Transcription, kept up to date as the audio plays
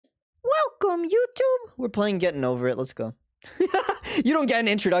Welcome, YouTube. We're playing Getting Over It. Let's go. You don't get an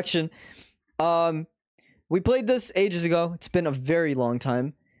introduction. We played this ages ago. It's been a very long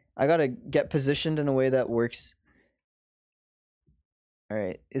time. I gotta get positioned in a way that works.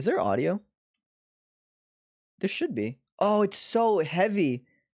 Alright, is there audio? There should be. Oh, it's so heavy.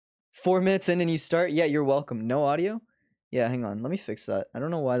 4 minutes in and you start? Yeah, you're welcome. No audio? Yeah, hang on. Let me fix that. I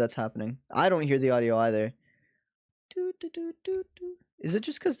don't know why that's happening. I don't hear the audio either. Is it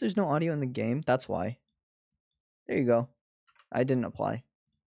just because there's no audio in the game? That's why. There you go. I didn't apply.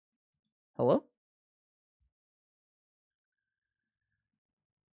 Hello?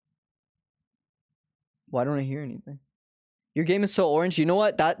 Why don't I hear anything? Your game is so orange. You know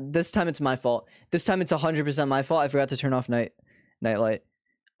what? This time it's my fault. This time it's 100% my fault. I forgot to turn off nightlight.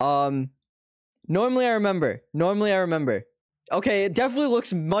 Normally I remember. Okay, it definitely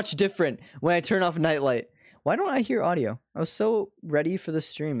looks much different when I turn off nightlight. Why don't I hear audio? I was so ready for the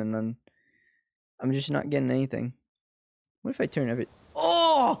stream and then I'm just not getting anything. What if I turn every...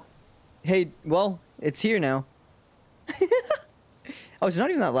 Oh! Hey, well, it's here now. Oh, it's not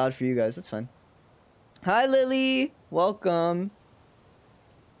even that loud for you guys. That's fine. Hi, Lily. Welcome.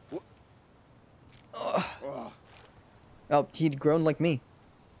 Oh, he'd grown like me.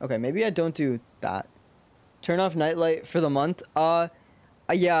 Okay, maybe I don't do that. Turn off nightlight for the month.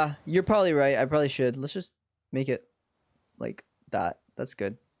 Yeah, you're probably right. I probably should. Let's just make it like that. That's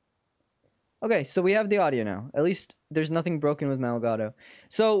good. Okay, so we have the audio now. At least there's nothing broken with Malgado.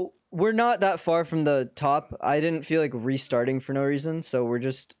 So we're not that far from the top. I didn't feel like restarting for no reason. So we're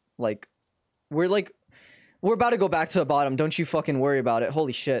just like, we're about to go back to the bottom. Don't you fucking worry about it.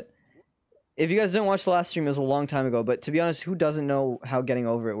 Holy shit. If you guys didn't watch the last stream, it was a long time ago. But to be honest, who doesn't know how Getting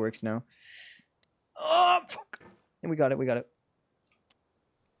Over It works now? Oh, fuck. And we got it.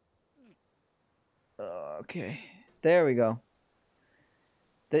 Okay. There we go.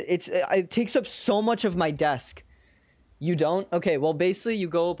 It takes up so much of my desk. You don't? Okay, well, basically, you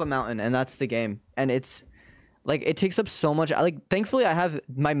go up a mountain, and that's the game. And it's, like, it takes up so much. Thankfully, I have,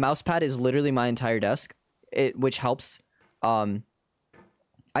 my mouse pad is literally my entire desk, which helps. I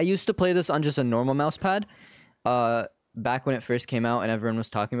used to play this on just a normal mouse pad, back when it first came out and everyone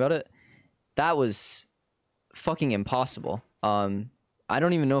was talking about it. That was fucking impossible. I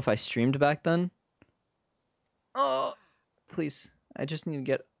don't even know if I streamed back then. Oh, please. I just need to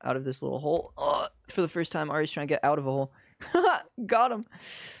get out of this little hole. For the first time, Ari's trying to get out of a hole. Got him.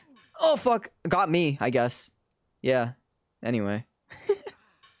 Oh, fuck. Got me, I guess. Yeah. Anyway.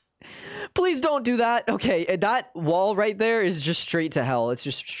 Please don't do that. Okay, that wall right there is just straight to hell. It's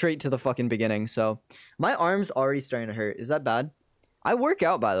just straight to the fucking beginning. So, my arm's already starting to hurt. Is that bad? I work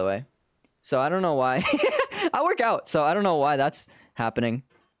out, by the way. So, I don't know why. I work out, so I don't know why that's happening.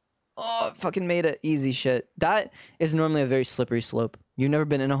 Oh, fucking made it. Easy shit. That is normally a very slippery slope. You've never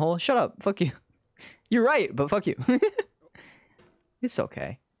been in a hole? Shut up. Fuck you. You're right, but fuck you. It's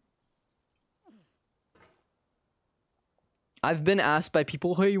okay. I've been asked by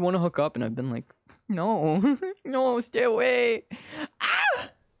people, hey, you want to hook up? And I've been like, no. No, stay away. Ah!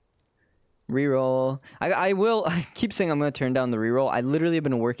 Reroll. I will. I keep saying I'm going to turn down the reroll. I literally have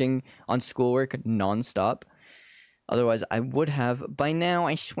been working on schoolwork nonstop. Otherwise, I would have by now,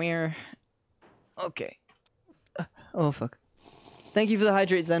 I swear. Okay. Oh, fuck. Thank you for the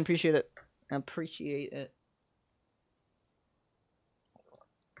hydrate, Zen. Appreciate it. Appreciate it.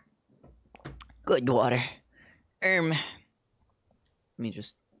 Good water. Let me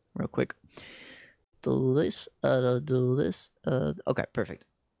just, real quick. Do this, okay, perfect.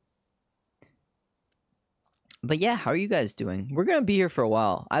 But yeah, how are you guys doing? We're gonna be here for a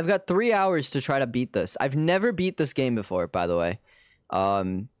while. I've got 3 hours to try to beat this. I've never beat this game before, by the way.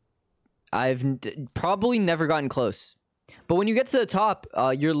 I've probably never gotten close. But when you get to the top,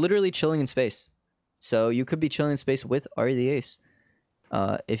 you're literally chilling in space. So you could be chilling in space with Ari the Ace.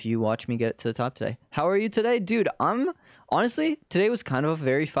 If you watch me get to the top today. How are you today? Dude, honestly, today was kind of a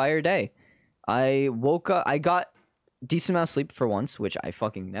very fire day. I woke up, I got decent amount of sleep for once, which I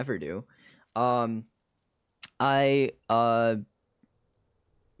fucking never do. I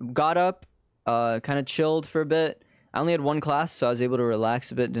got up, kind of chilled for a bit. I only had one class, so I was able to relax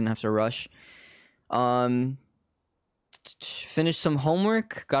a bit, didn't have to rush. Finished some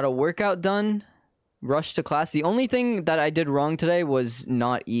homework, got a workout done, rushed to class. The only thing that I did wrong today was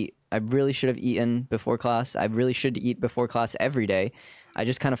not eat. I really should have eaten before class. I really should eat before class every day. I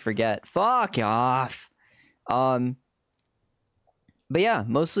just kind of forget. Fuck off. But yeah,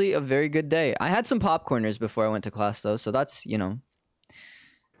 mostly a very good day. I had some popcorners before I went to class, though, so that's, you know,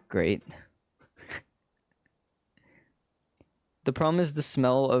 great. The problem is the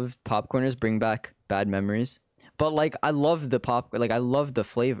smell of popcorners bring back bad memories. But, like, I love the I love the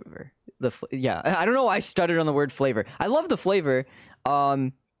flavor. yeah, I don't know why I stuttered on the word flavor. I love the flavor,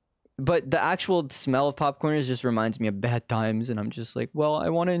 but the actual smell of popcorners just reminds me of bad times, and I'm just like, well, I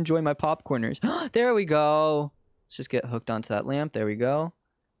want to enjoy my popcorners. There we go. Let's just get hooked onto that lamp. There we go.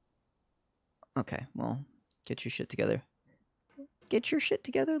 Okay, well, get your shit together. Get your shit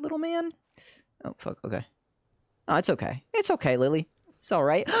together, little man. Oh, fuck, okay. Oh, it's okay. It's okay, Lily. It's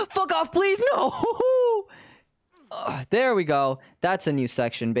alright. Fuck off, please! No! There we go. That's a new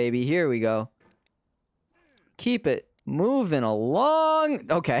section, baby. Here we go. Keep it moving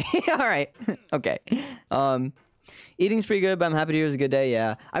along. Okay, alright. Okay. Eating's pretty good, but I'm happy to hear it was a good day.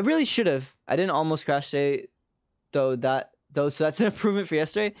 Yeah. I really should have. I didn't almost crash today, so that's an improvement for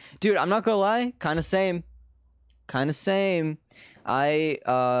yesterday. Dude, I'm not gonna lie. Kinda same. I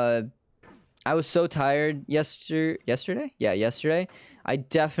was so tired yesterday? Yeah, yesterday. I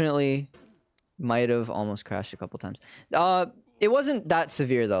definitely might have almost crashed a couple times. It wasn't that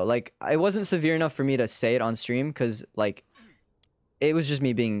severe though. Like, it wasn't severe enough for me to say it on stream because, like, it was just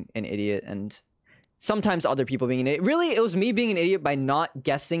me being an idiot and sometimes other people being an idiot. Really, it was me being an idiot by not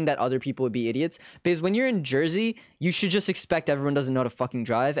guessing that other people would be idiots. Because when you're in Jersey, you should just expect everyone doesn't know how to fucking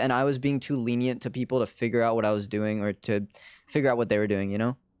drive. And I was being too lenient to people to figure out what I was doing or to figure out what they were doing, you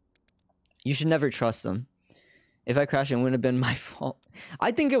know? You should never trust them. If I crashed, it wouldn't have been my fault.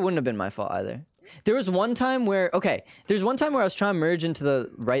 I think it wouldn't have been my fault either. There was one time where... Okay, there's one time where I was trying to merge into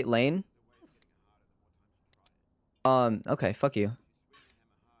the right lane. Okay, fuck you.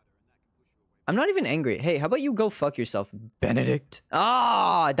 I'm not even angry. Hey, how about you go fuck yourself, Benedict?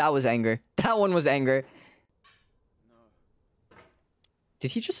 Ah, that was anger. That one was anger.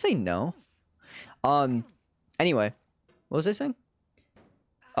 Did he just say no? Anyway, what was I saying?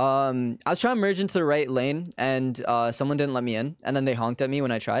 I was trying to merge into the right lane, and someone didn't let me in, and then they honked at me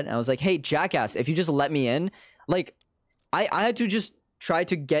when I tried, and I was like, hey, jackass, if you just let me in, like, I had to just try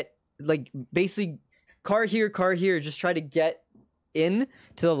to get, like, basically, car here, just try to get in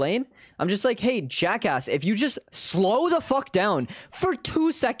to the lane. I'm just like, hey, jackass, if you just slow the fuck down for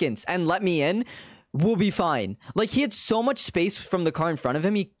 2 seconds and let me in, we'll be fine. Like, he had so much space from the car in front of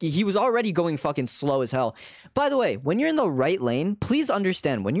him. He was already going fucking slow as hell. By the way, when you're in the right lane, please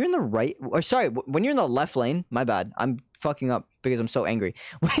understand, when you're in the right, or sorry, when you're in the left lane, my bad, I'm fucking up because I'm so angry.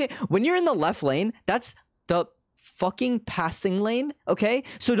 When you're in the left lane, that's the fucking passing lane, okay?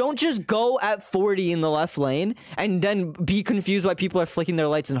 So don't just go at 40 in the left lane and then be confused why people are flicking their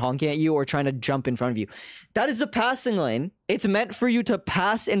lights and honking at you or trying to jump in front of you. That is a passing lane. It's meant for you to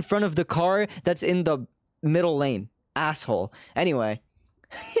pass in front of the car that's in the middle lane. Asshole. Anyway,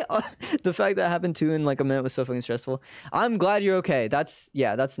 the fact that happened to in like a minute was so fucking stressful. I'm glad you're okay. That's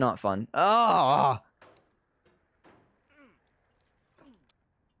not fun. Ah.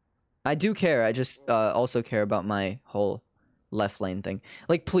 I do care. I just also care about my whole left lane thing.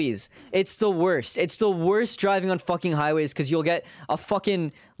 Like, please. It's the worst. It's the worst driving on fucking highways because you'll get a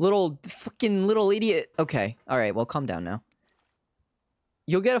fucking little idiot. Okay. All right. Well, calm down now.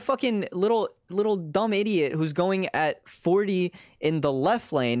 You'll get a fucking little dumb idiot who's going at 40 in the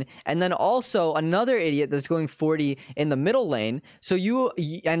left lane, and then also another idiot that's going 40 in the middle lane. So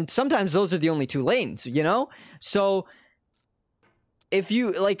and sometimes those are the only two lanes, you know? So if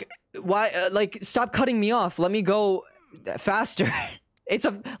you like... Why, like, stop cutting me off. Let me go faster. It's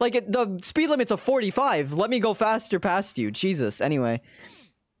the speed limit's a 45. Let me go faster past you. Jesus. Anyway.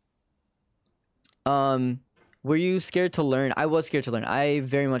 Were you scared to learn? I was scared to learn. I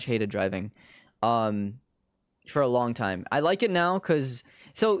very much hated driving. For a long time. I like it now because...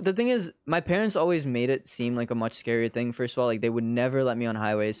 So, the thing is, my parents always made it seem like a much scarier thing. First of all, like, they would never let me on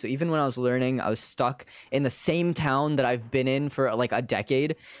highways. So, even when I was learning, I was stuck in the same town that I've been in for, like, a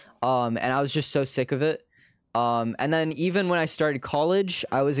decade. And I was just so sick of it. And then even when I started college,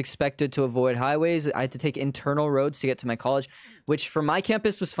 I was expected to avoid highways. I had to take internal roads to get to my college, which for my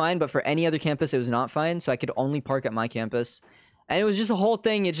campus was fine, but for any other campus, it was not fine. So, I could only park at my campus. And it was just a whole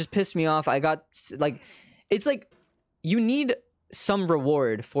thing. It just pissed me off. I got, like... It's like, you need... some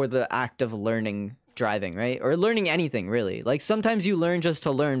reward for the act of learning driving, right? Or learning anything, really. Like, sometimes you learn just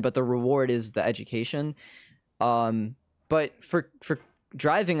to learn, but the reward is the education. But for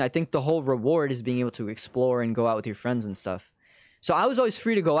driving, I think the whole reward is being able to explore and go out with your friends and stuff. So I was always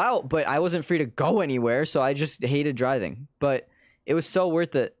free to go out, but I wasn't free to go anywhere, so I just hated driving. But it was so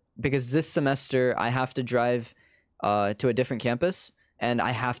worth it, because this semester I have to drive to a different campus, and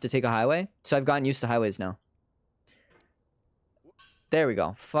I have to take a highway. So I've gotten used to highways now. There we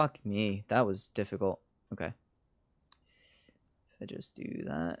go. Fuck me. That was difficult. Okay. If I just do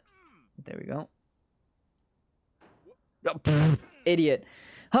that. There we go. Oh, pff, idiot.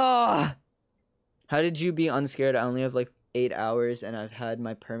 Ah! How did you be unscared? I only have like 8 hours, and I've had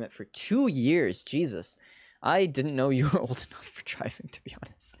my permit for 2 years. Jesus. I didn't know you were old enough for driving, to be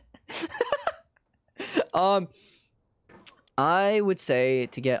honest. I would say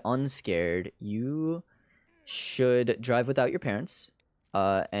to get unscared, you should drive without your parents.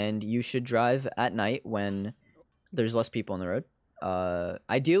 And you should drive at night when there's less people on the road.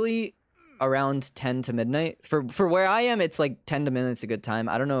 Ideally around 10 to midnight. For where I am, it's like 10 to midnight's a good time.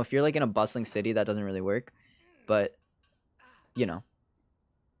 I don't know if you're like in a bustling city, that doesn't really work. But, you know.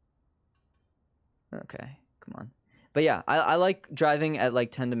 Okay, come on. But yeah, I like driving at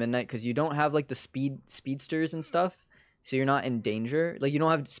like 10 to midnight because you don't have like the speedsters and stuff. So you're not in danger. Like you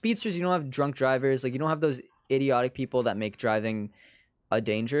don't have speedsters, you don't have drunk drivers. Like you don't have those idiotic people that make driving a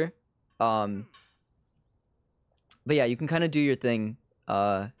danger. But yeah, you can kind of do your thing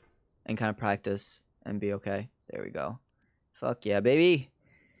and kind of practice and be okay. There we go. Fuck yeah, baby.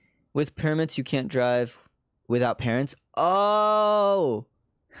 With permits, you can't drive without parents. Oh,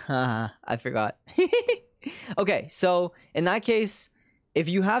 I forgot. Okay, so in that case, if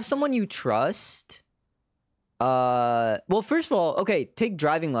you have someone you trust, well, first of all, okay, take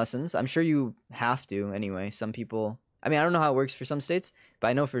driving lessons. I'm sure you have to anyway. Some people, I mean, I don't know how it works for some states, but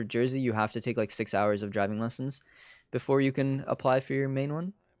I know for Jersey, you have to take like 6 hours of driving lessons before you can apply for your main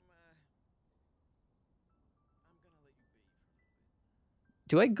one.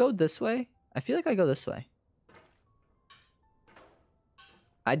 Do I go this way? I feel like I go this way.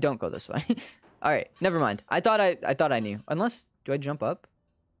 I don't go this way. All right, never mind. I thought I knew. Unless, do I jump up?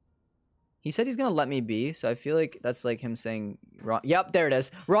 He said he's gonna let me be, so I feel like that's like him saying wrong. Yep, there it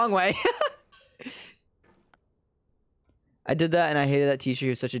is. Wrong way. I did that and I hated that teacher. He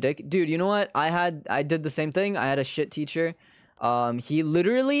was such a dick. Dude, you know what? I did the same thing. I had a shit teacher. He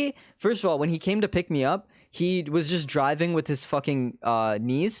literally, first of all, when he came to pick me up, he was just driving with his fucking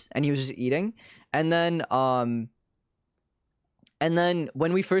knees and he was just eating. And then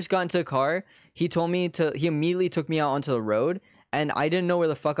when we first got into the car, he immediately took me out onto the road, and I didn't know where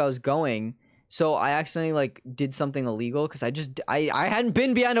the fuck I was going. So I accidentally like did something illegal because I hadn't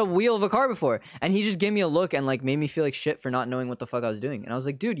been behind a wheel of a car before, and he just gave me a look and like made me feel like shit for not knowing what the fuck I was doing. And I was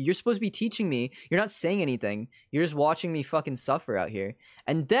like, dude, you're supposed to be teaching me. You're not saying anything. You're just watching me fucking suffer out here.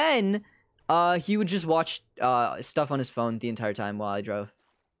 And then he would just watch stuff on his phone the entire time while I drove.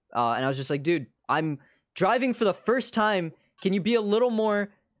 And I was just like, dude, I'm driving for the first time. Can you be a little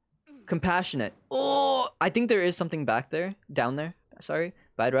more compassionate? Oh, I think there is something back there, down there. Sorry,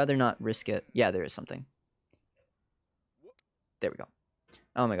 but I'd rather not risk it. Yeah, there is something. There we go.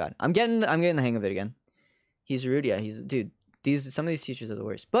 Oh my god, I'm getting the hang of it again. He's rude. Yeah, dude. Some of these teachers are the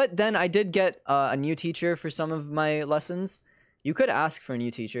worst. But then I did get a new teacher for some of my lessons. You could ask for a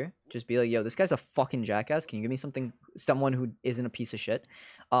new teacher. Just be like, yo, this guy's a fucking jackass. Can you give me someone who isn't a piece of shit?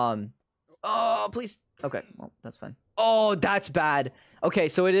 Oh, please. Okay, well, that's fine. Oh, that's bad. Okay,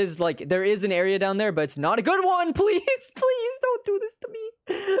 so it is like, there is an area down there, but it's not a good one. Please, please don't do this to me.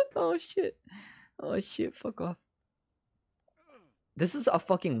 Oh, shit. Oh, shit, fuck off. This is a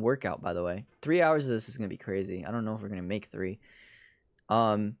fucking workout, by the way. 3 hours of this is going to be crazy. I don't know if we're going to make 3.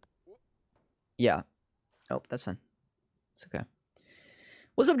 Yeah. Oh, that's fine. It's okay.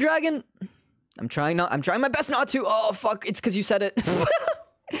 What's up, Dragon? I'm trying my best not to. Oh, fuck. It's because you said it.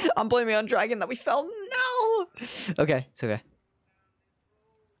 I'm blaming on Dragon that we fell. No! Okay, it's okay.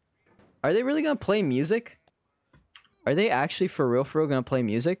 Are they really gonna play music? Are they actually for real gonna play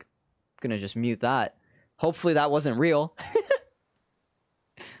music? I'm gonna just mute that. Hopefully that wasn't real.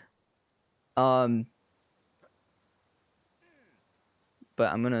 But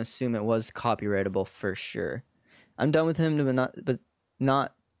I'm gonna assume it was copyrightable for sure. I'm done with him,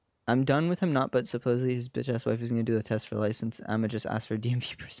 I'm done with him, but supposedly his bitch-ass wife is gonna do the test for license. I'ma just ask for a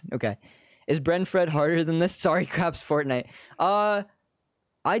DMV person. Okay. Is Bread and Fred harder than this? Sorry, Craps Fortnite.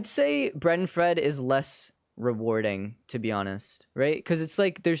 I'd say Bread and Fred is less rewarding, to be honest, right? Because it's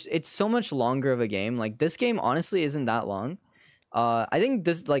like it's so much longer of a game. Like this game honestly isn't that long. I think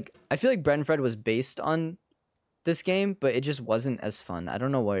I feel like Bread and Fred was based on this game, but it just wasn't as fun. I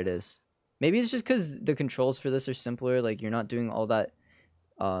don't know what it is. Maybe it's just because the controls for this are simpler. Like you're not doing all that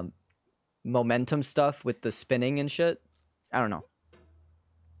momentum stuff with the spinning and shit. I don't know.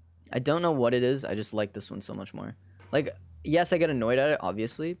 I don't know what it is. I just like this one so much more. Like, yes, I get annoyed at it,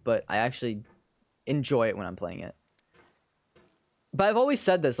 obviously, but I actually enjoy it when I'm playing it. But I've always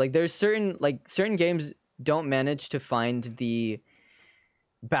said this, like, there's certain games don't manage to find the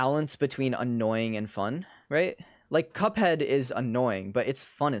balance between annoying and fun, right? Like, Cuphead is annoying, but it's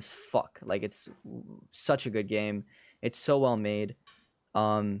fun as fuck. Like, it's such a good game. It's so well made.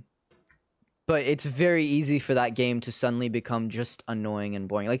 But it's very easy for that game to suddenly become just annoying and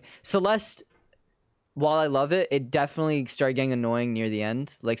boring. Like, Celeste while I love it, it definitely started getting annoying near the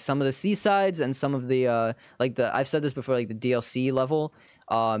end. Like some of the seasides and some of the I've said this before, like the DLC level,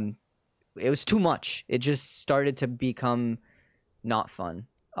 it was too much. It just started to become not fun.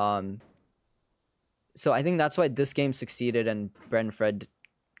 So I think that's why this game succeeded and Bread and Fred,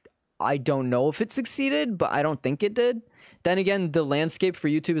 I don't know if it succeeded, but I don't think it did. Then again, the landscape for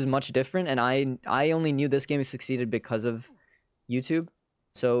YouTube is much different, and I only knew this game succeeded because of YouTube.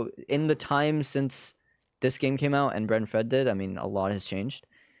 So in the time since this game came out and Bread and Fred did, I mean, a lot has changed.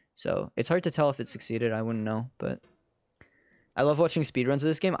 So it's hard to tell if it succeeded. I wouldn't know, but I love watching speedruns of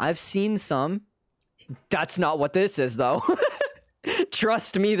this game. I've seen some. That's not what this is, though.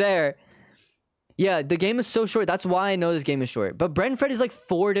 Trust me there. Yeah, the game is so short. That's why I know this game is short. But Bread and Fred is like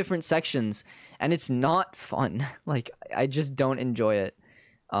 4 different sections, and it's not fun. Like, I just don't enjoy it.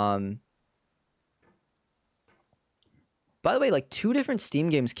 By the way, like 2 different Steam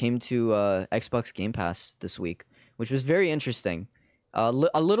games came to Xbox Game Pass this week, which was very interesting. A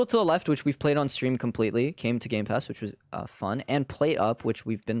Little to the Left, which we've played on stream completely, came to Game Pass, which was fun. And Plate Up, which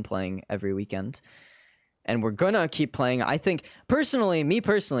we've been playing every weekend. And we're gonna keep playing. I think, me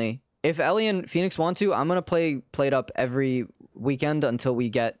personally, if Ellie and Phoenix want to, I'm gonna play Plate Up every weekend until we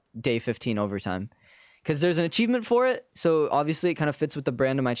get day 15 overtime. Because there's an achievement for it, so obviously it kind of fits with the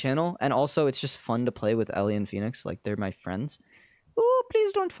brand of my channel. And also, it's just fun to play with Ellie and Phoenix. Like, they're my friends. Ooh,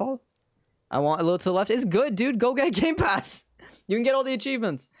 please don't fall. I want A Little to the Left. It's good, dude. Go get Game Pass. You can get all the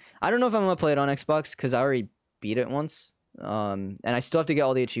achievements. I don't know if I'm going to play it on Xbox, because I already beat it once. And I still have to get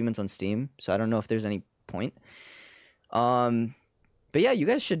all the achievements on Steam, so I don't know if there's any point. But yeah, you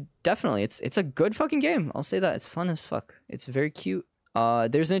guys should definitely. It's a good fucking game. I'll say that. It's fun as fuck. It's very cute.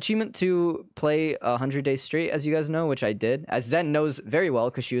 There's an achievement to play 100 days straight, as you guys know, which I did, as Zen knows very well,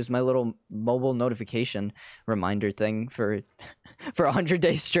 because she was my little mobile notification reminder thing for 100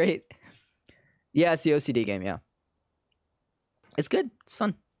 days straight. Yeah, it's the OCD game. Yeah, it's good. It's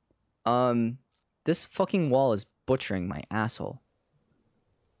fun. This fucking wall is butchering my asshole.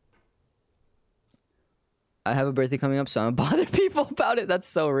 I have a birthday coming up, so I'm gonna bother people about it. That's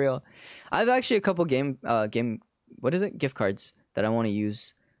so real. I have actually a couple gift cards that I want to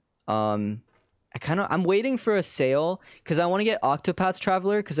use. I'm waiting for a sale because I want to get Octopath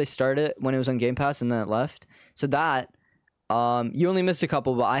Traveler because I started it when it was on Game Pass and then it left. So that you only missed a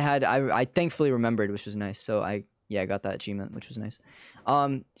couple, but I thankfully remembered, which was nice. So I got that achievement, which was nice.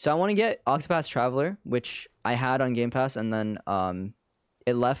 So I want to get Octopath Traveler, which I had on Game Pass and then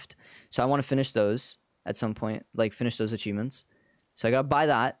it left. So I want to finish those at some point, like finish those achievements. So I gotta buy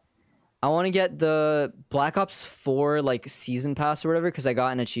that. I want to get the Black Ops 4 like season pass or whatever because I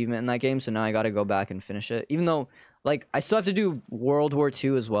got an achievement in that game, so now I got to go back and finish it. Even though like I still have to do World War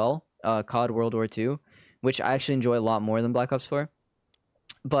II as well, COD World War II, which I actually enjoy a lot more than Black Ops 4.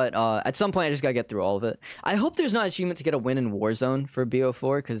 But at some point I just got to get through all of it. I hope there's not an achievement to get a win in Warzone for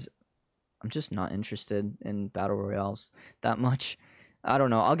BO4 because I'm just not interested in Battle Royales that much. I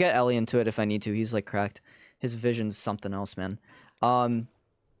don't know. I'll get Ellie into it if I need to. He's like cracked. His vision's something else, man. And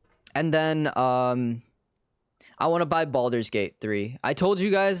then I want to buy Baldur's Gate 3. I told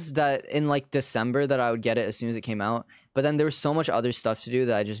you guys that in like December that I would get it as soon as it came out, but then there was so much other stuff to do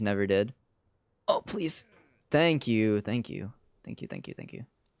that I just never did. Oh, please. Thank you. Thank you. Thank you. Thank you. Thank you.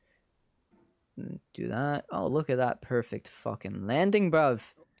 Do that. Oh, look at that perfect fucking landing,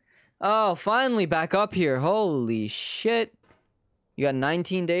 bruv. Oh, finally back up here. Holy shit. You got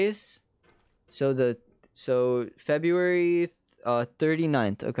 19 days? So February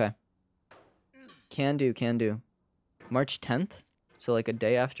 39th. Okay. Can do. March 10th? So like a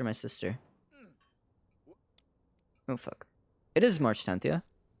day after my sister. Oh fuck. It is March 10th, yeah?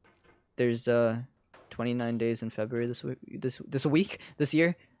 There's 29 days in February this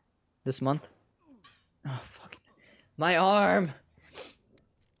year? This month? Oh fuck. My arm.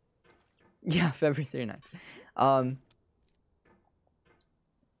 Yeah, February 39th.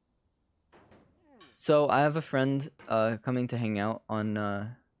 So I have a friend coming to hang out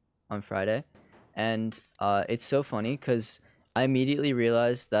on Friday, and it's so funny because I immediately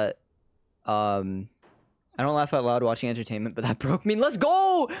realized that I don't laugh out loud watching entertainment, but that broke me. Let's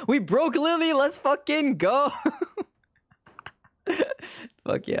go! We broke Lily. Let's fucking go!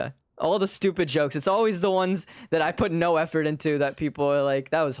 Fuck yeah! All the stupid jokes. It's always the ones that I put no effort into that people are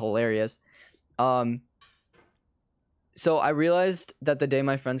like, that was hilarious. So I realized that the day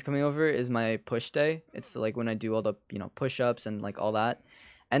my friend's coming over is my push day. It's like when I do all the, push-ups and like all that.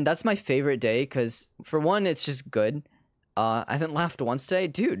 And that's my favorite day because for one, it's just good. I haven't laughed once today.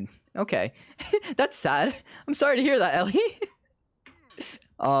 Dude, okay. That's sad. I'm sorry to hear that, Ellie.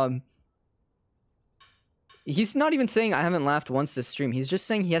 He's not even saying I haven't laughed once this stream. He's just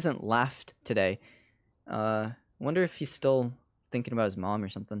saying he hasn't laughed today. Wonder if he's still thinking about his mom or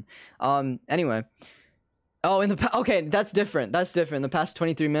something. Anyway. Oh, okay, that's different. That's different. In the past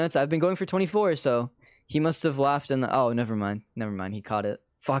 23 minutes, I've been going for 24, so he must have laughed in the... Oh, never mind. Never mind. He caught it.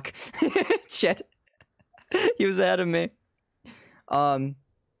 Fuck. Shit. He was ahead of me. That's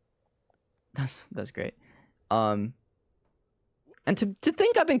great. And to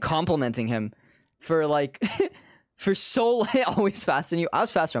think I've been complimenting him for like for so always faster than you. I was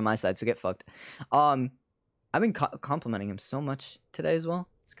faster on my side, so get fucked. I've been complimenting him so much today as well.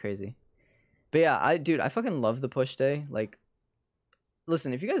 It's crazy. But yeah, dude, I fucking love the push day. Like,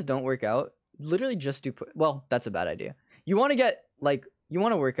 listen, if you guys don't work out, literally just do well, that's a bad idea. You want to get like you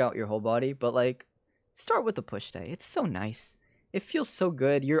want to work out your whole body, but like start with the push day. It's so nice. It feels so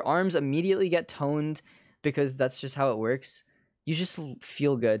good. Your arms immediately get toned because that's just how it works. You just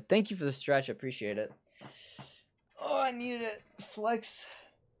feel good. Thank you for the stretch. I appreciate it. Oh, I needed it. Flex.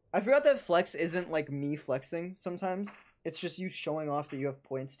 I forgot that flex isn't like me flexing sometimes. It's just you showing off that you have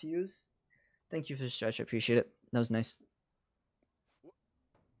points to use. Thank you for the stretch. I appreciate it. That was nice.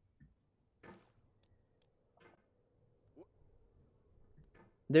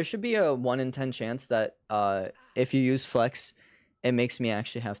 There should be a 1 in 10 chance that if you use flex, it makes me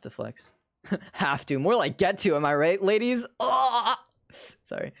actually have to flex. Have to. More like get to. Am I right, ladies? Oh!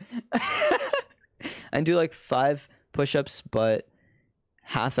 Sorry. I do like 5 push-ups, but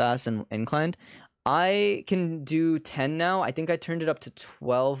half-ass and inclined. I can do 10 now. I think I turned it up to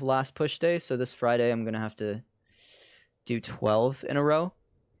 12 last push day, so this Friday I'm gonna have to do 12 in a row.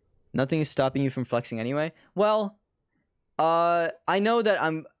 Nothing is stopping you from flexing anyway. Well, I know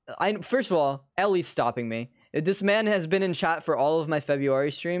that first of all, Ellie's stopping me. This man has been in chat for all of my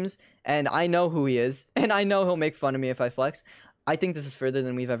February streams, and I know who he is, and I know he'll make fun of me if I flex. I think this is further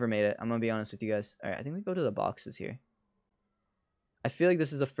than we've ever made it. I'm gonna be honest with you guys. Alright, I think we go to the boxes here. I feel like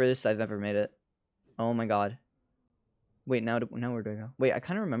this is the furthest I've ever made it. Oh my god. Wait, now where do I go? Wait, I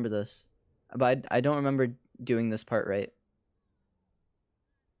kind of remember this. But I don't remember doing this part right.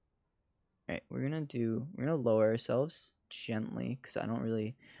 Alright, we're gonna lower ourselves gently, because I don't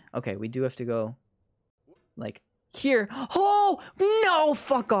really... Okay, we do have to go, like, here. Oh, no,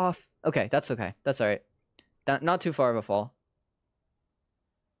 fuck off. Okay, that's okay. That's alright. Not too far of a fall.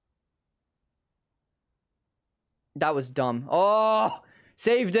 That was dumb. Oh,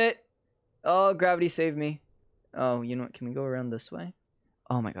 saved it. Oh, gravity saved me. Oh, you know what? Can we go around this way?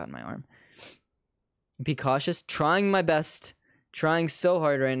 Oh my god, my arm. Be cautious. Trying my best. Trying so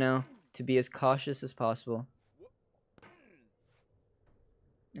hard right now to be as cautious as possible.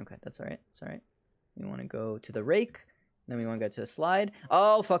 Okay, that's alright. It's alright. We want to go to the rake. Then we want to go to the slide.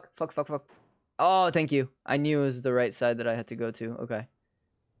 Oh, fuck. Oh, thank you. I knew it was the right side that I had to go to. Okay.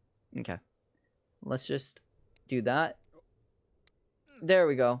 Okay. Let's just do that. There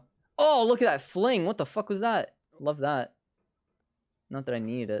we go. Oh, look at that fling. What the fuck was that? Love that. Not that I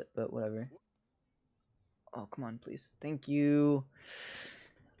need it, but whatever. Oh, come on, please. Thank you.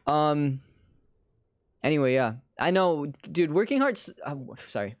 Anyway, yeah. I know, dude, working out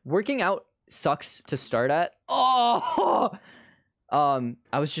sucks to start at. Oh!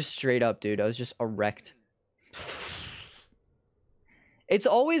 I was just straight up, dude. I was just erect. It's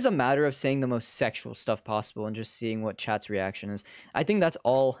always a matter of saying the most sexual stuff possible and just seeing what chat's reaction is. I think that's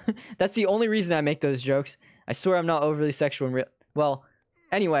all. That's the only reason I make those jokes. I swear I'm not overly sexual in real... Well,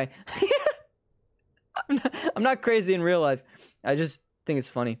 anyway. I'm not crazy in real life. I just think it's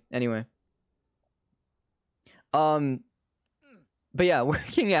funny. Anyway. But yeah,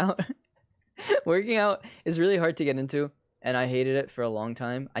 working out is really hard to get into, and I hated it for a long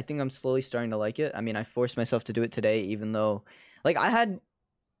time. I think I'm slowly starting to like it. I mean, I forced myself to do it today, even though, like, I had,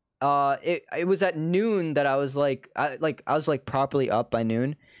 it was at noon that I was like, I was like properly up by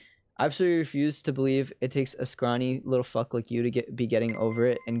noon. I absolutely refuse to believe it takes a scrawny little fuck like you to be getting over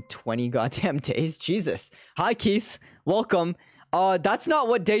it in 20 goddamn days. Jesus. Hi, Keith. Welcome. That's not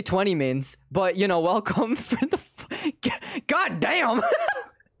what day 20 means, but, you know, welcome for the... God damn!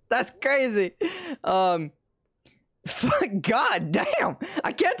 That's crazy. God damn!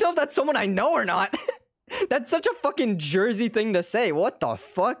 I can't tell if that's someone I know or not. That's such a fucking Jersey thing to say. What the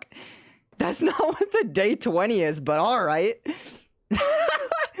fuck? That's not what the day 20 is, but alright.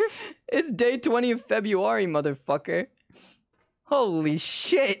 It's day 20 of February, motherfucker. Holy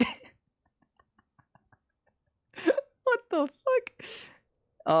shit. What the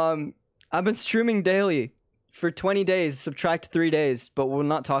fuck? I've been streaming daily for 20 days, subtract 3 days, but we'll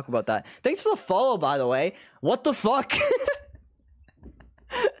not talk about that. Thanks for the follow, by the way. What the fuck?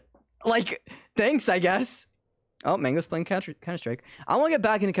 Like, thanks, I guess. Oh, Mango's playing Counter-Strike. I want to get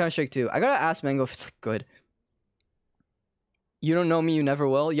back into Counter-Strike too. I gotta ask Mango if it's like good. You don't know me, you never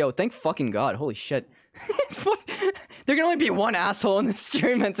will. Yo, thank fucking God. Holy shit. There can only be one asshole in this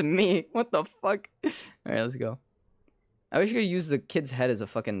stream. That's me. What the fuck? All right, let's go. I wish I could use the kid's head as a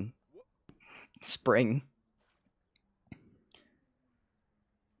fucking spring.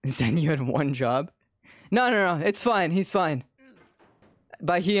 Zen, you had one job? No. It's fine. He's fine.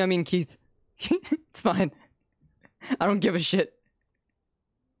 By he, I mean Keith. It's fine. I don't give a shit.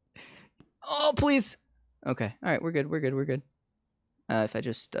 Oh, please. Okay. All right. We're good. If I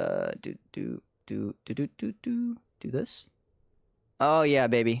just do this. Oh yeah,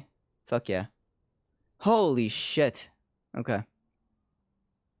 baby. Fuck yeah. Holy shit. Okay.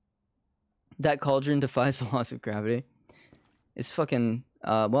 That cauldron defies the laws of gravity. It's fucking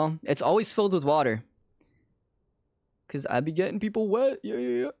well, it's always filled with water. Cause I be getting people wet.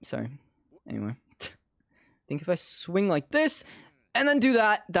 Yeah. Sorry. Anyway. I think if I swing like this and then do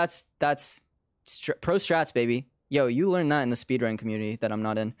that, that's pro strats, baby. Yo, you learned that in the speedrun community that I'm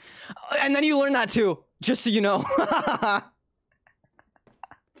not in. And then you learn that too, just so you know.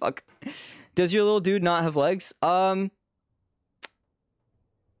 Fuck. Does your little dude not have legs? I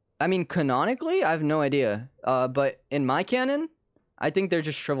mean, canonically, I have no idea. But in my canon, I think they're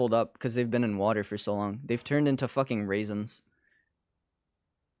just shriveled up because they've been in water for so long. They've turned into fucking raisins.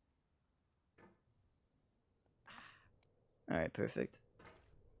 Alright, perfect.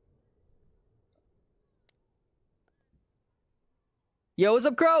 Yo, what's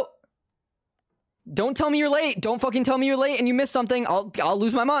up, Crow? Don't tell me you're late. Don't fucking tell me you're late and you missed something. I'll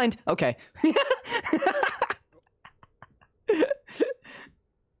lose my mind. Okay.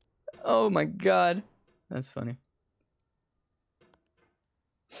 Oh my god. That's funny.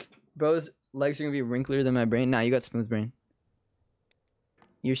 Bro's legs are gonna be wrinklier than my brain. Nah, you got smooth brain.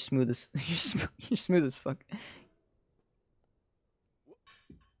 You're smooth as you're smooth as fuck.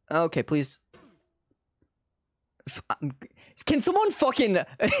 Okay, please. Can someone fucking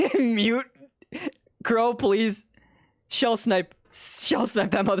mute Crow, please? Shell snipe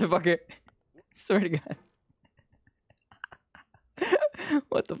that motherfucker. Swear to God.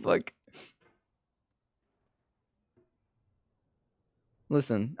 What the fuck?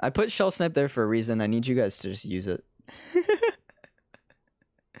 Listen, I put shell snipe there for a reason. I need you guys to just use it.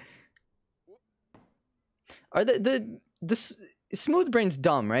 Are the smooth brain's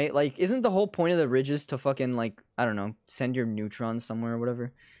dumb, right? Like, isn't the whole point of the ridges to fucking, like, I don't know, send your neutrons somewhere or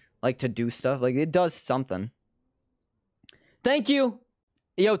whatever? Like, to do stuff? Like, it does something. Thank you!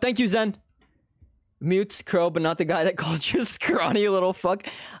 Yo, thank you, Zen! Mutes Crow, but not the guy that called you scrawny little fuck.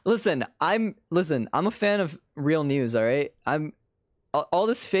 Listen, I'm a fan of real news, alright? All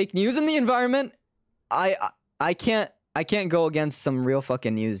this fake news in the environment, I can't go against some real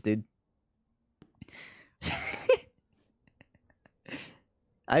fucking news, dude.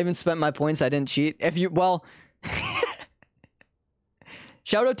 I even spent my points. I didn't cheat. Well,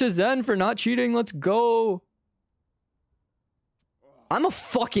 shout out to Zen for not cheating. Let's go. I'm a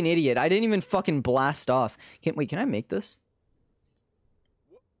fucking idiot. I didn't even fucking blast off. Wait, can I make this?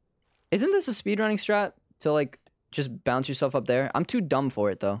 Isn't this a speedrunning strat to like just bounce yourself up there? I'm too dumb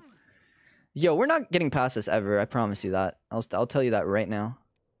for it though. Yo, we're not getting past this ever. I promise you that. I'll tell you that right now.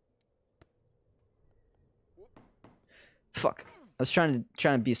 Fuck. I was trying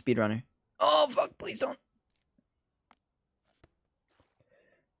to be a speedrunner. Oh fuck, please don't.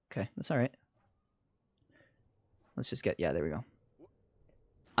 Okay, that's alright. Let's just get, yeah, there we go.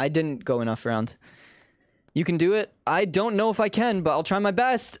 I didn't go enough round. You can do it. I don't know if I can, but I'll try my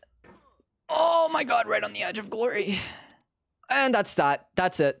best. Oh my god, right on the edge of glory. And that's that.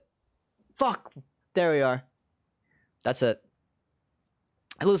 That's it. Fuck. There we are. That's it.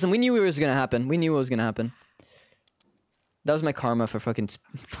 Listen, we knew it was gonna happen. We knew it was gonna happen. That was my karma for fucking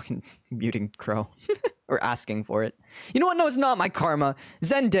muting Crow. Or asking for it. You know what? No, it's not my karma.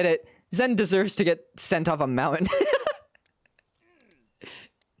 Zen did it. Zen deserves to get sent off a mountain.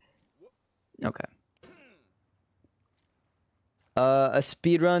 Okay. A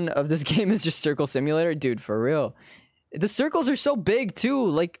speedrun of this game is just Circle Simulator? Dude, for real. The circles are so big, too.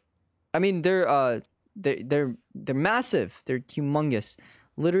 Like, I mean, they're massive. They're humongous.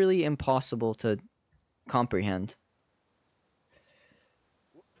 Literally impossible to comprehend.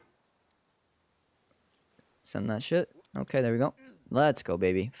 Send that shit. Okay, there we go. Let's go,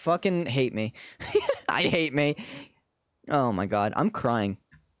 baby. Fucking hate me. I hate me. Oh my god, I'm crying.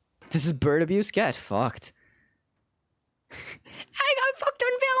 This is bird abuse? Get fucked. I got fucked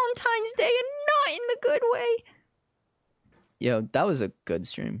on Valentine's Day and not in the good way. Yo, that was a good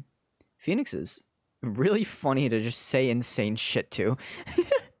stream. Phoenix is really funny to just say insane shit to.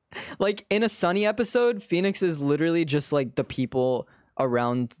 Like, in a Sunny episode, Phoenix is literally just like the people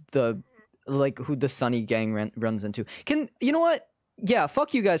around the... like who the Sunny gang runs into. You know what? yeah,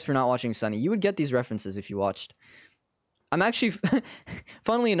 fuck you guys for not watching Sunny. You would get these references if you watched. I'm actually,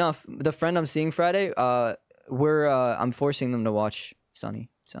 funnily enough, the friend I'm seeing Friday, I'm forcing them to watch Sunny,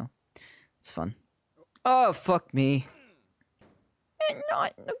 so it's fun. Oh, fuck me.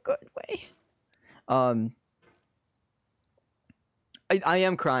 Not in a good way. I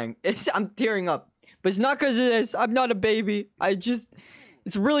am crying. I'm tearing up, but it's not because of this. I'm not a baby.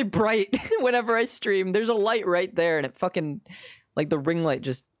 It's really bright whenever I stream. There's a light right there, and it fucking, like the ring light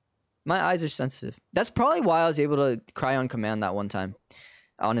just, my eyes are sensitive. That's probably why I was able to cry on command that one time,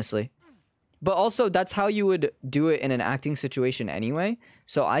 honestly. But also, that's how you would do it in an acting situation anyway.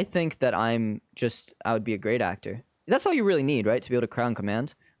 So I think that I would be a great actor. That's all you really need, right? To be able to cry on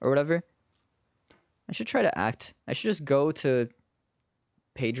command or whatever. I should try to act. I should just go to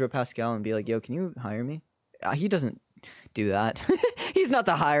Pedro Pascal and be like, yo, can you hire me? He doesn't do that. He's not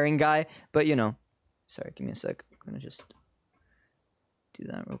the hiring guy, but you know. Sorry, give me a sec. I'm gonna just do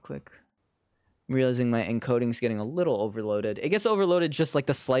that real quick. I'm realizing my encoding's getting a little overloaded. It gets overloaded just like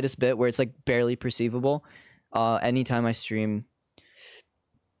the slightest bit where it's like barely perceivable. Anytime I stream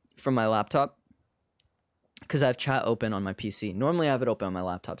from my laptop, because I have chat open on my PC. Normally I have it open on my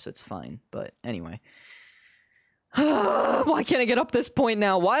laptop, so it's fine. But anyway. Why can't I get up this point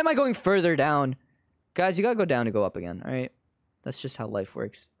now? Why am I going further down? Guys, you gotta go down to go up again, alright? That's just how life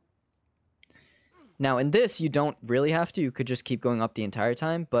works. Now, in this, you don't really have to. You could just keep going up the entire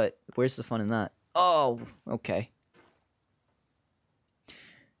time, but where's the fun in that? Oh, okay. You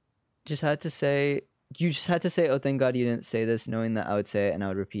just had to say, oh, thank God you didn't say this, knowing that I would say it and I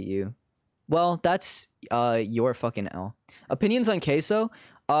would repeat you. Well, that's your fucking L. Opinions on Queso?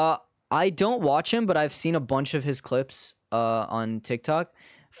 I don't watch him, but I've seen a bunch of his clips on TikTok.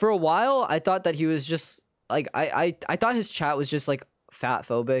 For a while, I thought that he was just like I thought his chat was just like fat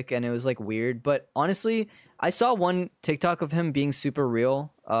phobic and it was like weird. But honestly, I saw one TikTok of him being super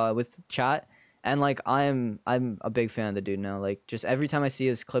real with chat, and like I'm a big fan of the dude now. Like just every time I see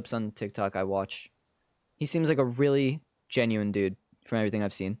his clips on TikTok, I watch. He seems like a really genuine dude from everything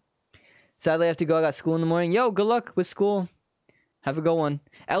I've seen. Sadly, I have to go. I got school in the morning. Yo, good luck with school. Have a good one.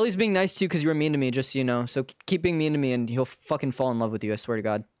 Ellie's being nice to you because you were mean to me, just so you know. So keep being mean to me and he'll fucking fall in love with you, I swear to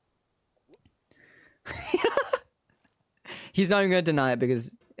God. He's not even gonna deny it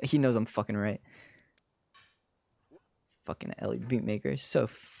because he knows I'm fucking right. Fucking Ellie Beatmaker. So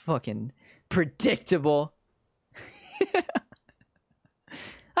fucking predictable.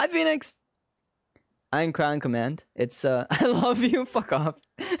 Hi, Phoenix. I'm Crown Command. It's, I love you. Fuck off.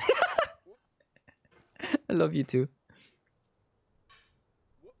 I love you too.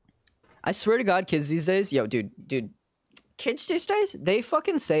 I swear to God, kids these days, yo, dude, kids these days, they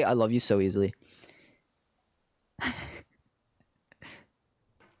fucking say I love you so easily.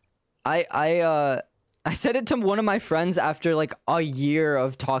 I said it to one of my friends after like a year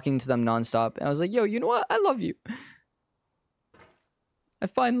of talking to them nonstop, and I was like, yo, you know what? I love you. I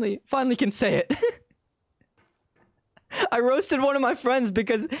finally can say it. I roasted one of my friends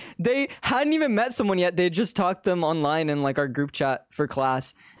because they hadn't even met someone yet. They just talked to them online in like our group chat for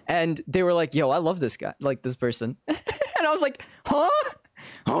class. And they were like, yo, I love this guy, like this person. And I was like, huh?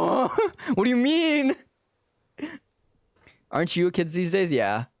 Huh? What do you mean? Aren't you kids these days?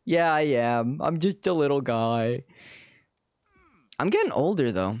 Yeah. Yeah, I am. I'm just a little guy. I'm getting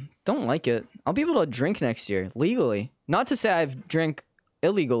older though. Don't like it. I'll be able to drink next year, legally. Not to say I've drank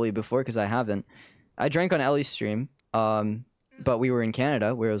illegally before, because I haven't. I drank on Ellie's stream. But we were in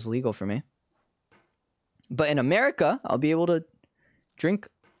Canada where it was legal for me. But in America, I'll be able to drink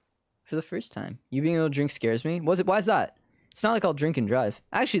for the first time. You being able to drink scares me. Why is that? It's not like I'll drink and drive.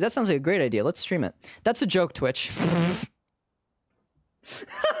 Actually, that sounds like a great idea. Let's stream it. That's a joke, Twitch.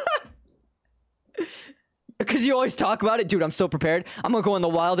 Because you always talk about it. Dude, I'm so prepared. I'm gonna go on the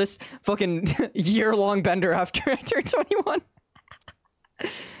wildest fucking year-long bender after I turn 21.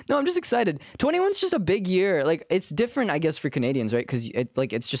 No, I'm just excited. 21's just a big year. Like, it's different, I guess, for Canadians, right? Because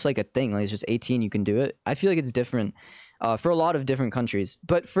it's just like a thing. Like, it's just 18, you can do it. I feel like it's different for a lot of different countries.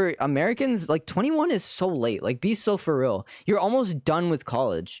 But for Americans, like, 21 is so late. Like, be so for real. You're almost done with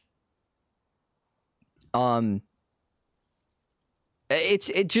college.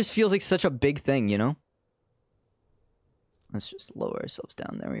 It just feels like such a big thing, you know? Let's just lower ourselves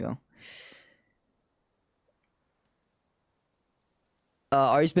down. There we go.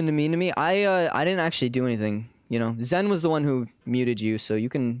 Ari's been mean to me. I didn't actually do anything, you know. Zen was the one who muted you, so you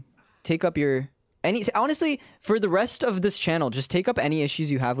can take up your honestly, for the rest of this channel, just take up any issues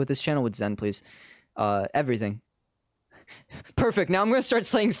you have with this channel with Zen, please. Everything. Perfect. Now I'm gonna start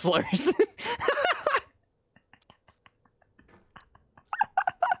saying slurs.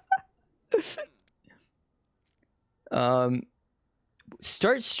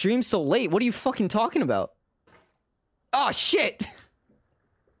 start stream so late? What are you fucking talking about? Oh shit!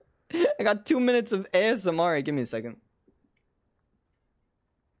 I got 2 minutes of ASMR. Give me a second.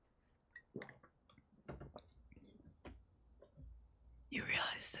 You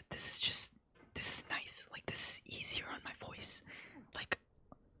realize that this is nice. Like, this is easier on my voice. Like,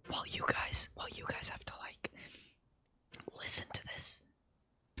 while you guys have to, like, listen to this.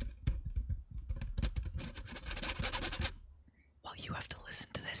 While you have to listen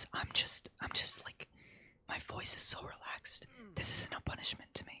to this, I'm just, like, my voice is so relaxed. This isn't a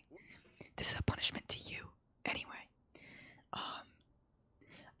punishment to me. This is a punishment to you. Anyway,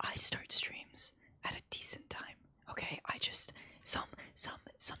 I start streams at a decent time. Okay, I just some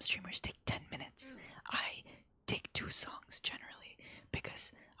streamers take 10 minutes. I take 2 songs generally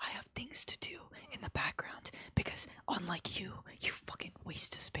because I have things to do in the background. Because unlike you fucking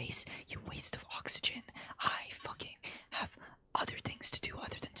waste of space, you waste of oxygen. I fucking have other things to do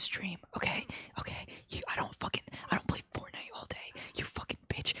other than stream. Okay, I don't play Fortnite all day. You fucking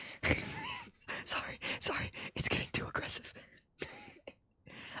bitch. Sorry, it's getting too aggressive.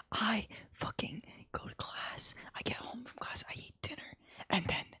 I fucking go to class. I get home from class. I eat dinner, and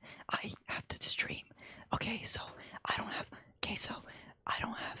then I have to stream. Okay, so I don't have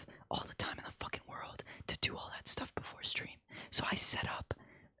all the time in the fucking world to do all that stuff before stream. So I set up,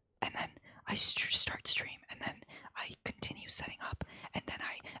 and then I start stream, and then I continue setting up, and then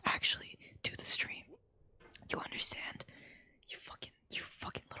I actually do the stream. You understand? You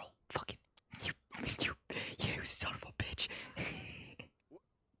fucking little fucking you son of a bitch.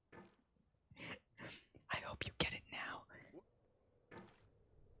 I hope you get it now.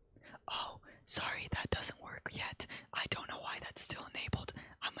 Oh, sorry, that doesn't work yet. I don't know why that's still enabled.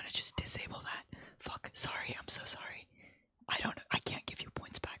 I'm gonna just disable that. Fuck, sorry, I'm so sorry. I can't give you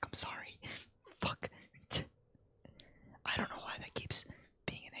points back, I'm sorry. Fuck. I don't know why that keeps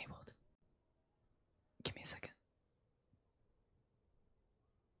being enabled. Give me a second.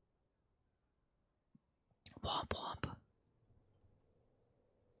 Womp womp.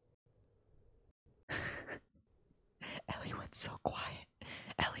 Ellie went so quiet.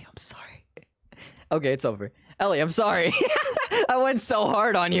 Ellie, I'm sorry. Okay, it's over. Ellie, I'm sorry. I went so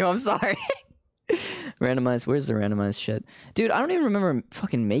hard on you, I'm sorry. Randomized, where's the randomized shit? Dude, I don't even remember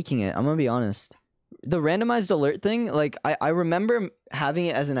fucking making it, I'm gonna be honest. The randomized alert thing, like, I remember having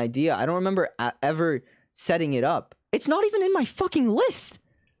it as an idea. I don't remember ever setting it up. It's not even in my fucking list.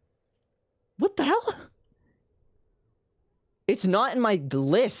 What the hell? It's not in my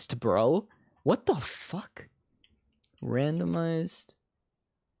list, bro. What the fuck? Randomized.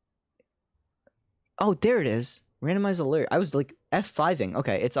 Oh, there it is. Randomized alert. I was like F5ing.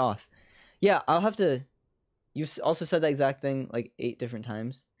 Okay, it's off. Yeah, I'll have to... You've also said that exact thing like 8 different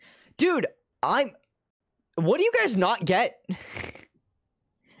times. Dude, what do you guys not get?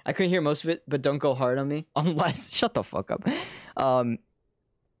 I couldn't hear most of it, but don't go hard on me. Unless... Shut the fuck up.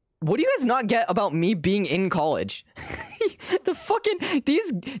 What do you guys not get about me being in college? The fucking...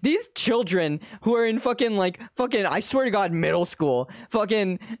 These children who are in fucking, like, fucking, I swear to God, middle school.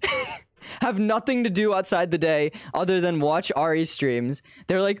 Fucking... have nothing to do outside the day other than watch Ari streams.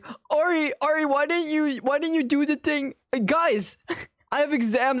 They're like, Ari, why didn't you do the thing? Guys, I have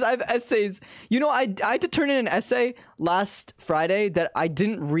exams, I have essays. You know, I had to turn in an essay last Friday that I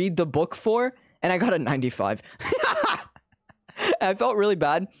didn't read the book for, and I got a 95. I felt really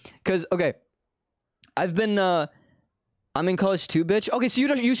bad, because, okay, I'm in college too, bitch. Okay, so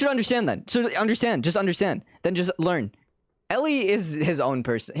you should understand then. So just understand. Then just learn. Ellie is his own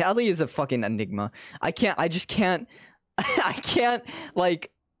person. Ellie is a fucking enigma. I just can't,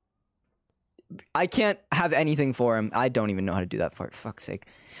 like, I can't have anything for him. I don't even know how to do that for fuck's sake.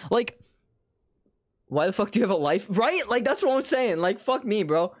 Like, why the fuck do you have a life? Right? Like, that's what I'm saying. Like, fuck me,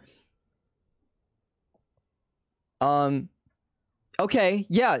 bro. Okay,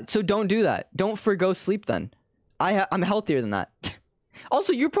 yeah, so don't do that. Don't forgo sleep then. I'm healthier than that.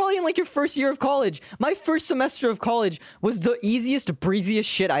 Also, you're probably in like your first year of college. My first semester of college was the easiest, breeziest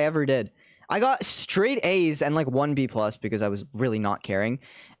shit I ever did. I got straight A's and like 1 B+ because I was really not caring.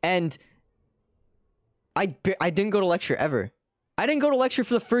 And I didn't go to lecture ever. I didn't go to lecture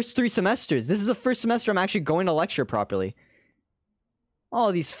for the first 3 semesters. This is the first semester I'm actually going to lecture properly.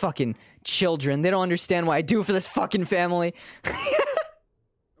 All these fucking children, they don't understand what I do for this fucking family.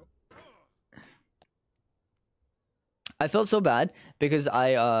 I felt so bad because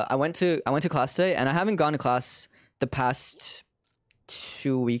I went to class today, and I haven't gone to class the past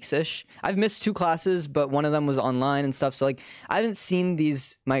 2 weeks ish. I've missed 2 classes, but one of them was online and stuff. So like I haven't seen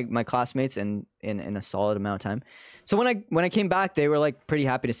these my classmates in a solid amount of time. So when I came back, they were like pretty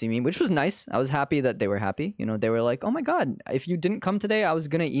happy to see me, which was nice. I was happy that they were happy. You know, they were like, "Oh my god, if you didn't come today, I was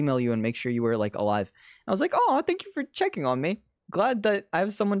gonna email you and make sure you were like alive." I was like, "Oh, thank you for checking on me. Glad that I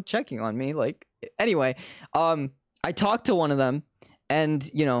have someone checking on me." Like anyway, I talked to one of them, and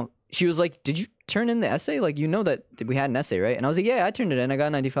you know, she was like, "Did you turn in the essay? Like, you know that we had an essay, right?" And I was like, "Yeah, I turned it in. I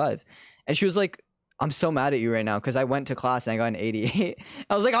got 95." And she was like, "I'm so mad at you right now because I went to class and I got an 88."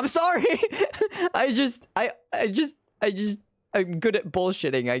 I was like, "I'm sorry. I'm good at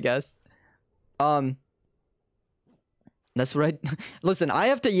bullshitting, I guess." That's what I listen. I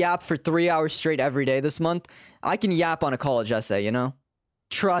have to yap for 3 hours straight every day this month. I can yap on a college essay, you know.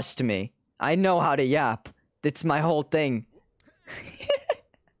 Trust me, I know how to yap. It's my whole thing.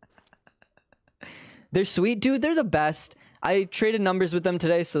 They're sweet, dude. They're the best. I traded numbers with them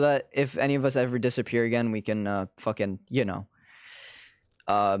today so that if any of us ever disappear again, we can fucking, you know,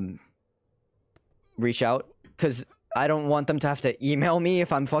 reach out. Because I don't want them to have to email me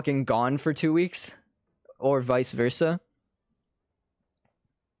if I'm fucking gone for 2 weeks. Or vice versa.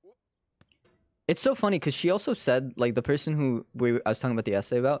 It's so funny because she also said, like, the person who I was talking about the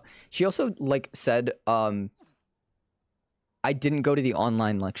essay about, she also, like, said, I didn't go to the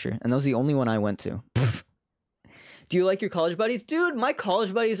online lecture, and that was the only one I went to. Do you like your college buddies? Dude, my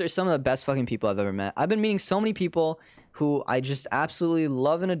college buddies are some of the best fucking people I've ever met. I've been meeting so many people who I just absolutely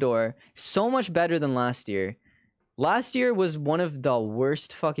love and adore. So much better than last year. Last year was one of the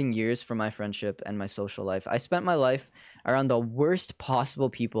worst fucking years for my friendship and my social life. I spent my life around the worst possible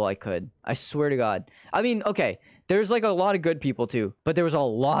people I could. I swear to God. I mean, okay, there's like a lot of good people too, but there was a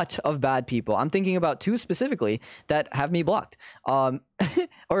lot of bad people. I'm thinking about 2 specifically that have me blocked. Or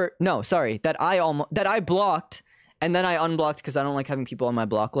no, sorry, that I blocked and then I unblocked because I don't like having people on my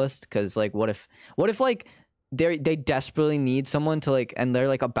block list. Because like, what if like they desperately need someone to like, and they're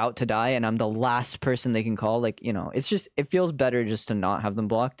like about to die, and I'm the last person they can call. Like, you know, it's just, it feels better just to not have them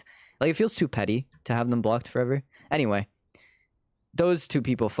blocked. Like, it feels too petty to have them blocked forever. Anyway, those 2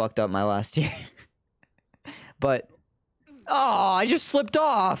 people fucked up my last year. But oh, I just slipped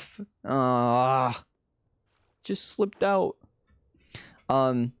off. Just slipped out.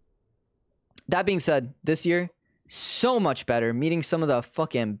 That being said, this year, so much better. Meeting some of the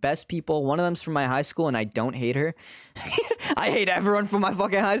fucking best people. One of them's from my high school, and I don't hate her. I hate everyone from my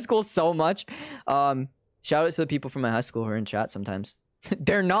fucking high school so much. Shout out to the people from my high school who are in chat sometimes.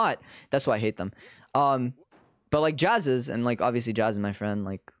 They're not. That's why I hate them. But like Jazz is, and like obviously Jazz is my friend,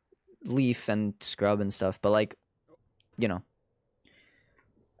 like Leaf and Scrub and stuff. But like, you know,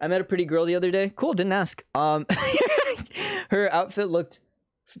 I met a pretty girl the other day. Cool, didn't ask. Her outfit looked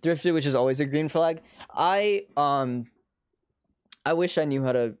thrifted, which is always a green flag. I wish I knew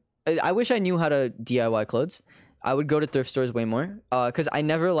how to DIY clothes. I would go to thrift stores way more. Cause I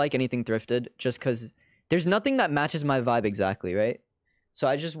never like anything thrifted just cause there's nothing that matches my vibe exactly, right? So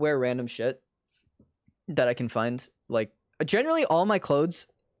I just wear random shit that I can find. Like generally all my clothes.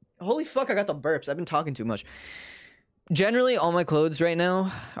 Holy fuck, I got the burps. I've been talking too much. Generally all my clothes right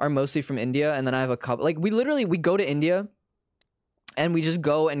now are mostly from India, and then I have a couple, like we go to India and we just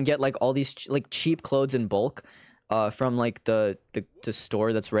go and get like all these like cheap clothes in bulk from like the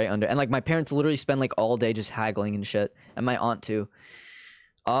store that's right under, and like my parents literally spend like all day just haggling and shit, and my aunt too.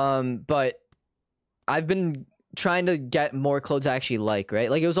 But I've been trying to get more clothes I actually like, right?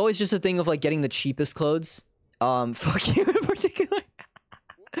 Like it was always just a thing of like getting the cheapest clothes. Fuck you in particular.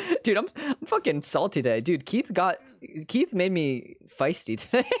 Dude, I'm fucking salty today. Dude, Keith made me feisty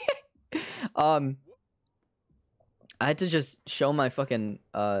today. I had to just show my fucking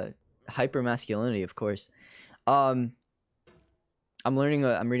hyper masculinity, of course. I'm reading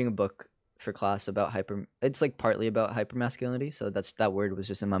a book for class about it's like partly about hyper masculinity, so that word was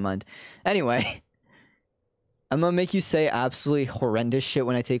just in my mind. Anyway, I'm gonna make you say absolutely horrendous shit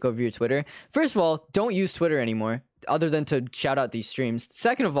when I take over your Twitter. First of all, don't use Twitter anymore, other than to shout out these streams.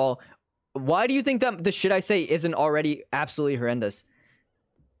 Second of all, why do you think that the shit I say isn't already absolutely horrendous?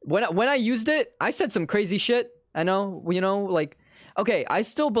 When I used it, I said some crazy shit. I know, you know, like, okay, I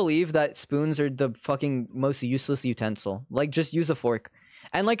still believe that spoons are the fucking most useless utensil. Like, just use a fork.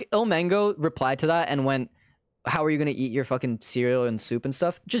 And, like, Il Mango replied to that and went, how are you gonna eat your fucking cereal and soup and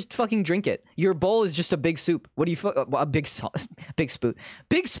stuff? Just fucking drink it. Your bowl is just a big soup. What do you a big sauce, big spoon.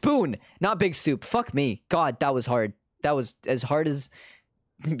 Big spoon, not big soup. Fuck me. God, that was hard. That was as hard as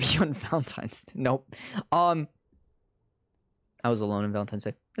Beyond Valentine's Day. Nope. I was alone on Valentine's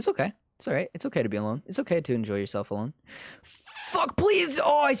Day. It's okay. It's all right. It's okay to be alone. It's okay to enjoy yourself alone. Fuck, please.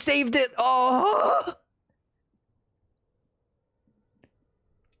 Oh, I saved it. Oh.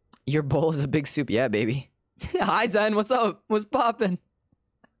 Your bowl is a big soup. Yeah, baby. Hi, Zen. What's up? What's poppin'?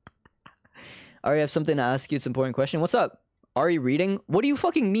 Ari, I have something to ask you. It's an important question. What's up? Ari reading? What do you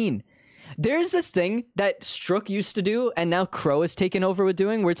fucking mean? There's this thing that Strook used to do, and now Crow has taken over with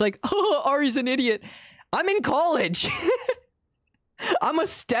doing, where it's like, oh, Ari's an idiot. I'm in college. I'm a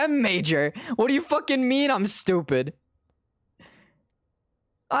STEM major. What do you fucking mean I'm stupid?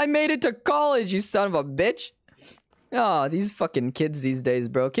 I made it to college, you son of a bitch. Oh, these fucking kids these days,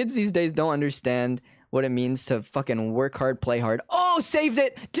 bro. Kids these days don't understand what it means to fucking work hard, play hard. Oh, saved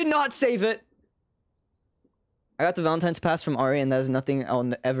it! Did not save it! I got the Valentine's pass from Ari, and that is nothing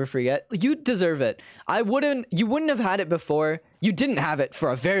I'll ever forget. You deserve it. You wouldn't have had it before. You didn't have it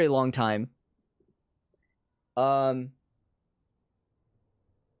for a very long time. I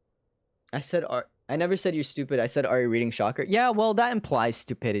never said you're stupid. I said Ari reading shocker. Yeah, well, that implies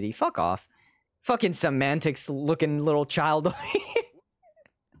stupidity. Fuck off. Fucking semantics looking little child.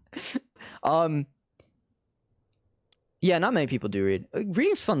 Yeah, not many people do read.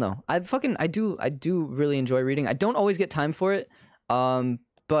 Reading's fun though. I do really enjoy reading. I don't always get time for it.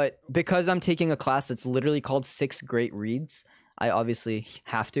 But because I'm taking a class that's literally called 6 Great Reads, I obviously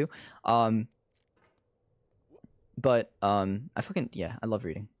have to. I love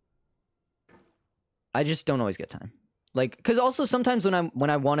reading. I just don't always get time. Like, because also sometimes when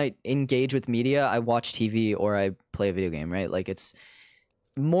I want to engage with media, I watch TV or I play a video game, right? Like, it's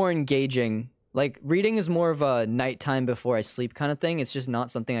more engaging. Like, reading is more of a nighttime before I sleep kind of thing. It's just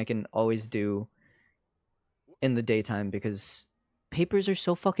not something I can always do in the daytime because papers are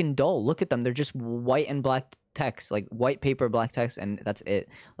so fucking dull. Look at them. They're just white and black text. Like, white paper, black text, and that's it.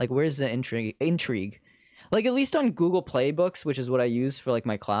 Like, where's the intrigue? Like, at least on Google Play Books, which is what I use for, like,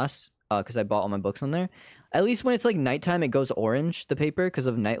 my class, because I bought all my books on there. At least when it's, like, nighttime, it goes orange, the paper, because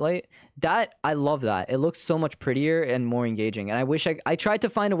of nightlight. That, I love that. It looks so much prettier and more engaging. And I wish I tried to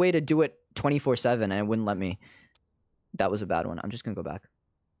find a way to do it 24/7, and it wouldn't let me. That was a bad one. I'm just gonna go back.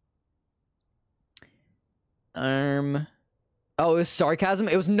 Oh, it was sarcasm?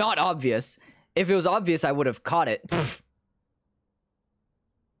 It was not obvious. If it was obvious, I would have caught it.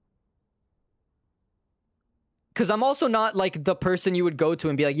 Because I'm also not, like, the person you would go to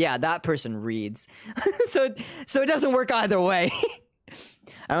and be like, yeah, that person reads. so it doesn't work either way.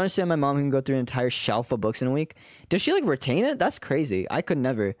 I don't understand my mom can go through an entire shelf of books in a week. Does she, like, retain it? That's crazy. I could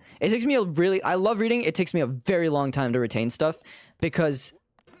never. It takes me I love reading. It takes me a very long time to retain stuff because...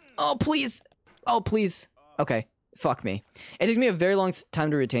 Oh, please. Oh, please. Okay. Fuck me. It takes me a very long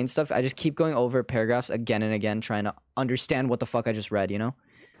time to retain stuff. I just keep going over paragraphs again and again trying to understand what the fuck I just read, you know?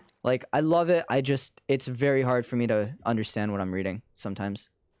 Like, I love it. It's very hard for me to understand what I'm reading sometimes.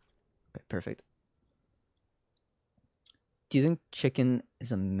 Okay, perfect. Do you think chicken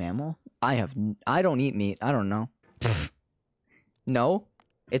is a mammal? I don't eat meat. I don't know. No,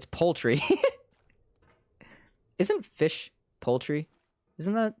 it's poultry. Isn't fish poultry?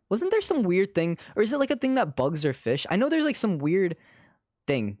 Wasn't there some weird thing? Or is it like a thing that bugs are fish? I know there's like some weird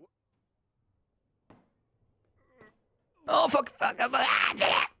thing. Oh, fuck.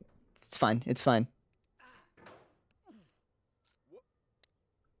 It's fine. It's fine.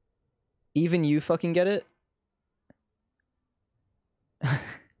 Even you fucking get it?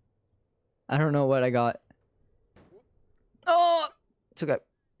 I don't know what I got. Oh! It's okay.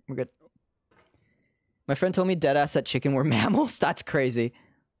 We're good. My friend told me deadass that chicken were mammals. That's crazy.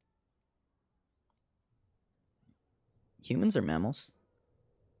 Humans are mammals.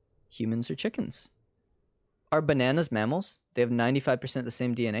 Humans are chickens. Are bananas mammals? They have 95% the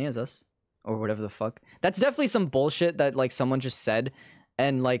same DNA as us. Or whatever the fuck. That's definitely some bullshit that, like, someone just said.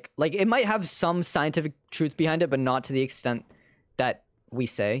 And, like it might have some scientific truth behind it, but not to the extent that we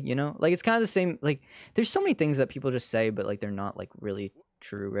say, you know? Like, it's kind of the same, like, there's so many things that people just say, but, like, they're not, like, really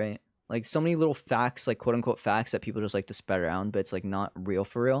true, right? Like, so many little facts, like, quote-unquote facts that people just like to spread around, but it's, like, not real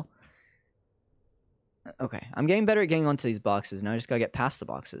for real. Okay, I'm getting better at getting onto these boxes. Now I just gotta get past the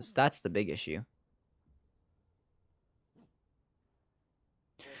boxes. That's the big issue.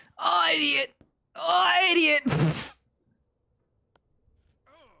 Oh, idiot! Oh, idiot!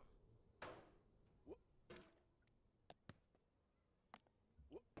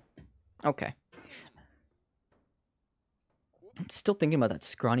 Okay. I'm still thinking about that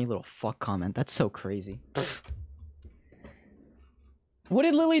scrawny little fuck comment. That's so crazy. What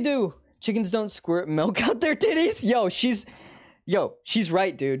did Lily do? Chickens don't squirt milk out their titties? Yo, she's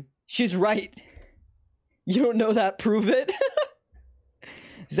right, dude. She's right. You don't know that? Prove it.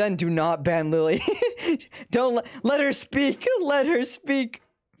 Zen, do not ban Lily. Don't let her speak. Let her speak.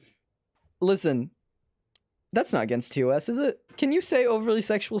 Listen. That's not against TOS, is it? Can you say overly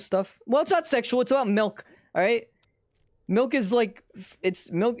sexual stuff? Well, it's not sexual. It's about milk. All right? Milk is like, it's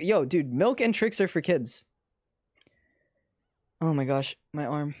milk. Yo, dude, milk and tricks are for kids. Oh my gosh, my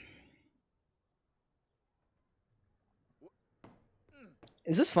arm.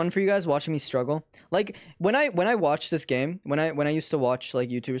 Is this fun for you guys watching me struggle? Like when I watch this game, when I used to watch like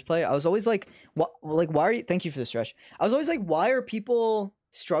YouTubers play, I was always like, why are you? Thank you for the stretch. I was always like, why are people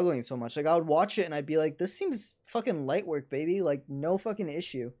struggling so much? Like I would watch it and I'd be like, this seems fucking light work, baby. Like no fucking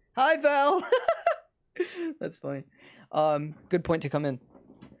issue. Hi Val. That's funny. Good point to come in.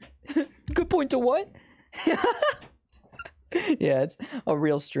 Good point to what? Yeah, it's a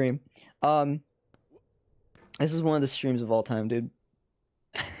real stream. This is one of the streams of all time, dude.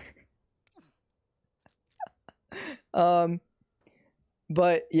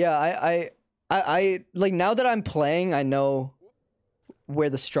 But yeah, I like now that I'm playing, I know where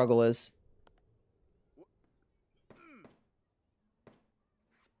the struggle is.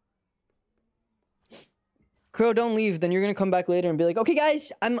 Crow, don't leave. Then you're gonna come back later and be like, "Okay,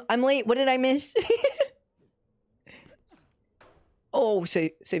 guys, I'm late. What did I miss?" Oh,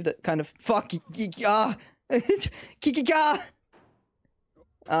 saved it. Kind of. Fuck. Kikika.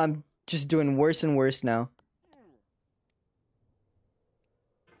 I'm just doing worse and worse now.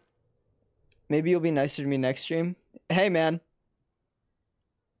 Maybe you'll be nicer to me next stream. Hey, man.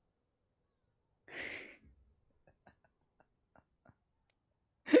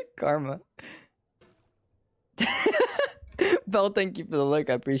 Karma. Bell, thank you for the like.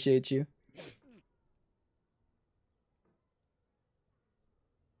 I appreciate you.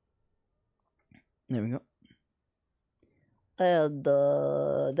 There we go. And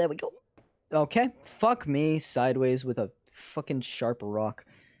there we go. Okay. Fuck me sideways with a fucking sharp rock.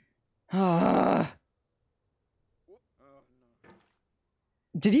 Ah.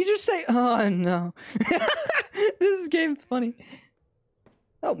 Did he just say, oh no? This game's funny.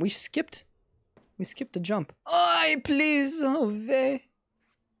 Oh, we skipped a jump. Oh, please, oh vey.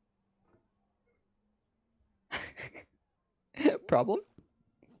 Problem?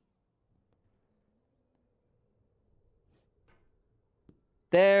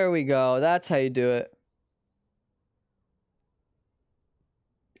 There we go. That's how you do it.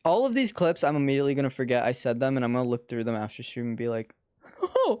 All of these clips, I'm immediately going to forget I said them, and I'm going to look through them after stream and be like,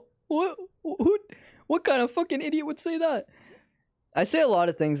 oh, what kind of fucking idiot would say that? I say a lot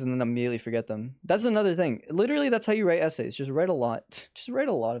of things and then immediately forget them. That's another thing. Literally, that's how you write essays. Just write a lot. Just write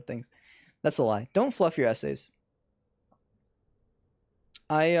a lot of things. That's a lie. Don't fluff your essays.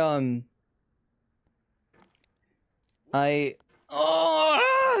 Oh,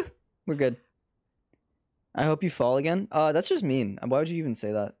 we're good. I hope you fall again. That's just mean. Why would you even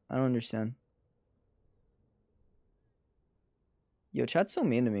say that? I don't understand. Yo, chat's so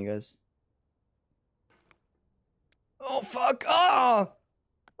mean to me, guys. Oh, fuck. Oh!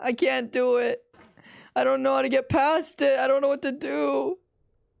 I can't do it. I don't know how to get past it. I don't know what to do.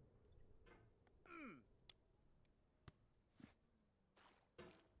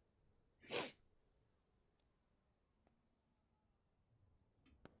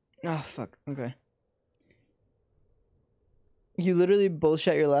 Oh, fuck. Okay. You literally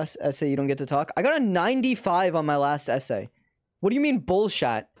bullshit your last essay. You don't get to talk. I got a 95 on my last essay. What do you mean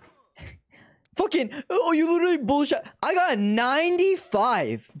bullshit? Fucking, oh, you literally bullshit. I got a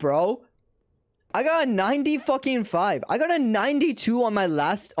 95, bro. I got a 90 fucking 5. I got a 92 on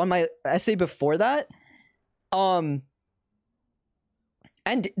my essay before that. And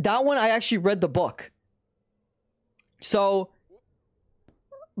that one I actually read the book. So,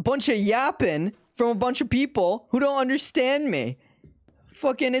 bunch of yapping from a bunch of people who don't understand me.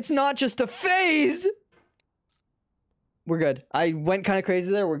 Fucking, it's not just a phase. We're good. I went kind of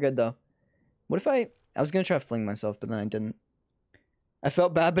crazy there. We're good though. What if I was gonna try to fling myself, but then I didn't. I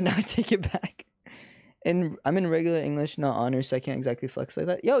felt bad, but now I take it back. And I'm in regular English, not honors, so I can't exactly flex like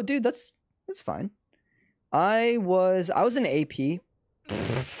that. Yo, dude, that's fine. I was an AP.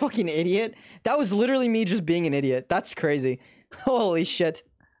 Fucking idiot. That was literally me just being an idiot. That's crazy. Holy shit.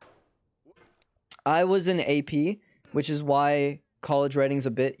 I was an AP, which is why college writing's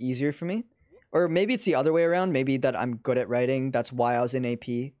a bit easier for me. Or maybe it's the other way around. Maybe that I'm good at writing. That's why I was in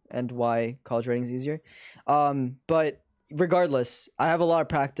AP and why college writing's easier. But regardless, I have a lot of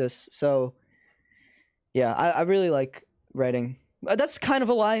practice. So yeah, I really like writing. That's kind of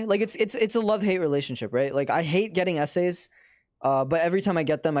a lie. Like it's a love-hate relationship, right? Like I hate getting essays, but every time I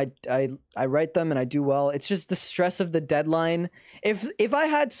get them, I write them and I do well. It's just the stress of the deadline. If I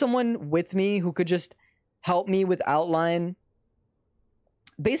had someone with me who could just help me with outline.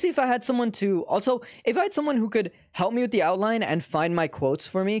 Basically, if I had someone who could help me with the outline and find my quotes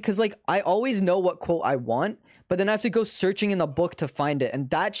for me, because like I always know what quote I want, but then I have to go searching in the book to find it,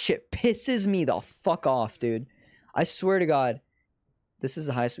 and that shit pisses me the fuck off, dude. I swear to God. This is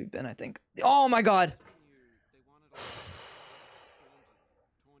the highest we've been, I think. Oh my God.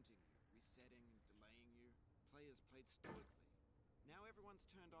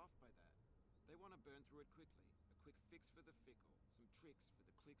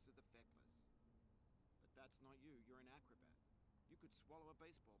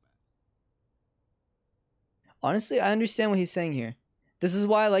 Honestly, I understand what he's saying here. This is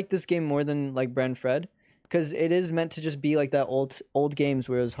why I like this game more than like Brand Fred, because it is meant to just be like that old games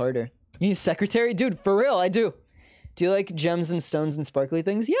where it was harder. You need a secretary? Dude, for real, I do. Do you like gems and stones and sparkly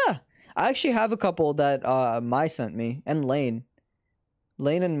things? Yeah. I actually have a couple that Mai sent me, and Lane.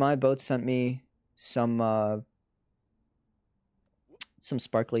 Lane and Mai both sent me some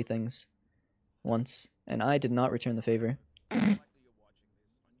sparkly things once, and I did not return the favor.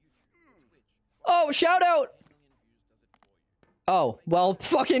 Oh, shout out! Oh, well,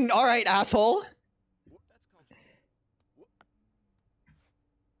 fucking alright, asshole.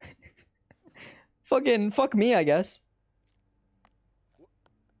 Fucking fuck me, I guess.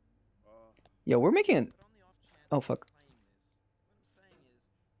 Yo, we're making it. Oh, fuck.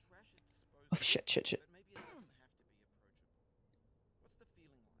 Oh, shit.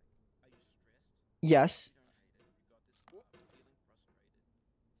 Yes.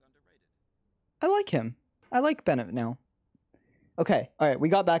 I like him. I like Bennett now. Okay, alright, we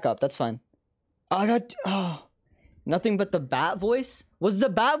got back up. That's fine. I got... Oh. Nothing but the bat voice? Was the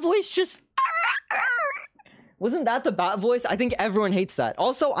bat voice just... Wasn't that the bat voice? I think everyone hates that.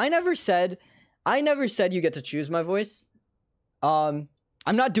 Also, I never said you get to choose my voice. I'm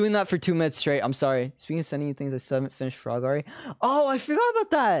not doing that for 2 minutes straight. I'm sorry. Speaking of sending you things, I still haven't finished Frogari. Oh, I forgot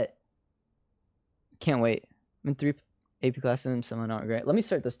about that. Can't wait. I'm in 3 AP classes and somehow not regret. Let me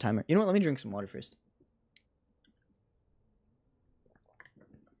start this timer. You know what? Let me drink some water first.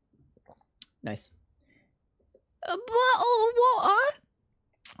 Nice. A bottle of water?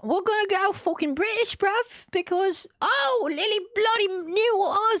 We're gonna go fucking British, bruv, because... Oh, Lily bloody knew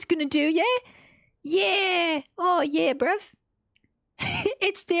what I was gonna do, yeah? Yeah. Oh, yeah, bruv.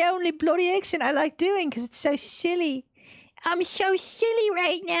 It's the only bloody accent I like doing, because it's so silly. I'm so silly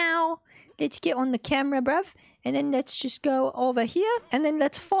right now. Let's get on the camera, bruv. And then let's just go over here, and then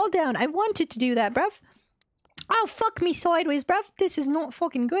let's fall down. I wanted to do that, bruv. Oh, fuck me sideways, bruv. This is not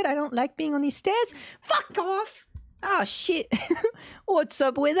fucking good. I don't like being on these stairs. Fuck off! Oh, shit. What's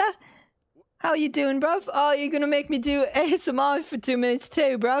up, Wither? How you doing, bruv? Oh, you're gonna make me do ASMR for 2 minutes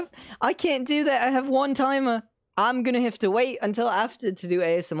too, bruv? I can't do that. I have one timer. I'm gonna have to wait until after to do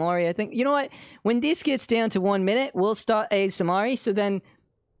ASMR, I think. You know what? When this gets down to 1 minute, we'll start ASMR, so then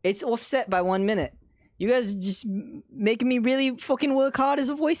it's offset by 1 minute. You guys just making me really fucking work hard as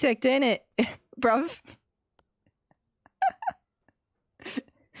a voice actor, innit? Bruv.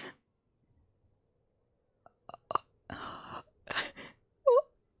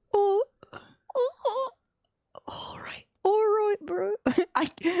 Alright, bro.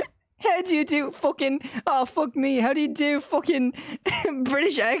 How do you do fucking... Oh, fuck me. How do you do fucking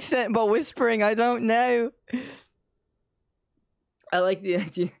British accent but whispering? I don't know. I like the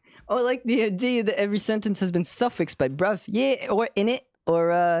idea. Oh, I like the idea that every sentence has been suffixed by bruv. Yeah, or in it.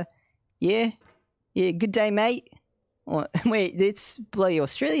 Or, yeah. Yeah, good day, mate. Or, wait, it's bloody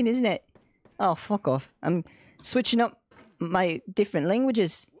Australian, isn't it? Oh, fuck off. I'm switching up my different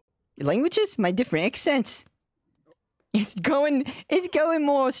languages. Languages? My different accents. It's going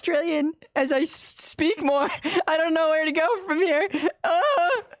more Australian as I speak more. I don't know where to go from here.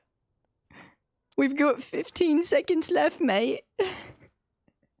 We've got 15 seconds left, mate.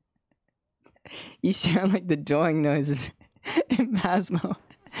 You sound like the drawing noises in Phasmo.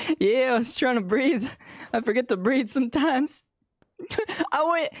 Yeah, I was trying to breathe. I forget to breathe sometimes.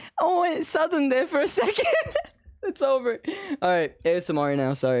 I went southern there for a second. It's over. Alright, ASMR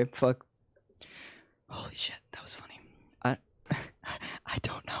now, sorry. Fuck. Holy shit, that was funny. I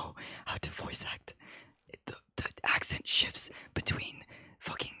don't know how to voice act. The accent shifts between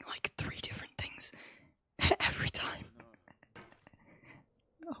fucking like 3 different things every time.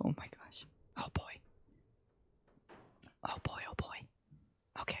 Oh my gosh. Oh boy. Oh boy, oh boy.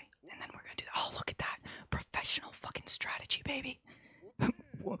 Okay, and then we're gonna do that. Oh, look at that. Professional fucking strategy, baby.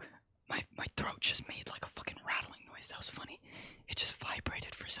 My throat just made like a fucking rattling noise. That was funny. It just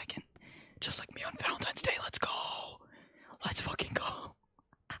vibrated for a second. Just like me on Valentine's Day. Let's go. Let's fucking go.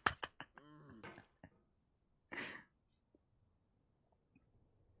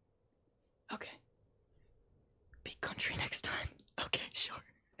 Okay. Big country next time. Okay, sure.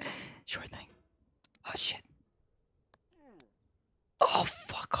 Sure thing. Oh, shit. Oh,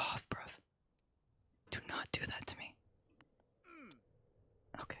 fuck off, bruv. Do not do that to me.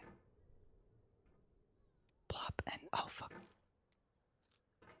 Okay. Plop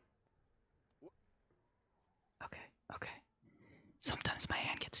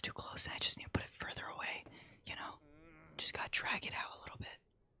gets too close and I just need to put it further away, you know? Just gotta drag it out a little bit.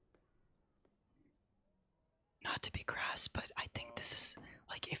 Not to be crass, but I think this is,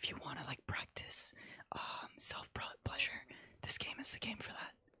 like, if you want to, like, practice self-pleasure, this game is the game for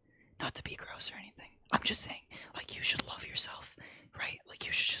that. Not to be gross or anything. I'm just saying, like, you should love yourself, right? Like,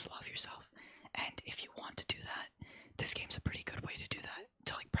 you should just love yourself. And if you want to do that, this game's a pretty good way to do that,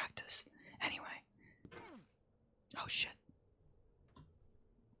 to, like, practice. Anyway. Oh, shit.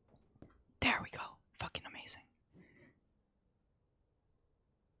 There we go. Fucking amazing.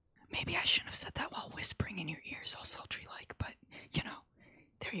 Maybe I shouldn't have said that while whispering in your ears all sultry-like, but, you know,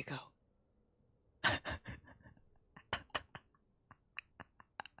 there you go.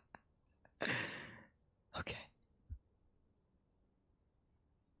 Okay.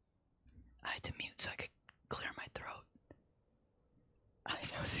 I had to mute so I could clear my throat. I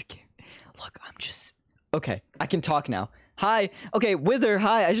know this game. Look, I'm just... Okay, I can talk now. Hi. Okay, Wither,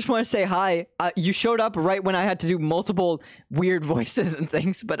 hi. I just want to say hi. You showed up right when I had to do multiple weird voices and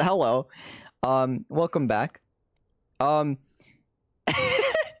things, but hello. Welcome back. Again,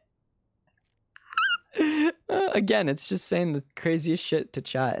 it's just saying the craziest shit to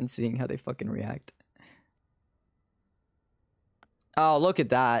chat and seeing how they fucking react. Oh, look at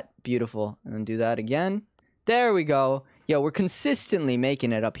that. Beautiful. And then do that again. There we go. Yo, we're consistently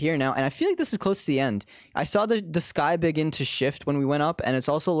making it up here now, and I feel like this is close to the end. I saw the sky begin to shift when we went up, and it's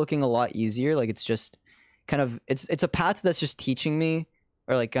also looking a lot easier. Like, it's just kind of... It's a path that's just teaching me,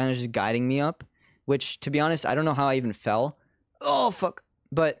 or, like, kind of just guiding me up, which, to be honest, I don't know how I even fell. Oh, fuck.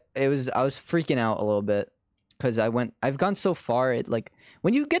 But I was freaking out a little bit, because I've gone so far, like...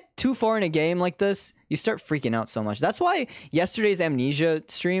 When you get too far in a game like this, you start freaking out so much. That's why yesterday's Amnesia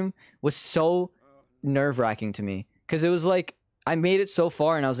stream was so nerve-wracking to me. Because it was like, I made it so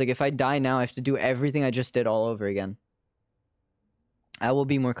far, and I was like, if I die now, I have to do everything I just did all over again. I will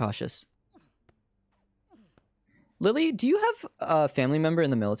be more cautious. Lily, do you have a family member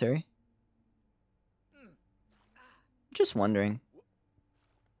in the military? Just wondering.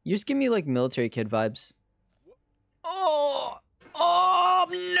 You just give me, like, military kid vibes. Oh! Oh,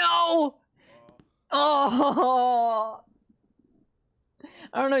 no! Oh!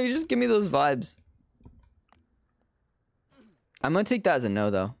 I don't know, you just give me those vibes. I'm gonna take that as a no,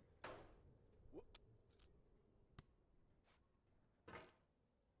 though.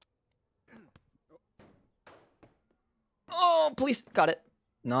 Oh, please. Got it.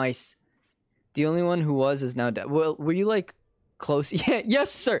 Nice. The only one who was is now dead. Well, were you, like, close? Yeah,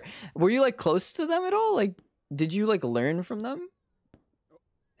 yes, sir. Were you, like, close to them at all? Like, did you, like, learn from them?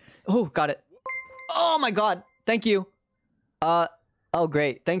 Oh, got it. Oh, my God. Thank you. Oh,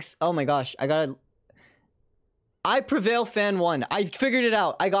 great. Thanks. Oh, my gosh. I prevail fan 1. I figured it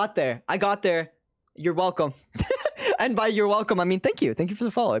out. I got there. I got there. You're welcome. And by you're welcome, I mean thank you. Thank you for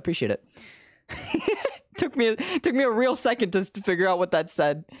the follow. I appreciate it. took me a real second to figure out what that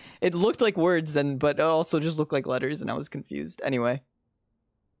said. It looked like words, but it also just looked like letters, and I was confused. Anyway.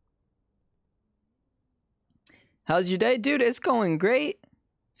 How's your day? Dude, it's going great.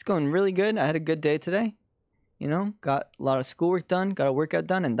 It's going really good. I had a good day today. You know, got a lot of schoolwork done, got a workout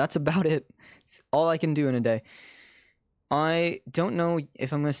done, and that's about it. It's all I can do in a day. I don't know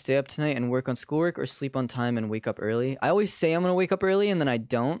if I'm going to stay up tonight and work on schoolwork or sleep on time and wake up early. I always say I'm going to wake up early, and then I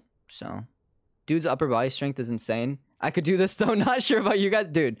don't. So, dude's upper body strength is insane. I could do this, though. Not sure about you guys.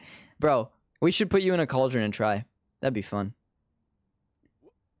 Dude, bro, we should put you in a cauldron and try. That'd be fun.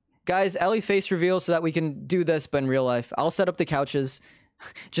 Guys, Ellie face reveal so that we can do this, but in real life. I'll set up the couches,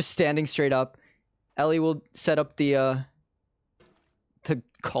 just standing straight up. Ellie will set up the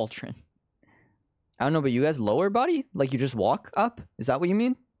cauldron. I don't know, but you guys lower body? Like you just walk up? Is that what you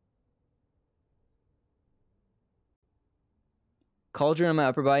mean? Cauldron on my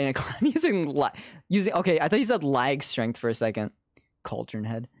upper body and climb using okay, I thought you said lag strength for a second. Cauldron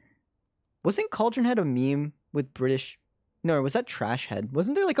head. Wasn't Cauldron head a meme with British? No, was that Trash head?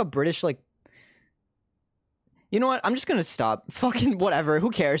 Wasn't there like a British like? You know what? I'm just gonna stop. Fucking whatever.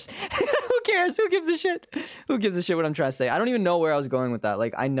 Who cares? Who cares? Who gives a shit? Who gives a shit what I'm trying to say? I don't even know where I was going with that.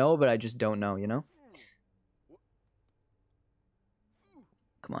 Like I know, but I just don't know. You know?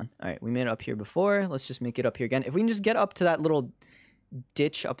 Come on. All right, we made it up here before. Let's just make it up here again. If we can just get up to that little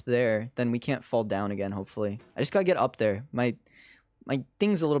ditch up there, then we can't fall down again, hopefully. I just gotta get up there. My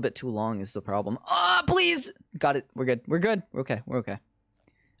thing's a little bit too long is the problem. Ah, please! Got it. We're good. We're good. We're okay. We're okay.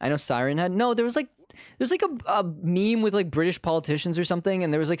 I know Siren Head. No, there's like a meme with like British politicians or something,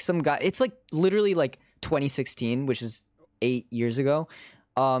 and there was like some guy. It's like literally like 2016, which is 8 years ago.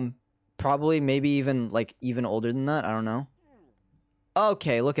 Probably maybe even older than that. I don't know.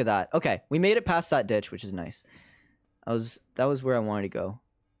 Okay, look at that. Okay, we made it past that ditch, which is nice. That was where I wanted to go.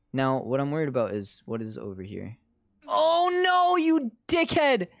 Now, what I'm worried about is what is over here. Oh no, you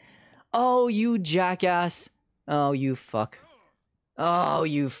dickhead! Oh, you jackass. Oh, you fuck. Oh,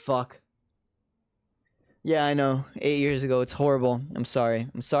 you fuck. Yeah, I know. 8 years ago, it's horrible. I'm sorry.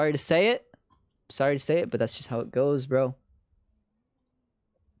 I'm sorry to say it. I'm sorry to say it, but that's just how it goes, bro.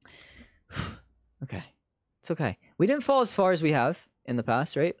 Okay. It's okay. We didn't fall as far as we have in the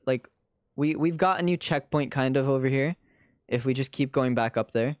past, right? Like, we've got a new checkpoint kind of over here. If we just keep going back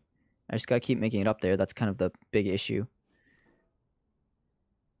up there. I just gotta keep making it up there. That's kind of the big issue.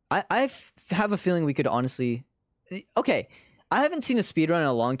 I have a feeling we could honestly... Okay, I haven't seen a speedrun in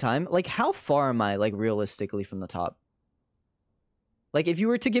a long time. Like, how far am I, like, realistically from the top? Like, if you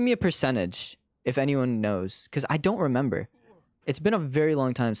were to give me a percentage, if anyone knows, because I don't remember. It's been a very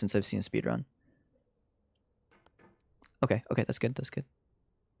long time since I've seen a speedrun. Okay, that's good, that's good.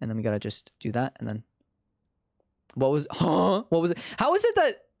 And then we gotta just do that, and then... What was... Huh? What was it? How is it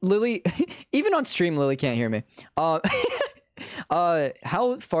that Lily... Even on stream, Lily can't hear me.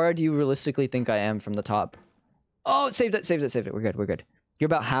 How far do you realistically think I am from the top? Oh, saved it. We're good. You're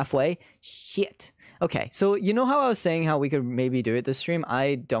about halfway? Shit. Okay, so you know how I was saying how we could maybe do it this stream?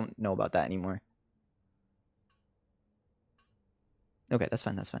 I don't know about that anymore. Okay, that's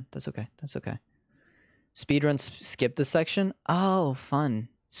fine. That's okay. Speedrun skip this section? Oh, fun.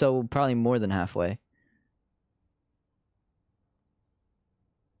 So probably more than halfway.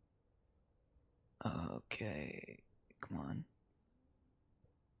 Okay, come on.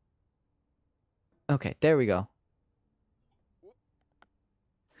 Okay, there we go.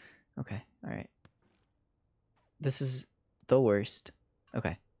 Okay, alright. This is the worst.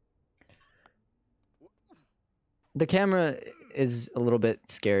 Okay. The camera is a little bit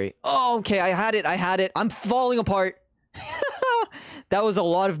scary. Oh, okay, I had it. I'm falling apart. That was a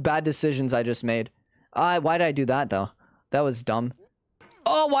lot of bad decisions I just made. Why did I do that, though? That was dumb.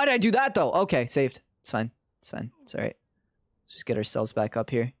 Oh, why did I do that, though? Okay, saved. It's fine. It's alright. Let's just get ourselves back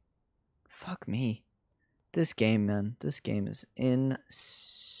up here. Fuck me. This game, man. This game is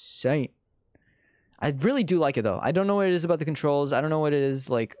insane. I really do like it, though. I don't know what it is about the controls. I don't know what it is,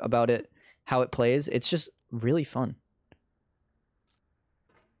 like, about it, how it plays. It's just really fun.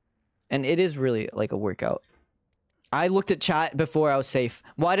 And it is really, like, a workout. I looked at chat before I was safe.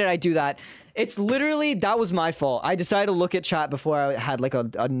 Why did I do that? It's literally, that was my fault. I decided to look at chat before I had, like,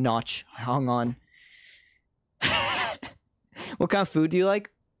 a notch hung on. What kind of food do you like?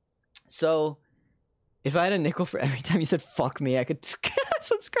 So, if I had a nickel for every time you said fuck me, I could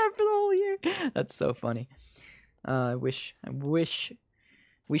subscribe for the whole year. That's so funny. I wish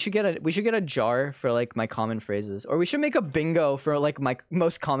we should get a jar for like my common phrases, or we should make a bingo for like my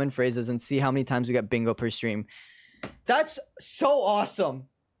most common phrases and see how many times we get bingo per stream. That's so awesome.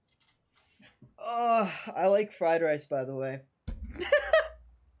 I like fried rice, by the way.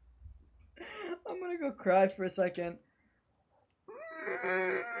 I'm gonna go cry for a second.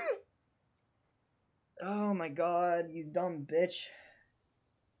 Oh my god, you dumb bitch.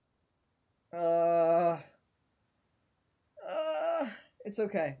 It's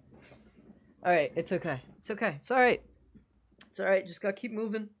okay. Alright, it's okay. It's okay. It's alright. It's alright, just gotta keep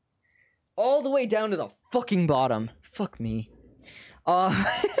moving. All the way down to the fucking bottom. Fuck me.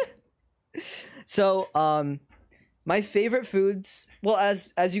 So, my favorite foods, well,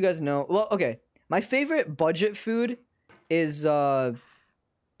 as you guys know, well, okay. My favorite budget food is noodles.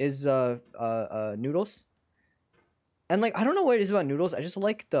 And like, I don't know what it is about noodles. I just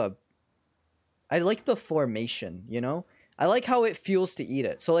like the formation, you know? I like how it feels to eat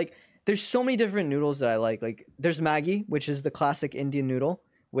it. So like, there's so many different noodles that I like. Like, there's Maggi, which is the classic Indian noodle,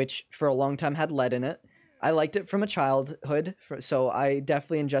 which for a long time had lead in it. I liked it from a childhood, so I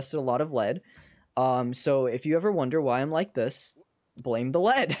definitely ingested a lot of lead. So if you ever wonder why I'm like this, blame the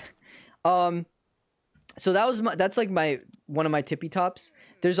lead. So that's like one of my tippy tops.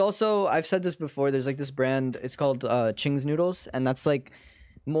 There's also, I've said this before, there's like this brand, it's called Ching's Noodles, and that's like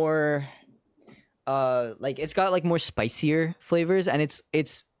more like it's got like more spicier flavors, and it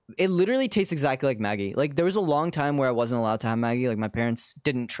literally tastes exactly like Maggi. Like, there was a long time where I wasn't allowed to have Maggi. Like, my parents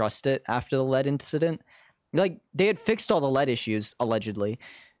didn't trust it after the lead incident. Like, they had fixed all the lead issues, allegedly.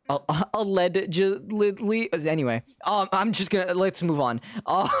 Allegedly. Anyway, I'm just gonna, let's move on.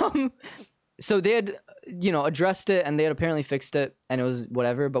 So they had, you know, addressed it, and they had apparently fixed it, and it was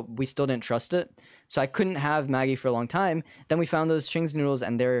whatever, but we still didn't trust it. So I couldn't have Maggi for a long time. Then we found those Ching's noodles,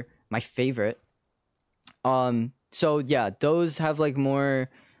 and they're my favorite. So yeah, those have like more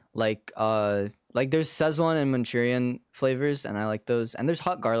like there's Szechuan and Manchurian flavors, and I like those. And there's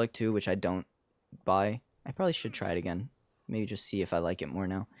hot garlic too, which I don't buy. I probably should try it again. Maybe just see if I like it more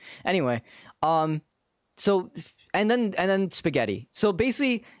now. Anyway, so and then spaghetti. So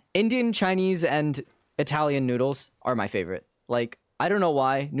basically, Indian, Chinese, and Italian noodles are my favorite. Like, I don't know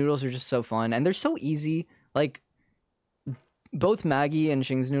why. Noodles are just so fun and they're so easy. Like, both Maggi and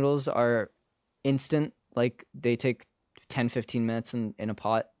Shing's noodles are instant. Like, they take 10-15 minutes in a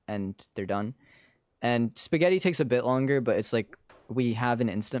pot and they're done. And spaghetti takes a bit longer, but it's like we have an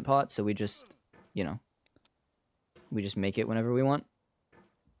instant pot, so we just, you know, we just make it whenever we want.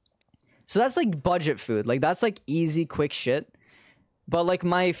 So that's like budget food. Like, that's like easy, quick shit. But like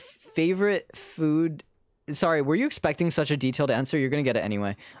my favorite food, sorry, were you expecting such a detailed answer? You're gonna get it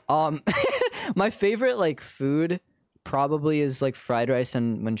anyway. My favorite like food probably is like fried rice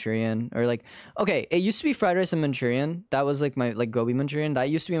and Manchurian, or like, okay, it used to be fried rice and Manchurian. That was like my like gobi Manchurian. That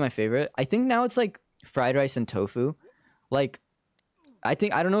used to be my favorite. I think now it's like fried rice and tofu. Like, I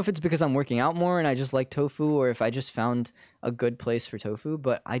don't know if it's because I'm working out more and I just like tofu, or if I just found a good place for tofu,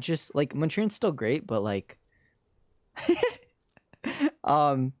 but I just like Manchurian's still great, but like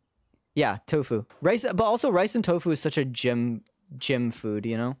yeah, tofu. Rice, but also rice and tofu is such a gym food,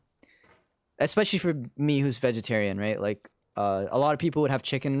 you know? Especially for me who's vegetarian, right? Like a lot of people would have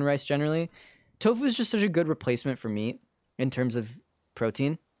chicken and rice generally. Tofu is just such a good replacement for meat in terms of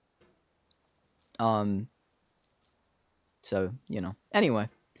protein. So, you know. Anyway,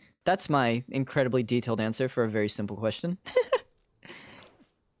 that's my incredibly detailed answer for a very simple question.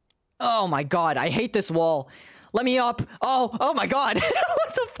 Oh my god, I hate this wall. Let me up. Oh my god.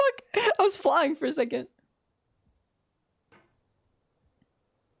 What the fuck? I was flying for a second.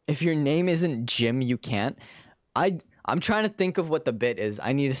 If your name isn't Jim, you can't. I'm trying to think of what the bit is.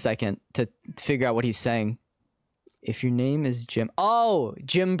 I need a second to figure out what he's saying. If your name is Jim. Oh,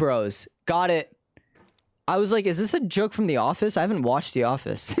 Jim Bros. Got it. I was like, is this a joke from The Office? I haven't watched The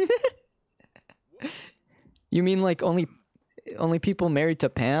Office. You mean like only people married to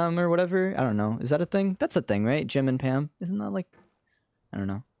Pam or whatever? I don't know. Is that a thing? That's a thing, right? Jim and Pam. Isn't that like, I don't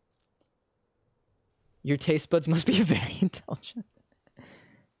know. Your taste buds must be very intelligent.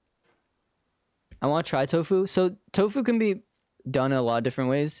 I want to try tofu. So tofu can be done in a lot of different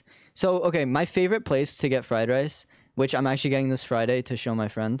ways. So, okay, my favorite place to get fried rice, which I'm actually getting this Friday to show my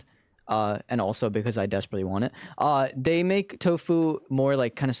friend, and also because I desperately want it. They make tofu more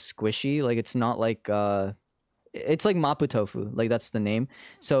like kind of squishy. Like, it's not like it's like mapo tofu. Like, that's the name.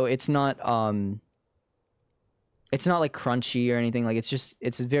 So it's not like crunchy or anything. Like,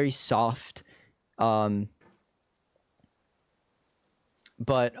 it's very soft. But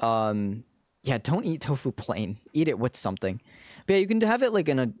yeah, don't eat tofu plain. Eat it with something. But yeah, you can have it like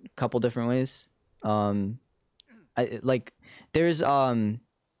in a couple different ways. There's I'm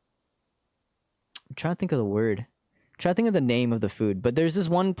trying to think of the word. I'm trying to think of the name of the food. But there's this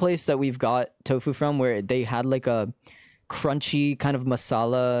one place that we've got tofu from where they had like a crunchy kind of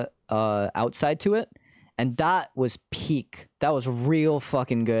masala outside to it. And that was peak. That was real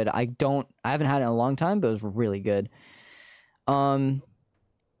fucking good. I haven't had it in a long time, but it was really good.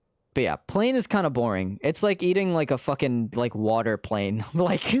 But yeah, plain is kind of boring. It's like eating like a fucking like water plain.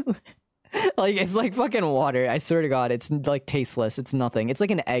 like it's like fucking water. I swear to God, it's like tasteless. It's nothing. It's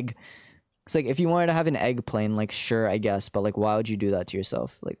like an egg. It's like if you wanted to have an egg plain, like sure, I guess, but like why would you do that to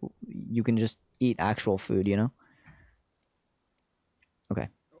yourself? Like you can just eat actual food, you know? Okay.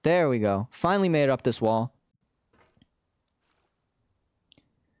 There we go. Finally made it up this wall.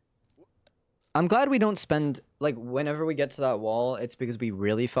 I'm glad we don't spend, like, whenever we get to that wall, it's because we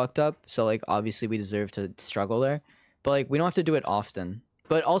really fucked up. So, like, obviously we deserve to struggle there. But, like, we don't have to do it often.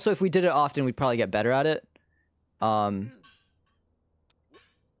 But also, if we did it often, we'd probably get better at it. But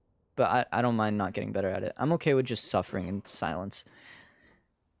I don't mind not getting better at it. I'm okay with just suffering in silence.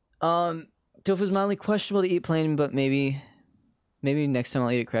 Tofu's mildly questionable to eat plain, but maybe next time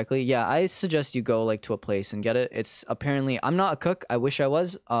I'll eat it correctly. Yeah, I suggest you go, like, to a place and get it. It's apparently... I'm not a cook. I wish I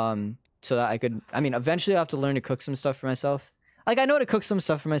was. So that I could, I mean, eventually I'll have to learn to cook some stuff for myself. Like, I know how to cook some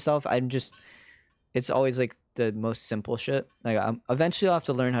stuff for myself. It's always like the most simple shit. Like, eventually I'll have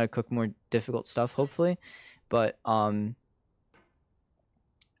to learn how to cook more difficult stuff, hopefully. But, I've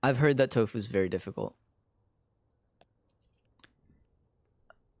heard that tofu is very difficult.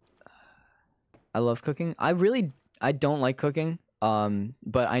 I love cooking. I don't like cooking.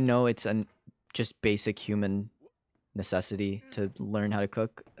 But I know it's just basic human necessity to learn how to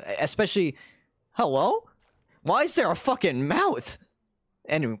cook, especially hello, why is there a fucking mouth?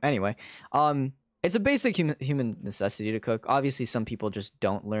 Anyway, it's a basic human necessity to cook. Obviously some people just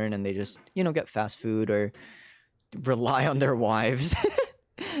don't learn and they just, you know, get fast food or rely on their wives.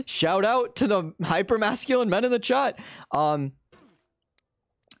 Shout out to the hyper masculine men in the chat.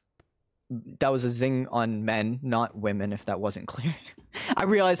 That was a zing on men, not women, if that wasn't clear. I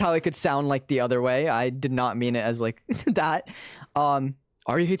realized how it could sound like the other way. I did not mean it as like that.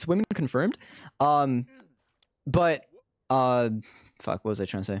 Ari hates women confirmed. But fuck, what was I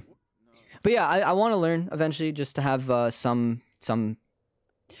trying to say? But yeah, I want to learn eventually, just to have some.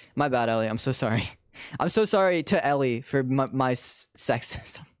 My bad, Ellie. I'm so sorry. I'm so sorry to Ellie for my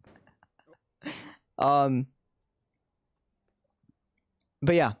sexism. But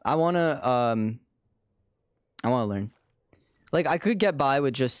yeah, I wanna learn. Like, I could get by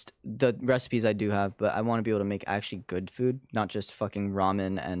with just the recipes I do have, but I want to be able to make actually good food, not just fucking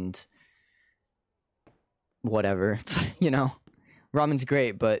ramen and whatever. You know, ramen's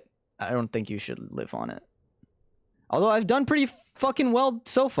great, but I don't think you should live on it. Although I've done pretty fucking well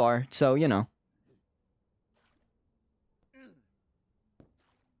so far, so you know.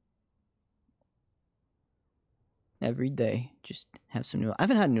 Every day, just have some noodles. I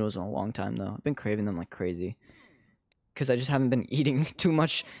haven't had noodles in a long time though. I've been craving them like crazy. Because I just haven't been eating too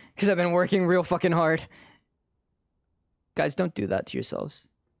much. Because I've been working real fucking hard. Guys, don't do that to yourselves.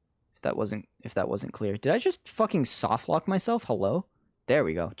 If that wasn't clear. Did I just fucking soft lock myself? Hello? There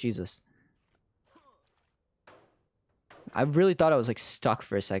we go. Jesus. I really thought I was like stuck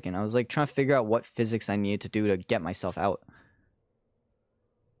for a second. I was like trying to figure out what physics I needed to do to get myself out.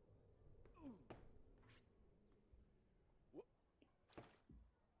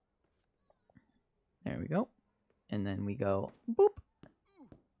 There we go. And then we go boop.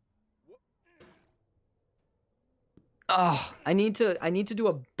 Oh, I need to do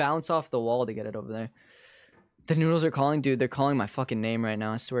a bounce off the wall to get it over there. The noodles are calling, dude. They're calling my fucking name right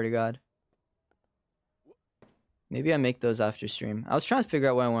now. I swear to God. Maybe I make those after stream. I was trying to figure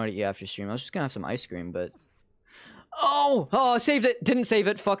out what I wanted to eat after stream. I was just gonna have some ice cream, but oh, saved it. Didn't save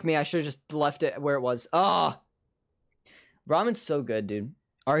it. Fuck me. I should have just left it where it was. Ah, ramen's so good, dude.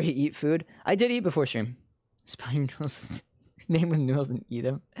 Already eat food. I did eat before stream. Spell your noodles. Name with noodles and eat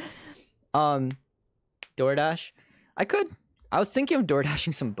them. DoorDash. I could. I was thinking of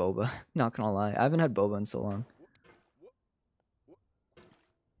DoorDashing some boba. Not gonna lie. I haven't had boba in so long.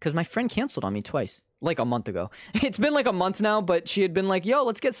 Because my friend canceled on me twice. Like a month ago. It's been like a month now, but she had been like, yo,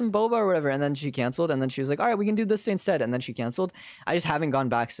 let's get some boba or whatever. And then she canceled. And then she was like, all right, we can do this instead. And then she canceled. I just haven't gone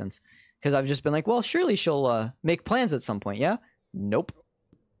back since. Because I've just been like, well, surely she'll make plans at some point, yeah? Nope.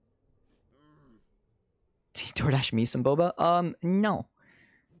 DoorDash me some boba? No.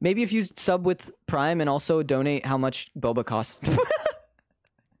 Maybe if you sub with Prime and also donate how much boba costs.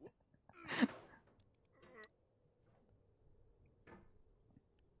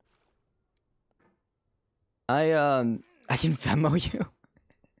 I can Venmo you.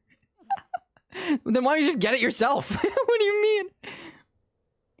 Then why don't you just get it yourself? What do you mean?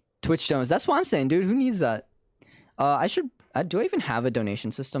 Twitch donos. That's what I'm saying, dude. Who needs that? Do I even have a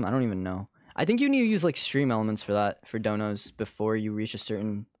donation system? I don't even know. I think you need to use like Stream Elements for that, for donos, before you reach a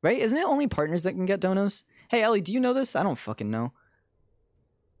certain... Right? Isn't it only partners that can get donos? Hey, Ellie, do you know this? I don't fucking know.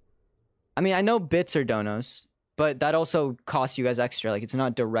 I mean, I know bits are donos, but that also costs you guys extra. Like, it's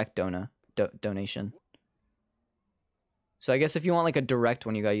not direct donation. So I guess if you want like a direct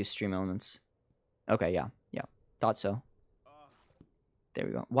one, you gotta use Stream Elements. Okay, yeah. Thought so. There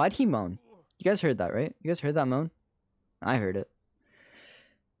we go. Why'd he moan? You guys heard that, right? You guys heard that moan? I heard it.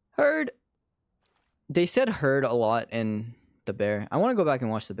 Heard. They said heard a lot in The Bear. I want to go back and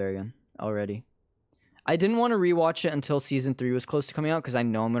watch The Bear again already. I didn't want to rewatch it until season 3 was close to coming out because I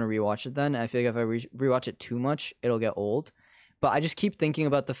know I'm going to rewatch it then. I feel like if I rewatch it too much, it'll get old. But I just keep thinking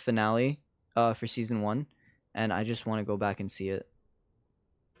about the finale for season 1, and I just want to go back and see it.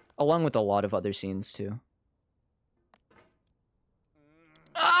 Along with a lot of other scenes too.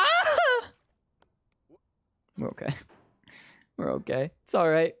 We're okay. We're okay. It's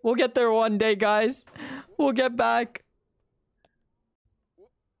alright. We'll get there one day, guys. We'll get back.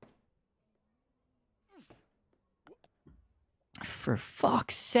 For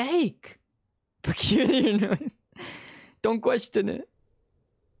fuck's sake. Peculiar noise. Don't question it.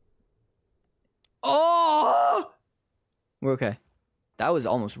 Oh! We're okay. That was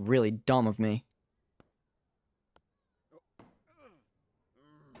almost really dumb of me.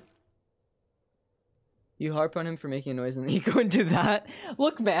 You harp on him for making a noise and then you go and do that?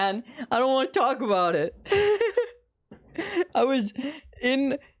 Look, man, I don't want to talk about it. I was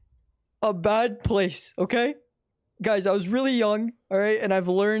in a bad place, okay? Guys, I was really young, alright? And I've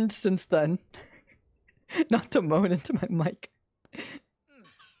learned since then not to moan into my mic.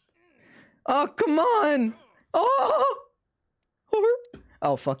 Oh, come on!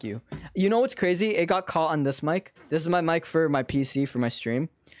 Oh, fuck you. You know what's crazy? It got caught on this mic. This is my mic for my PC for my stream.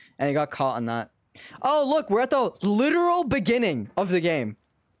 And it got caught on that. Oh, look, we're at the literal beginning of the game.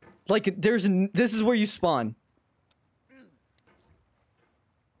 Like, this is where you spawn.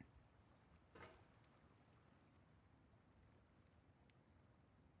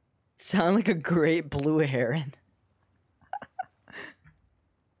 sound like a great blue heron.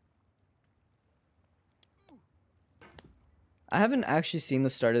 I haven't actually seen the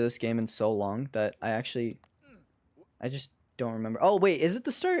start of this game in so long that I just don't remember. Oh wait, is it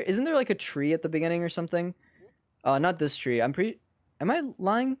the start? Isn't there like a tree at the beginning or something? Not this tree. Am I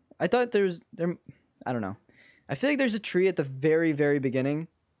lying? I thought there. I don't know. I feel like there's a tree at the very, very beginning.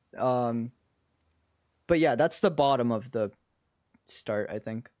 But yeah, that's the bottom of the start, I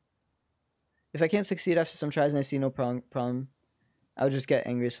think. If I can't succeed after some tries and I see no problem, I would just get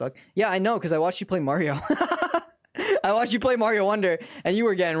angry as fuck. Yeah, I know, because I watched you play Mario. I watched you play Mario Wonder, and you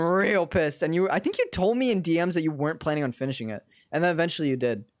were getting real pissed. And I think you told me in DMs that you weren't planning on finishing it, and then eventually you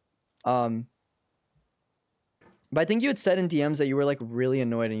did. But I think you had said in DMs that you were like really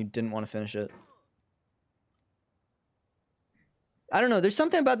annoyed and you didn't want to finish it. I don't know. There's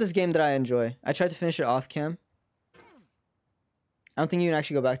something about this game that I enjoy. I tried to finish it off cam. I don't think you can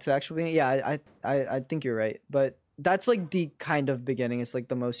actually go back to the actual beginning. Yeah, I think you're right, but that's like the kind of beginning. It's like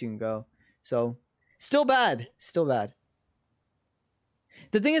the most you can go. So. Still bad. Still bad.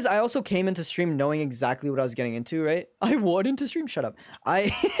 The thing is, I also came into stream knowing exactly what I was getting into, right? I went into stream. Shut up.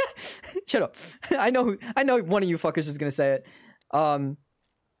 Shut up. I know one of you fuckers is gonna say it.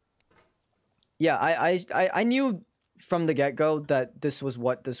 Yeah, I knew from the get-go that this was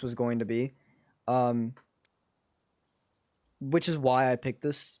what this was going to be. Which is why I picked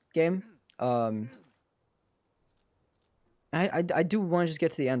this game. I do want to just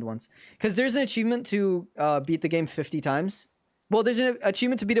get to the end once. Because there's an achievement to beat the game 50 times. Well, there's an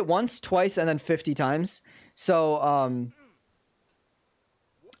achievement to beat it once, twice, and then 50 times. So,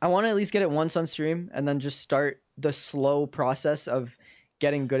 I want to at least get it once on stream, and then just start the slow process of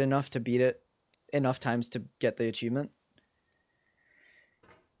getting good enough to beat it enough times to get the achievement.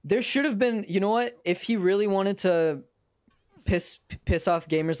 There should have been, you know what? If he really wanted to piss off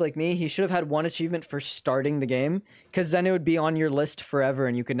gamers like me, he should have had one achievement for starting the game, because then it would be on your list forever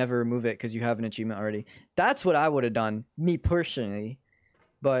and you could never remove it because you have an achievement already. That's what I would have done, me personally.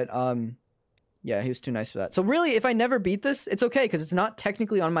 But yeah, he was too nice for that. So really, if I never beat this, it's okay, because it's not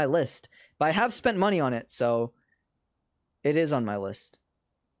technically on my list, but I have spent money on it, so it is on my list.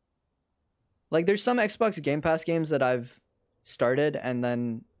 Like, there's some Xbox Game Pass games that I've started and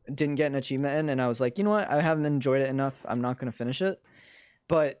then didn't get an achievement in, and I was like, you know what, I haven't enjoyed it enough, I'm not gonna finish it.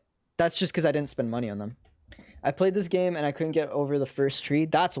 But that's just because I didn't spend money on them. I played this game and I couldn't get over the first tree.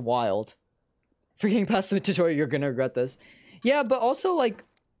 That's wild. For getting past the tutorial, you're gonna regret this. Yeah, but also, like,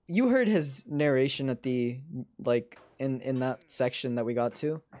 you heard his narration at the, like, in that section that we got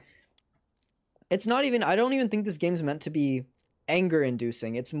to. It's not even, I don't even think this game's meant to be anger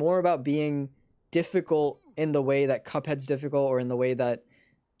inducing. It's more about being difficult in the way that Cuphead's difficult, or in the way that,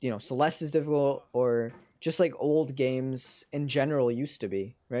 you know, Celeste is difficult, or just like old games in general used to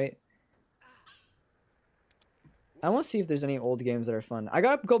be, right? I want to see if there's any old games that are fun. I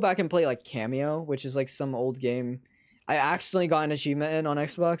gotta go back and play like Cameo, which is like some old game I accidentally got an achievement in on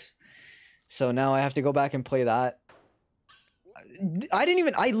Xbox. So now I have to go back and play that.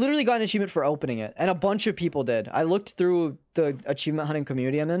 I literally got an achievement for opening it, and a bunch of people did. I looked through the achievement hunting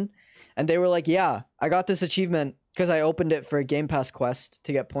community I'm in, and they were like, yeah, I got this achievement because I opened it for a Game Pass quest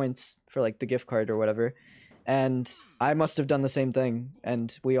to get points for like the gift card or whatever. And I must have done the same thing,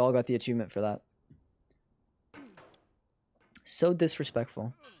 and we all got the achievement for that. So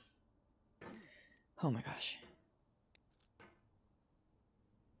disrespectful. Oh my gosh.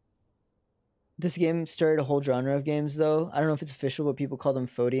 This game started a whole genre of games, though. I don't know if it's official, but people call them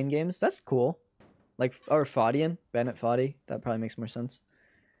Fodian games. That's cool. Like, or Fodian. Bandit Foddy. That probably makes more sense.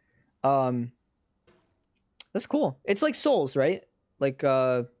 That's cool. It's like Souls, right? Like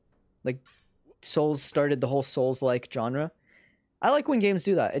Souls started the whole Souls-like genre. I like when games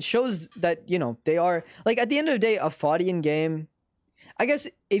do that. It shows that, you know, they are... Like, at the end of the day, a Fodian game... I guess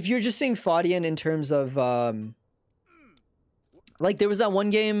if you're just saying Fodian in terms of... like, there was that one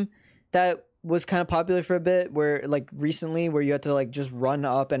game that was kind of popular for a bit, where, like, recently, where you had to, like, just run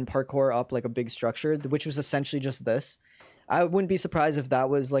up and parkour up, like, a big structure, which was essentially just this. I wouldn't be surprised if that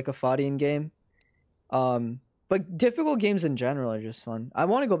was, like, a Fodian game. But difficult games in general are just fun. I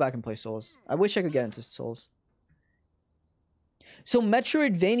want to go back and play Souls. I wish I could get into Souls. So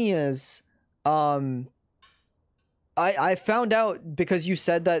Metroidvanias, I found out because you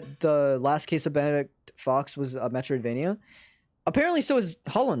said that the Last Case of Benedict Fox was a Metroidvania. Apparently so is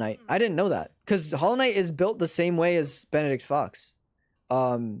Hollow Knight. I didn't know that, because Hollow Knight is built the same way as Benedict Fox.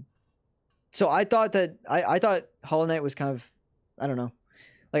 So I thought that I thought Hollow Knight was kind of, I don't know.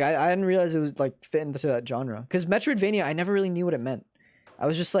 Like, I didn't realize it was, like, fit into that genre. Because Metroidvania, I never really knew what it meant. I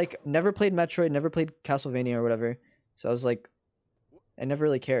was just, like, never played Metroid, never played Castlevania or whatever. So I was like, I never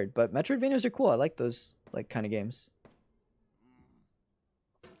really cared. But Metroidvanias are cool. I like those like kind of games.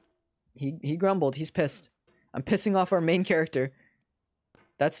 He grumbled. He's pissed. I'm pissing off our main character.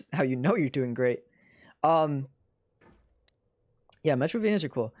 That's how you know you're doing great. Yeah, Metroidvanias are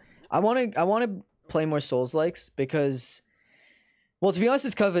cool. I want to play more Souls-likes because, well, to be honest,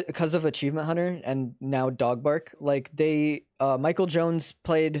 it's because of Achievement Hunter and now Dog Bark. Like Michael Jones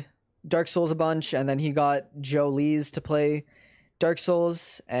played Dark Souls a bunch, and then he got Joe Lees to play Dark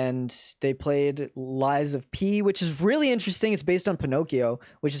Souls, and they played Lies of P, which is really interesting. It's based on Pinocchio,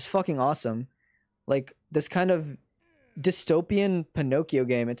 which is fucking awesome. Like this kind of dystopian Pinocchio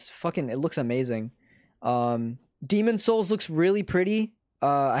game. It looks amazing. Demon Souls looks really pretty.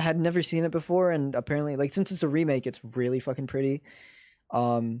 I had never seen it before, and apparently, like, since it's a remake, it's really fucking pretty.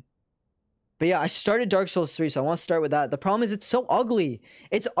 But yeah, I started Dark Souls 3, so I want to start with that. The problem is it's so ugly.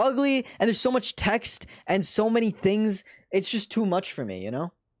 It's ugly, and there's so much text and so many things. It's just too much for me, you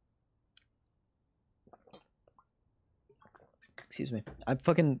know? Excuse me. I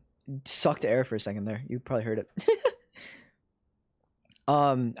fucking sucked air for a second there. You probably heard it.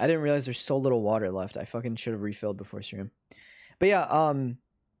 I didn't realize there's so little water left. I fucking should have refilled before stream. But yeah,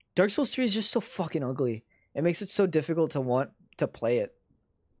 Dark Souls 3 is just so fucking ugly. It makes it so difficult to want to play it.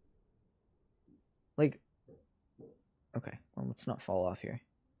 Like, okay, well, let's not fall off here.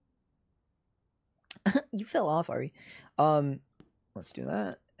 You fell off, Ari. Let's do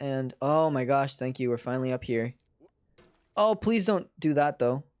that. And oh my gosh, thank you. We're finally up here. Oh, please don't do that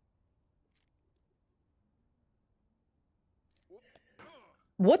though.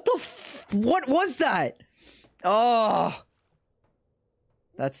 What the what was that? Oh.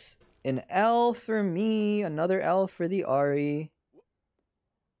 That's an L for me, another L for the Ari.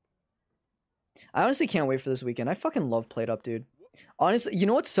 I honestly can't wait for this weekend. I fucking love PlateUp, dude. Honestly, you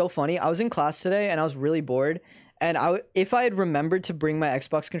know what's so funny? I was in class today and I was really bored. And if I had remembered to bring my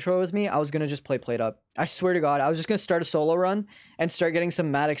Xbox controller with me, I was going to just play PlateUp. I swear to God, I was just going to start a solo run and start getting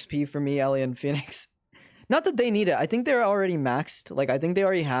some mad XP for me, Ellie, and Phoenix. Not that they need it. I think they're already maxed. Like, I think they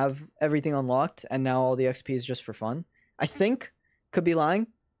already have everything unlocked and now all the XP is just for fun. I think. Could be lying.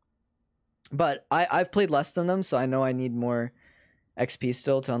 But I've played less than them, so I know I need more XP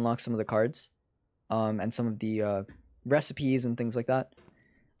still to unlock some of the cards. And some of the recipes and things like that.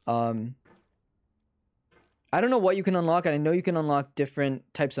 I don't know what you can unlock, and I know you can unlock different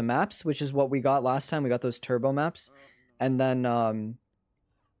types of maps, which is what we got last time. We got those turbo maps. And then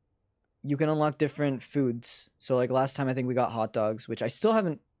you can unlock different foods. So like last time I think we got hot dogs, which I still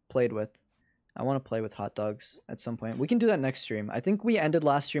haven't played with. I want to play with hot dogs at some point. We can do that next stream. I think we ended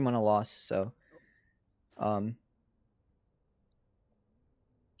last stream on a loss, so but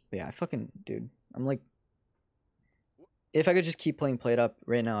yeah, dude, I'm like, if I could just keep playing PlateUp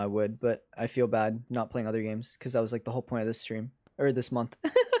right now, I would, but I feel bad not playing other games because that was like the whole point of this stream, or this month.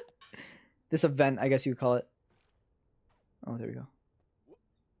 This event, I guess you would call it. Oh, there we go.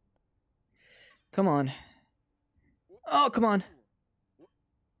 Come on. Oh, come on.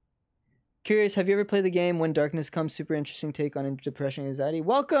 Curious, have you ever played the game When Darkness Comes? Super interesting take on depression and anxiety.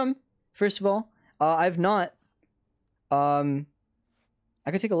 Welcome, first of all. I've not. I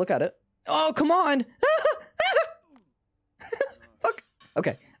could take a look at it. Oh, come on! Fuck.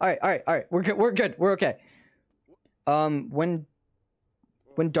 Okay. All right. We're good. We're okay. When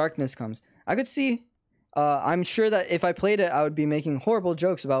Darkness Comes, I could see. I'm sure that if I played it, I would be making horrible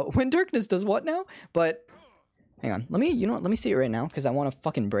jokes about when darkness does what now. But hang on, you know what? Let me see it right now because I want to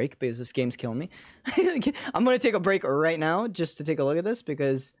fucking break because this game's killing me. I'm gonna take a break right now just to take a look at this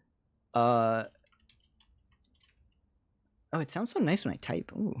because, oh, it sounds so nice when I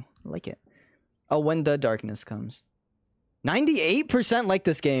type. Ooh, I like it. Oh, When the Darkness Comes. 98% like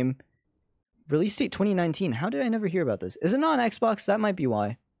this game. Release date 2019. How did I never hear about this? Is it not on Xbox? That might be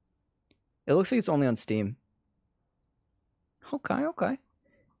why. It looks like it's only on Steam. Okay.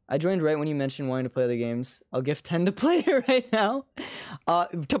 I joined right when you mentioned wanting to play other games. I'll give 10 to play it right now.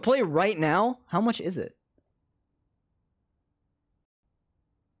 To play right now? How much is it?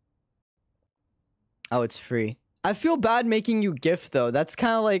 Oh, it's free. I feel bad making you gift though. That's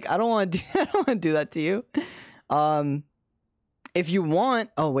kind of like I don't want to do that to you. If you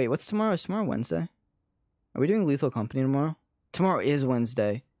want, oh wait, what's tomorrow? Is tomorrow Wednesday? Are we doing Lethal Company tomorrow? Tomorrow is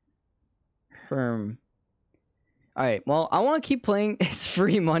Wednesday. Alright, well, I want to keep playing. It's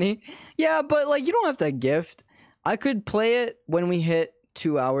free money. Yeah, but like you don't have to gift. I could play it when we hit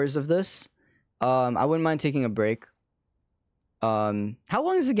 2 hours of this. I wouldn't mind taking a break. How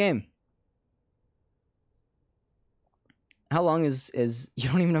long is the game? How long is you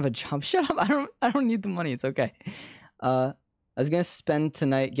don't even have a job? Shut up. I don't need the money. It's okay. I was gonna spend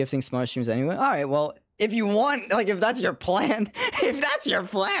tonight gifting Smart Streams anyway. Alright, well, if you want, like, if that's your plan, if that's your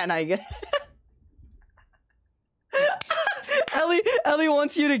plan, I guess. Ellie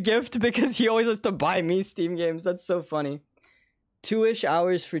wants you to gift because he always has to buy me Steam games. That's so funny. 2-ish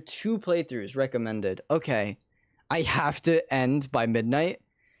hours for 2 playthroughs recommended. Okay. I have to end by midnight.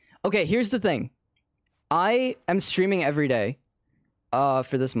 Okay, here's the thing. I am streaming every day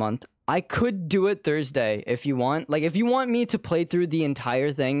for this month. I could do it Thursday if you want. Like, if you want me to play through the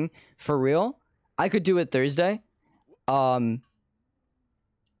entire thing for real, I could do it Thursday. And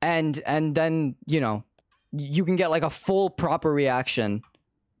then, you know, you can get like a full proper reaction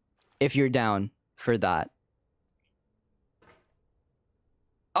if you're down for that.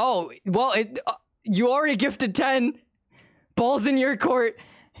 Oh, well, you already gifted 10. Balls in your court.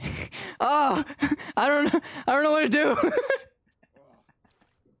 Oh, I don't know what to do.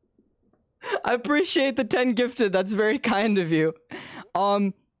 I appreciate the 10 gifted. That's very kind of you.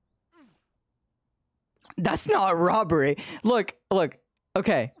 That's not robbery. Look.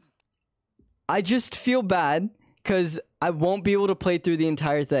 Okay. I just feel bad because I won't be able to play through the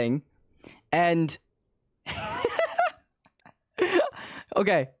entire thing. And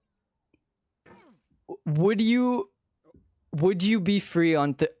okay. Would you be free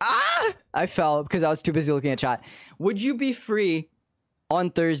on I fell because I was too busy looking at chat. Would you be free on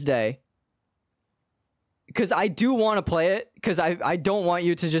Thursday? Because I do want to play it, because I don't want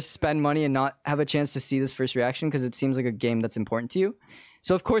you to just spend money and not have a chance to see this first reaction, because it seems like a game that's important to you.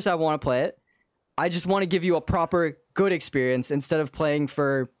 So of course I want to play it. I just want to give you a proper good experience instead of playing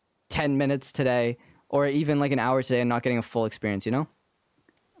for 10 minutes today or even like an hour today and not getting a full experience, you know?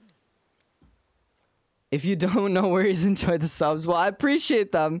 If you don't know where he's enjoyed the subs, well, I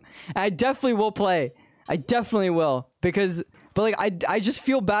appreciate them. I definitely will play. I definitely will. But like, I just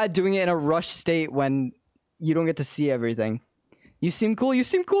feel bad doing it in a rush state when you don't get to see everything. You seem cool. You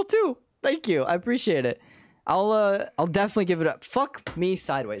seem cool too. Thank you. I appreciate it. I'll definitely give it a fuck me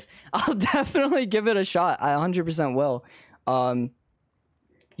sideways. I'll definitely give it a shot. I 100% will.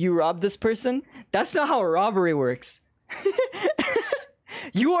 You robbed this person? That's not how a robbery works.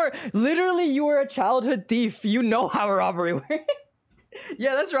 You are a childhood thief. You know how a robbery works.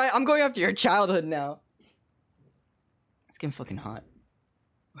 Yeah, that's right. I'm going after your childhood now. It's getting fucking hot.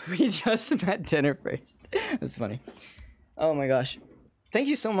 We just met dinner first. That's funny. Oh my gosh. Thank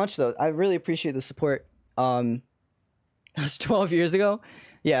you so much though. I really appreciate the support. That was 12 years ago.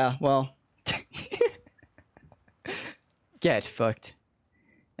 Yeah, well. Get fucked.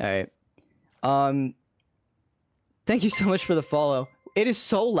 Alright. Thank you so much for the follow. It is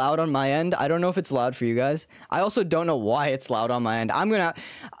so loud on my end. I don't know if it's loud for you guys. I also don't know why it's loud on my end.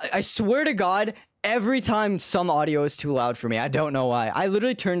 I swear to God, every time some audio is too loud for me. I don't know why. I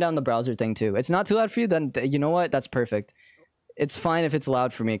literally turned down the browser thing too. It's not too loud for you, then you know what? That's perfect. It's fine if it's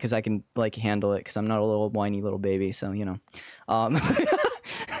loud for me because I can like handle it because I'm not a little whiny little baby, so you know.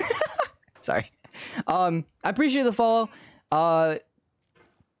 Sorry. I appreciate the follow.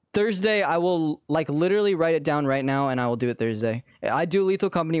 Thursday, I will like literally write it down right now and I will do it Thursday. I do Lethal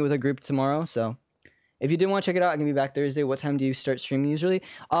Company with a group tomorrow, so if you didn't want to check it out, I can be back Thursday. What time do you start streaming usually?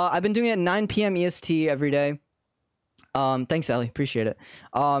 I've been doing it at 9 p.m. EST every day. Thanks, Ellie. Appreciate it.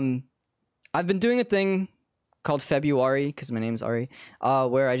 I've been doing a thing called February, because my name's Ari,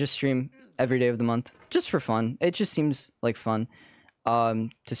 where I just stream every day of the month, just for fun. It just seems like fun to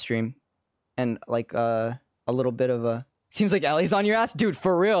stream. And like a little bit of a... Seems like Ellie's on your ass? Dude,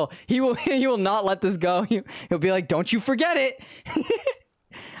 for real. He will not let this go. He'll be like, don't you forget it!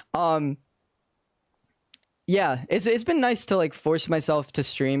 Yeah, it's been nice to like force myself to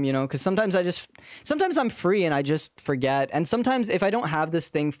stream, you know, because sometimes I'm free and I just forget, and sometimes if I don't have this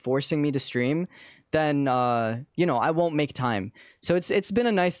thing forcing me to stream, then you know, I won't make time. So it's been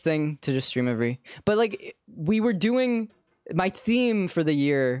a nice thing to just stream but like we were doing, my theme for the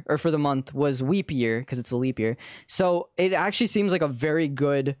year or for the month was Weep Year because it's a leap year, so it actually seems like a very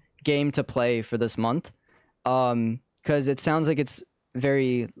good game to play for this month, because it sounds like it's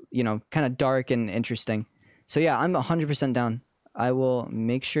very, you know, kind of dark and interesting. So yeah, I'm 100% down. I will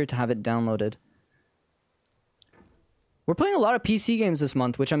make sure to have it downloaded. We're playing a lot of PC games this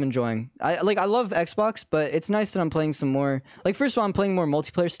month, which I'm enjoying. I love Xbox, but it's nice that I'm playing some more. Like, first of all, I'm playing more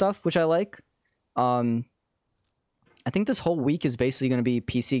multiplayer stuff, which I like. I think this whole week is basically going to be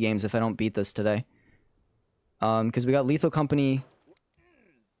PC games if I don't beat this today. Because we got Lethal Company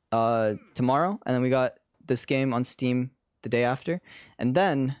tomorrow, and then we got this game on Steam the day after, and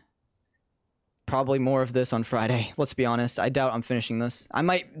then probably more of this on Friday. Let's be honest. I doubt I'm finishing this.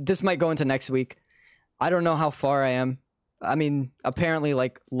 This might go into next week. I don't know how far I am. I mean, apparently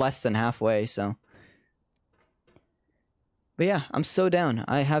like less than halfway, so. But yeah, I'm so down.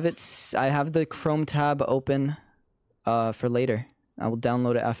 I have I have the Chrome tab open for later. I will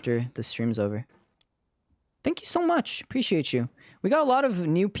download it after the stream's over. Thank you so much. Appreciate you. We got a lot of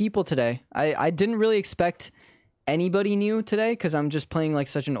new people today. I didn't really expect anybody new today because I'm just playing like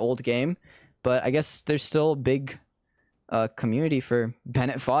such an old game. But I guess there's still a big community for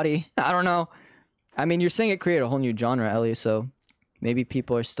Bennett Foddy. I don't know. I mean, you're saying it created a whole new genre, Ellie, so maybe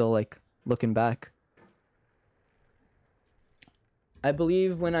people are still like looking back. I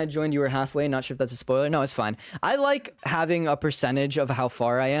believe when I joined you were halfway. Not sure if that's a spoiler. No, it's fine. I like having a percentage of how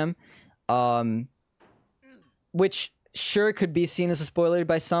far I am. Which sure could be seen as a spoiler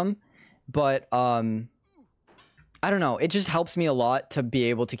by some, but I don't know. It just helps me a lot to be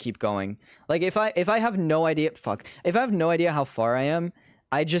able to keep going. Like if I have no idea, if I have no idea how far I am,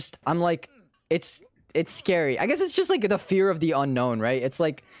 I'm like, it's scary. I guess it's just like the fear of the unknown, right? It's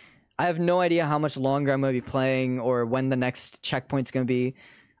like I have no idea how much longer I'm gonna be playing or when the next checkpoint's gonna be.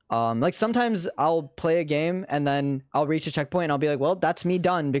 Like sometimes I'll play a game and then I'll reach a checkpoint and I'll be like, well, that's me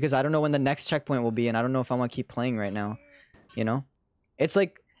done because I don't know when the next checkpoint will be and I don't know if I want to keep playing right now. You know? It's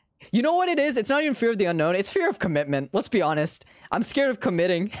like, you know what it is? It's not even fear of the unknown. It's fear of commitment. Let's be honest. I'm scared of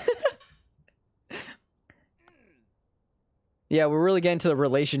committing. Yeah, we're really getting to the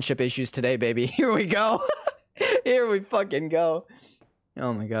relationship issues today, baby. Here we go. Here we fucking go.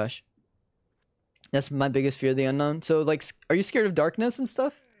 Oh my gosh. That's my biggest fear of the unknown. So like, are you scared of darkness and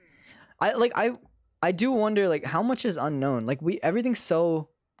stuff? I do wonder like how much is unknown. Like everything's so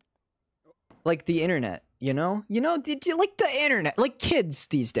like the internet, you know? Did you like the internet? Like kids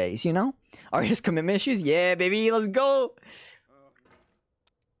these days, you know? Are his commitment issues? Yeah, baby, let's go.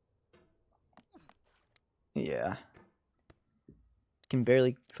 Yeah. Can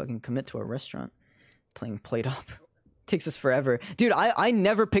barely fucking commit to a restaurant. Playing Plate Up. Takes us forever. Dude, I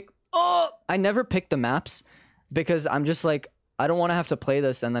never pick the maps because I'm just like, I don't want to have to play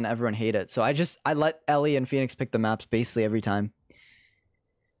this and then everyone hate it. So I let Ellie and Phoenix pick the maps basically every time.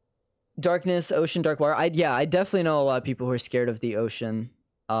 Darkness, ocean, dark water. I definitely know a lot of people who are scared of the ocean.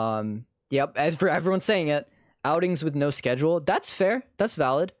 Yep, as for everyone saying it, outings with no schedule. That's fair. That's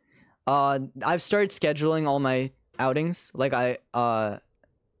valid. I've started scheduling all my outings. Like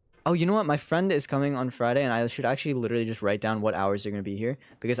oh, you know what? My friend is coming on Friday, and I should actually literally just write down what hours they're going to be here.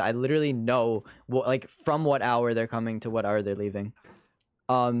 Because I literally know, what, like, from what hour they're coming to what hour they're leaving.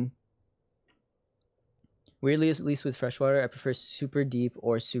 Weirdly, at least with freshwater, I prefer super deep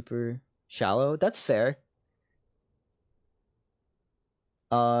or super shallow. That's fair.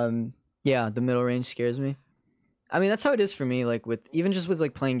 Yeah, the middle range scares me. I mean, that's how it is for me, like, even just with,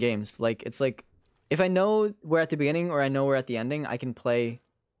 like, playing games. Like, it's like, if I know we're at the beginning or I know we're at the ending, I can play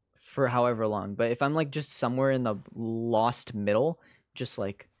for however long. But if I'm like just somewhere in the lost middle, just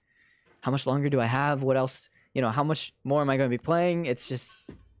like, how much longer do I have? What else? You know, how much more am I going to be playing? It's just,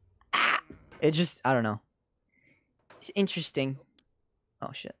 it just, I don't know. It's interesting.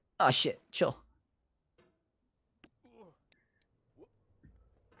 Oh shit. Oh shit. Chill.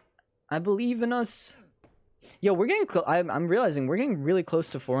 I believe in us. Yo, we're getting I'm realizing we're getting really close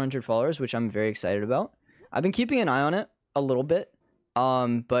to 400 followers, which I'm very excited about. I've been keeping an eye on it a little bit.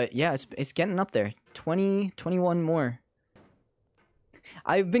 But yeah, it's getting up there. 21 more.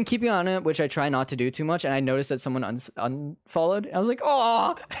 I've been keeping on it, which I try not to do too much, and I noticed that someone unfollowed. I was like,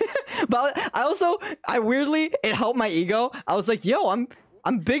 oh, but I weirdly, it helped my ego. I was like, yo,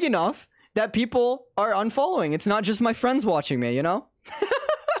 I'm big enough that people are unfollowing. It's not just my friends watching me, you know?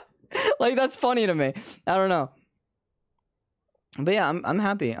 Like, that's funny to me. I don't know. But yeah, I'm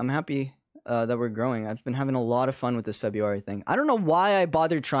happy. I'm happy that we're growing. I've been having a lot of fun with this February thing. I don't know why I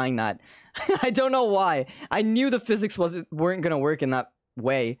bothered trying that. I don't know why. I knew the physics weren't gonna work in that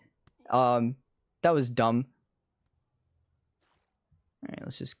way. That was dumb. Alright,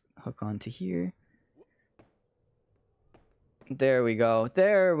 let's just hook on to here. There we go.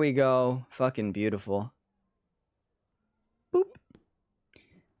 There we go. Fucking beautiful. Boop.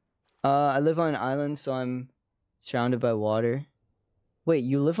 I live on an island, so I'm surrounded by water. Wait,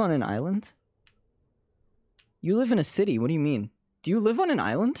 you live on an island? You live in a city. What do you mean? Do you live on an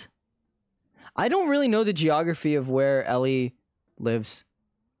island? I don't really know the geography of where Ellie lives.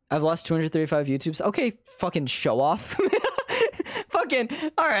 I've lost 235 YouTubes. Okay, fucking show off. Fucking,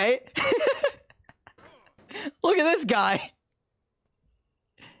 alright. Look at this guy.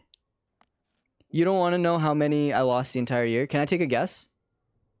 You don't want to know how many I lost the entire year? Can I take a guess?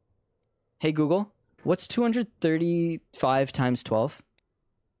 Hey Google, what's 235 times 12?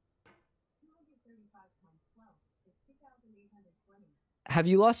 Have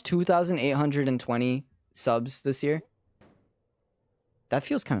you lost 2,820 subs this year? That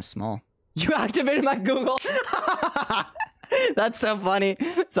feels kind of small. You activated my Google. That's so funny.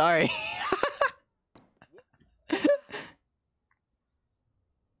 Sorry.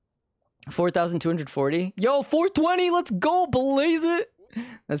 $4,240. Yo, 420. Let's go, blaze it.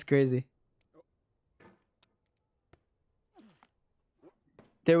 That's crazy.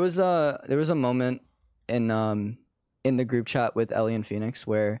 There was a moment in the group chat with Ellie and Phoenix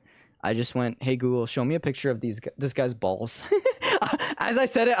where I just went, "Hey Google, show me a picture of this guy's balls." As I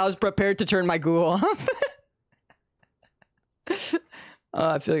said it, I was prepared to turn my Google off.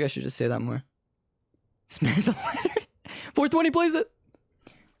 I feel like I should just say that more. Smash the letter. 420, blaze it.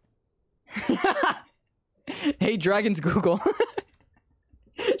 Hey Dragons Google.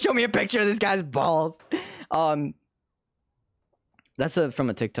 Show me a picture of this guy's balls. That's from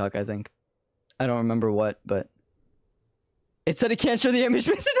a TikTok, I think. I don't remember what, but it said it can't show the image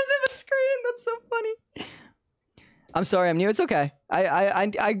because it doesn't have a screen. That's so funny. I'm sorry, I'm new. It's okay.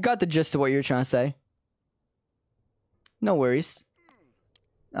 I got the gist of what you're trying to say. No worries.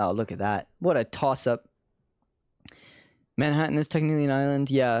 Oh, look at that. What a toss-up. Manhattan is technically an island.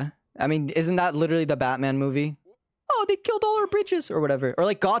 Yeah. I mean, isn't that literally the Batman movie? Oh, they killed all our bridges or whatever. Or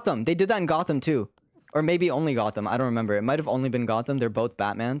like Gotham. They did that in Gotham too. Or maybe only Gotham. I don't remember. It might have only been Gotham. They're both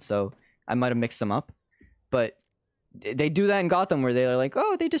Batman, so I might have mixed them up. But they do that in Gotham where they're like,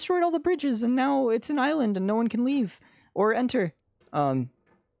 oh, they destroyed all the bridges and now it's an island and no one can leave or enter. Yeah,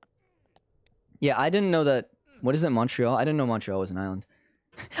 I didn't know that. What is it, Montreal? I didn't know Montreal was an island.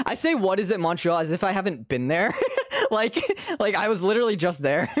 I say, what is it, Montreal, as if I haven't been there. like I was literally just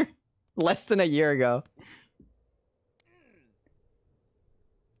there less than a year ago.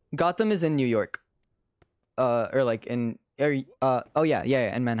 Gotham is in New York. Or like in, oh yeah,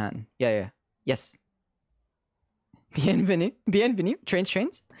 in Manhattan. Yeah. Yes. Bienvenue.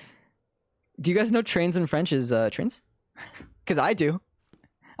 Trains. Do you guys know trains in French is, trains? Because I do.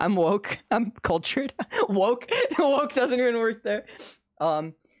 I'm woke. I'm cultured. Woke doesn't even work there.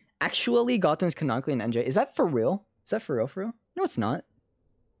 Actually, Gotham is canonically an NJ. Is that for real? Is that for real? No, it's not.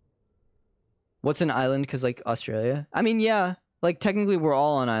 What's an island? Because, like, Australia? I mean, yeah. Like, technically, we're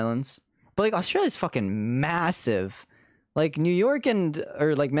all on islands. But, like, Australia's fucking massive. Like, New York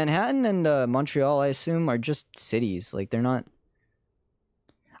or, like, Manhattan and Montreal, I assume, are just cities. Like, they're not...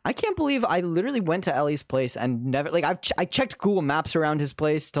 I can't believe I literally went to Ellie's place and never... Like, I checked Google Maps around his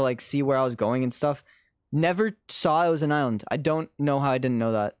place to, like, see where I was going and stuff. Never saw it was an island. I don't know how I didn't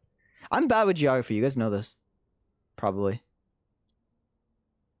know that. I'm bad with geography. You guys know this. Probably.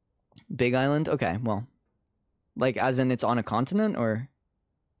 Big island? Okay, well. Like, as in it's on a continent, or...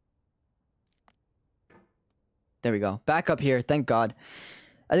 There we go. Back up here. Thank God.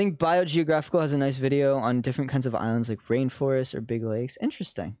 I think Biogeographical has a nice video on different kinds of islands, like rainforests or big lakes.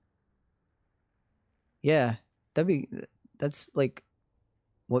 Interesting. Yeah. That's, like...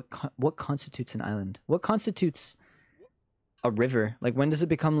 What constitutes an island? What constitutes a river? Like, when does it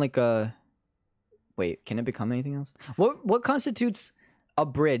become like a... Wait, can it become anything else? What constitutes a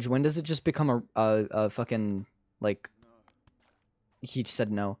bridge? When does it just become a fucking, like... He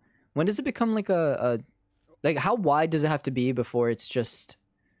said no. When does it become like a... Like, how wide does it have to be before it's just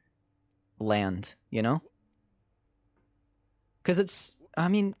land, you know? Because it's... I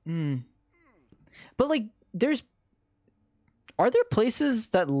mean... But, like, there's... Are there places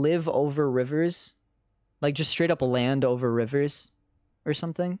that live over rivers? Like, just straight up land over rivers? Or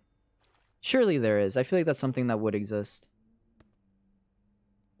something? Surely there is. I feel like that's something that would exist.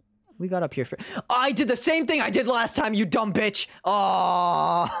 We got up here for... Oh, I did the same thing I did last time, you dumb bitch!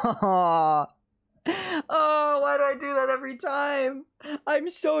 Oh, oh, why do I do that every time? I'm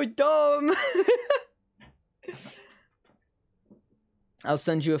so dumb! I'll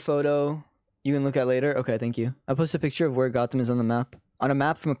send you a photo you can look at later. Okay, thank you. I'll post a picture of where Gotham is on the map. On a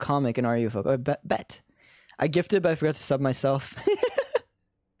map from a comic and RU folk. Oh, bet. I gifted, but I forgot to sub myself.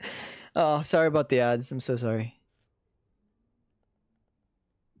 Oh, sorry about the ads. I'm so sorry.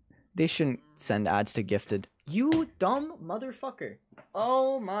 They shouldn't send ads to gifted. You dumb motherfucker.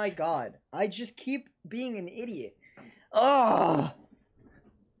 Oh my god. I just keep being an idiot. Oh.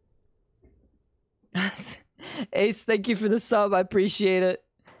 Ace, thank you for the sub. I appreciate it.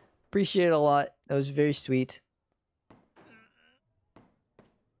 Appreciate it a lot. That was very sweet.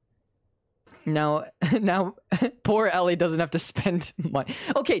 Now, poor Ellie doesn't have to spend money.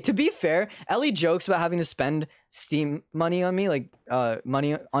 Okay, to be fair, Ellie jokes about having to spend Steam money on me, like,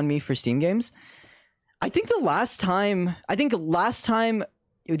 money on me for Steam games. I think last time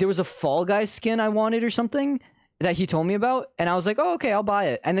there was a Fall Guys skin I wanted or something that he told me about, and I was like, oh, okay, I'll buy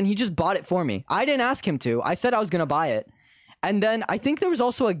it. And then he just bought it for me. I didn't ask him to. I said I was gonna buy it. And then I think there was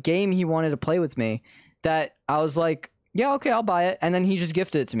also a game he wanted to play with me that I was like, yeah, okay, I'll buy it. And then he just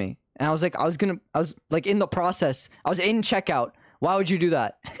gifted it to me. And I was like, I was like in the process. I was in checkout. Why would you do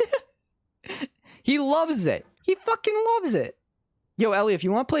that? He loves it. He fucking loves it. Yo, Ellie, if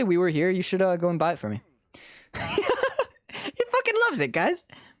you want to play We Were Here, you should go and buy it for me. He fucking loves it, guys.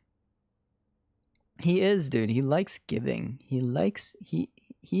 He is, dude. He likes giving.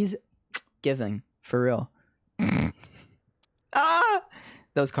 He's giving for real. Ah,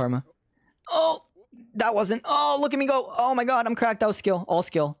 that was karma. Oh, that wasn't. Oh, look at me go. Oh my god, I'm cracked. That was skill. All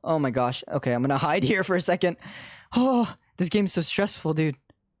skill. Oh my gosh. Okay, I'm gonna hide here for a second. Oh, this game's so stressful, dude.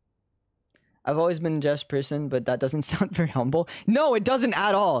 I've always been a just person, but that doesn't sound very humble. No, it doesn't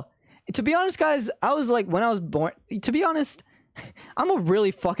at all. To be honest, guys, I was like, when I was born, to be honest, I'm a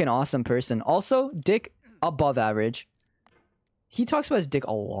really fucking awesome person. Also, dick above average. He talks about his dick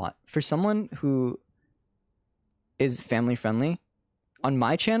a lot. For someone who is family friendly, on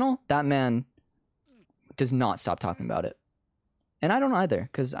my channel, that man does not stop talking about it. And I don't either,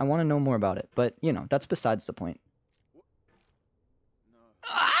 because I want to know more about it. But, you know, that's besides the point.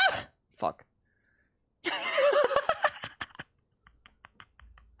 Ah! Fuck.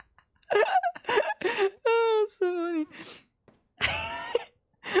 Oh, so funny.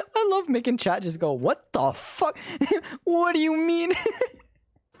 I love making chat just go, what the fuck? What do you mean?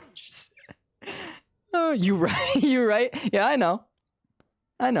 Just, oh, you right? You right? Yeah, I know.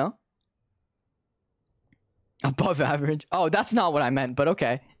 I know. Above average. Oh, that's not what I meant, but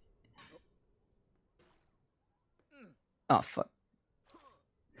okay. Oh, fuck.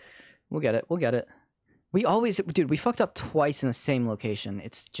 We'll get it. We'll get it. We always, dude, we fucked up twice in the same location.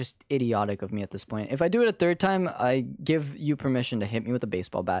 It's just idiotic of me at this point. If I do it a third time, I give you permission to hit me with a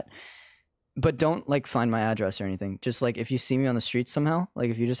baseball bat. But don't, like, find my address or anything. Just, like, if you see me on the streets somehow, like,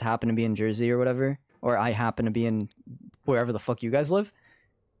 if you just happen to be in Jersey or whatever, or I happen to be in wherever the fuck you guys live,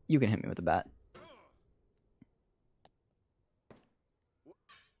 you can hit me with a bat.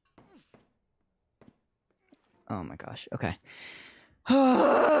 Oh my gosh. Okay.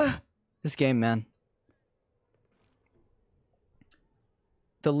 This game, man.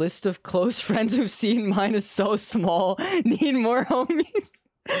 The list of close friends who've seen mine is so small. Need more homies.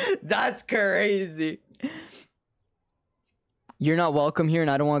 That's crazy. You're not welcome here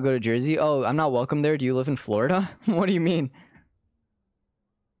and I don't want to go to Jersey. Oh, I'm not welcome there. Do you live in Florida? What do you mean?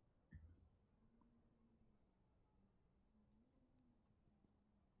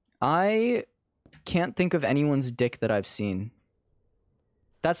 I can't think of anyone's dick that I've seen.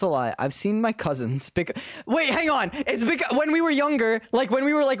 That's a lie. I've seen my cousins. Wait, hang on. It's because when we were younger, like when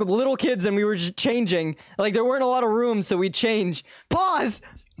we were like little kids and we were just changing, like there weren't a lot of rooms, so we'd change. Pause.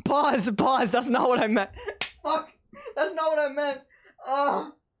 Pause. Pause. That's not what I meant. Fuck. That's not what I meant.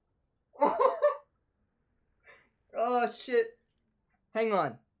 Oh. Oh shit. Hang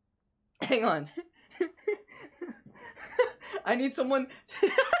on. Hang on. I need someone.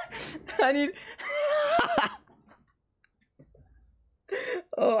 I need.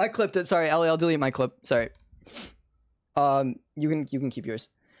 Oh, I clipped it. Sorry, Ellie. I'll delete my clip. Sorry. You can keep yours.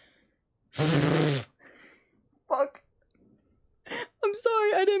 Fuck. I'm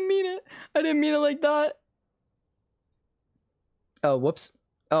sorry. I didn't mean it. I didn't mean it like that. Oh, whoops.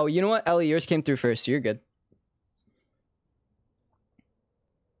 Oh, you know what, Ellie? Yours came through first. So you're good.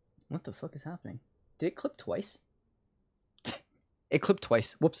 What the fuck is happening? Did it clip twice? It clipped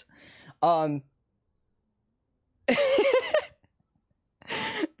twice. Whoops.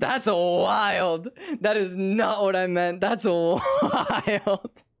 That's wild. That is not what I meant. That's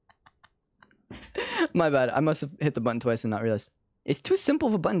wild. My bad. I must have hit the button twice and not realized. It's too simple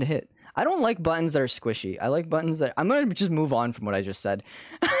of a button to hit. I don't like buttons that are squishy. I like buttons that... I'm gonna just move on from what I just said.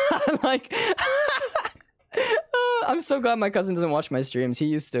 Like... I'm so glad my cousin doesn't watch my streams. He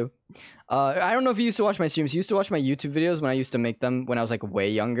used to. I don't know if he used to watch my streams. He used to watch my YouTube videos when I used to make them when I was like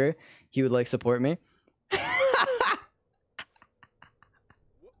way younger. He would like support me.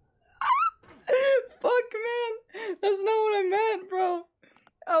 Fuck, man. That's not what I meant, bro.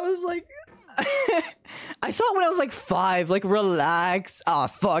 I was like... I saw it when I was like 5. Like, relax. Ah,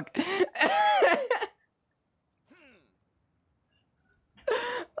 fuck.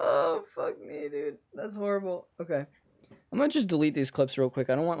 Oh, fuck me, dude. That's horrible. Okay. I'm gonna just delete these clips real quick.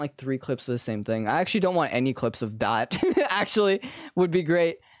 I don't want like 3 clips of the same thing. I actually don't want any clips of that. Actually, would be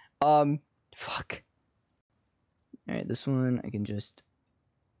great. Fuck. Alright, this one I can just...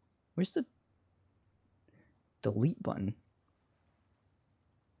 Where's the delete button?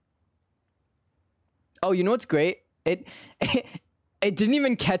 Oh, you know what's great? It didn't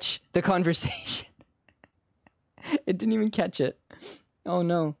even catch the conversation. It didn't even catch it. Oh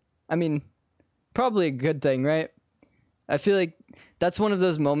no. I mean, probably a good thing, right? I feel like that's one of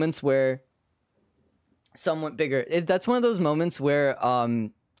those moments where somewhat bigger. That's one of those moments where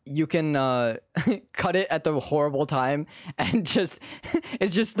you can cut it at the horrible time and just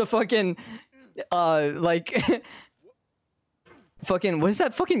it's just the fucking like fucking what is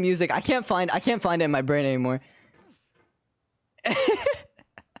that fucking music? I can't find it in my brain anymore.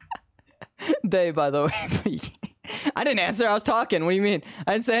 They, by the way. I didn't answer, I was talking. What do you mean?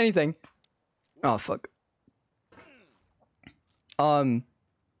 I didn't say anything. Oh fuck.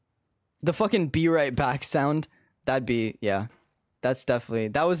 The fucking be right back sound, that'd be, yeah.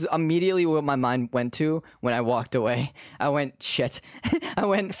 That was immediately what my mind went to when I walked away. I went, shit. I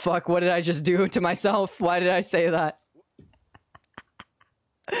went, fuck, what did I just do to myself? Why did I say that?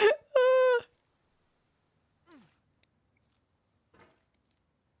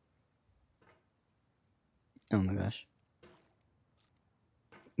 Oh my gosh.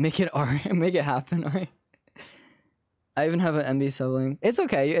 Make it happen, alright? I even have an MB sibling. It's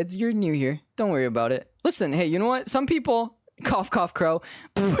okay, you're new here. Don't worry about it. Listen, hey, you know what? Some people, cough cough crow,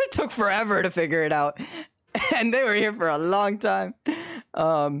 it took forever to figure it out. And they were here for a long time.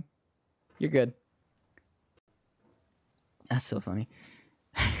 You're good. That's so funny.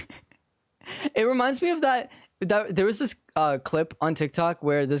 It reminds me of that there was this clip on TikTok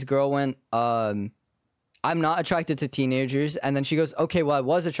where this girl went, I'm not attracted to teenagers, and then she goes, okay, well, I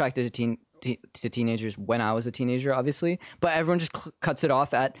was attracted to teenagers when I was a teenager, obviously, but everyone just cuts it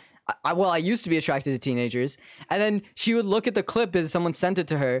off at, I used to be attracted to teenagers, and then she would look at the clip as someone sent it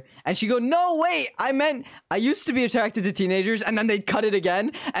to her, and she'd go, no, wait, I meant I used to be attracted to teenagers, and then they'd cut it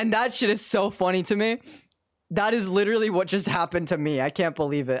again, and that shit is so funny to me. That is literally what just happened to me. I can't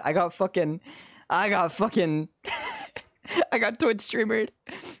believe it. I got I got Twitch streamered.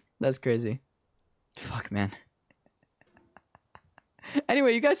 That's crazy. Fuck, man.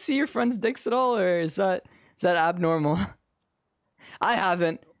 Anyway, you guys see your friends' dicks at all, or is that abnormal? I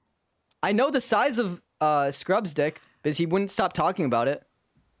haven't. I know the size of Scrub's dick because he wouldn't stop talking about it.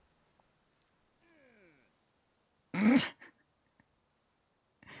 I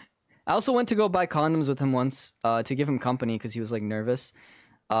also went to go buy condoms with him once to give him company because he was like nervous,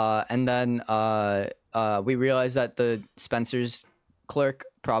 and then we realized that the Spencer's clerk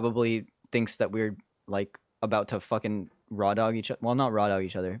probably thinks that we're like about to fucking raw dog each other. Well, not raw dog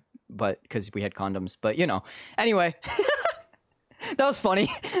each other, but because we had condoms. But you know. Anyway, that was funny.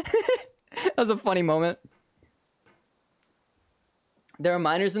 That was a funny moment. There are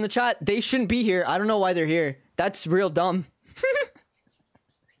minors in the chat. They shouldn't be here. I don't know why they're here. That's real dumb.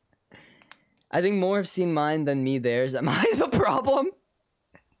 I think more have seen mine than me theirs. Am I the problem?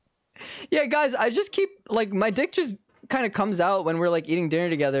 Yeah, guys, I just keep like my dick just kind of comes out when we're like eating dinner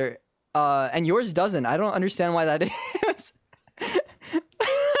together. And yours doesn't. I don't understand why that is.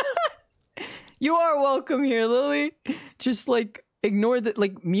 You are welcome here, Lily. Just like ignore that,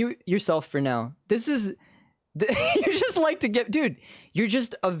 like mute yourself for now. This is you just like to give, dude, you're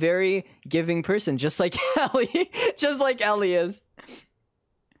just a very giving person, just like Ellie. Just like Ellie is.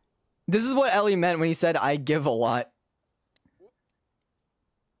 This is what Ellie meant when he said I give a lot.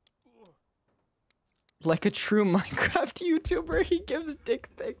 Like a true Minecraft YouTuber, he gives dick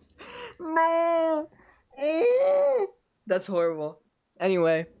pics. No! That's horrible.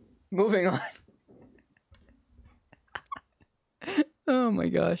 Anyway, moving on. Oh my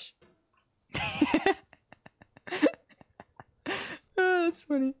gosh. Oh, that's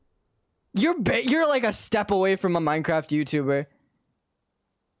funny. You're like a step away from a Minecraft YouTuber.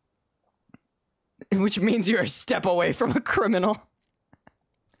 Which means you're a step away from a criminal.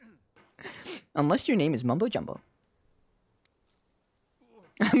 Unless your name is Mumbo Jumbo.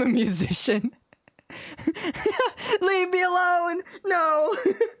 I'm a musician. Leave me alone! No!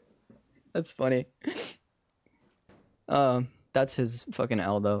 That's funny. That's his fucking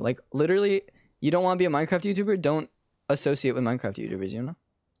L though. Like, literally, you don't want to be a Minecraft YouTuber? Don't associate with Minecraft YouTubers, you know?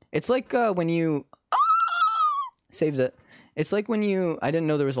 It's like when you... Saved it. It's like when you... I didn't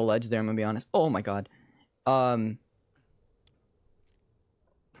know there was a ledge there, I'm gonna be honest. Oh my god.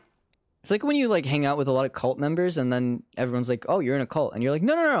 It's like when you like hang out with a lot of cult members and then everyone's like, oh, you're in a cult. And you're like,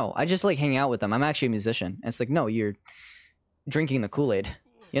 no. I just like hang out with them. I'm actually a musician. And it's like, no, you're drinking the Kool-Aid.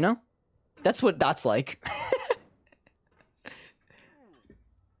 You know? That's what that's like.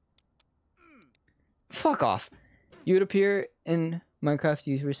 Fuck off. You would appear in Minecraft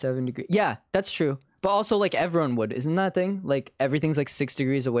YouTuber 7 degrees. Yeah, that's true. But also like everyone would. Isn't that a thing? Like everything's like 6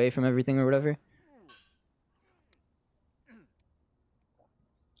 degrees away from everything or whatever.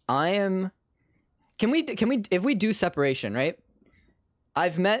 Can we if we do separation, right?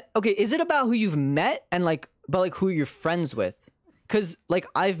 I've met, okay, is it about who you've met and like, but like who you're friends with? Cause like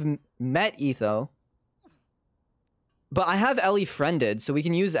I've met Etho, but I have Ellie friended, so we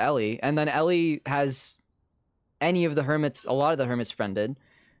can use Ellie, and then Ellie has any of the hermits, a lot of the hermits friended.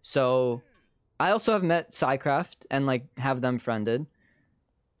 So I also have met Psycraft and like have them friended.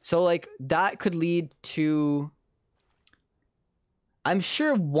 So like that could lead to, I'm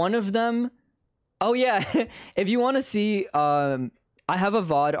sure one of them. Oh yeah, if you want to see, I have a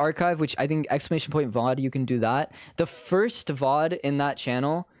VOD archive, which I think exclamation point VOD, you can do that. The first VOD in that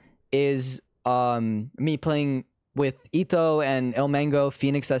channel is me playing with Etho and El Mango,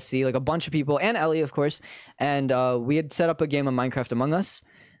 Phoenix SC, like a bunch of people, and Ellie, of course. And we had set up a game of Minecraft Among Us.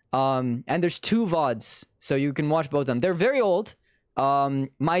 And there's 2 VODs, so you can watch both of them. They're very old.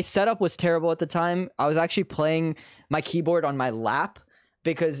 My setup was terrible at the time. I was actually playing my keyboard on my lap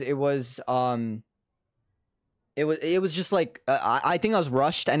because it was just like I think I was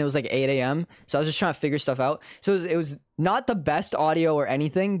rushed and it was like 8 a.m. So I was just trying to figure stuff out. So it was not the best audio or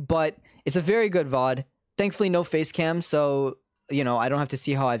anything, but it's a very good VOD. Thankfully, no face cam, so you know I don't have to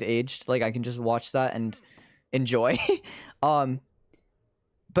see how I've aged. Like I can just watch that and enjoy.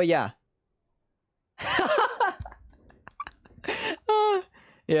 But yeah.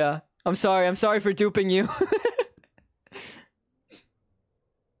 Yeah. I'm sorry for duping you.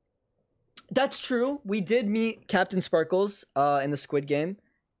 That's true. We did meet Captain Sparkles in the Squid Game.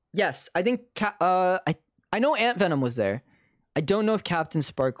 Yes, I think I know Ant Venom was there. I don't know if Captain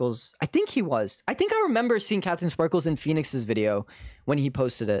Sparkles... I think he was. I think I remember seeing Captain Sparkles in Phoenix's video when he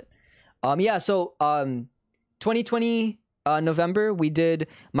posted it. Yeah, so 2020 November, we did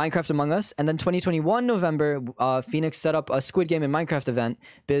Minecraft Among Us. And then 2021 November, Phoenix set up a Squid Game and Minecraft event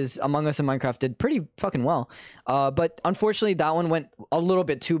because Among Us and Minecraft did pretty fucking well. But unfortunately, that one went a little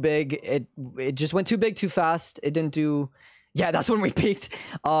bit too big. It just went too big too fast. It didn't do... Yeah, that's when we peaked.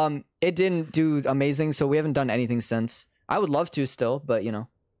 It didn't do amazing, so we haven't done anything since. I would love to still, but you know.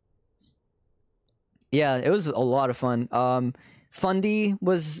 Yeah, it was a lot of fun. Fundy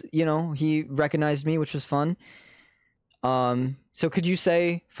was, you know, he recognized me, which was fun. So could you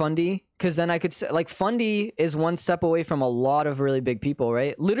say Fundy? Because then I could say, like, Fundy is one step away from a lot of really big people,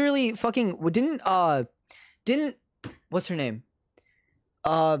 right? Literally, fucking didn't what's her name?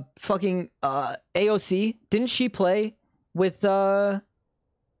 AOC, didn't she play with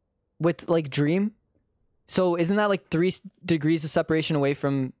like Dream? So isn't that like 3 degrees of separation away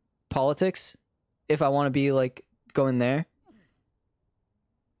from politics? If I want to be like going there.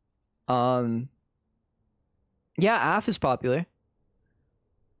 Yeah, Af is popular.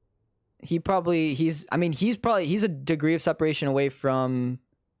 He's a degree of separation away from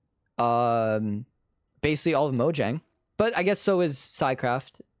basically all of Mojang. But I guess so is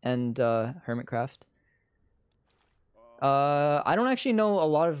Psycraft and Hermitcraft. I don't actually know a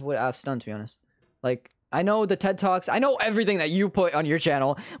lot of what Af's done, to be honest. Like, I know the TED Talks. I know everything that you put on your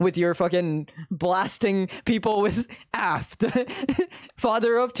channel with your fucking blasting people with Af, the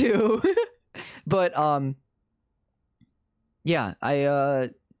father of 2. But, yeah, I'm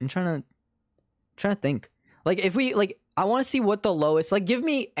trying to think. Like, if we, like, I want to see what the lowest, like, give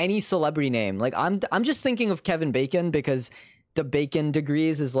me any celebrity name. Like, I'm just thinking of Kevin Bacon because the Bacon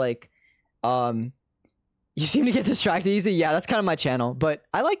degrees is like, you seem to get distracted easy. Yeah, that's kind of my channel, but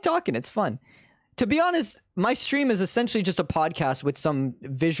I like talking. It's fun. To be honest, my stream is essentially just a podcast with some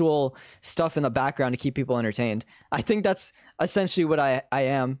visual stuff in the background to keep people entertained. I think that's essentially what I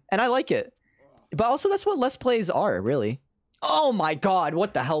am, and I like it. But also, that's what Let's Plays are, really. Oh my god,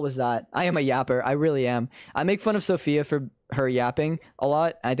 what the hell was that? I am a yapper. I really am. I make fun of Sophia for her yapping a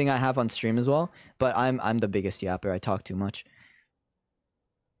lot. I think I have on stream as well, but I'm the biggest yapper. I talk too much.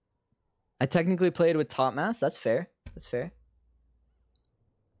 I technically played with Topmas. That's fair. That's fair.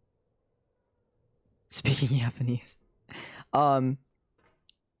 Speaking Japanese. Gameplay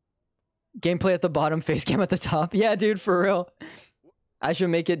at the bottom, face cam at the top. Yeah, dude, for real. I should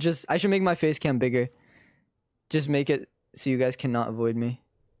make my face cam bigger. Just make it so you guys cannot avoid me.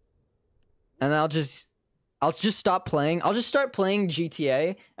 And I'll just stop playing. I'll just start playing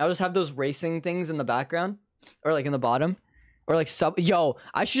GTA. I'll just have those racing things in the background. Or like in the bottom. Or like Yo,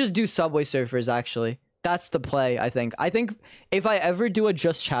 I should just do Subway Surfers, actually. That's the play, I think. I think if I ever do a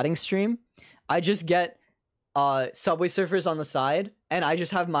just chatting stream, I just get Subway Surfers on the side, and I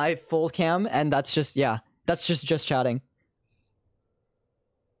just have my full cam, and that's just, yeah, that's just chatting.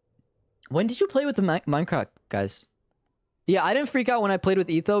 When did you play with the Minecraft guys? Yeah, I didn't freak out when I played with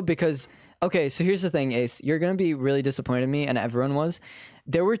Etho because, okay, so here's the thing, Ace. You're gonna be really disappointed in me, and everyone was.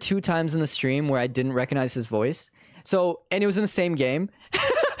 There were 2 times in the stream where I didn't recognize his voice. So, and it was in the same game.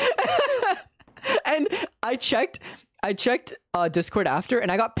 And I checked Discord after,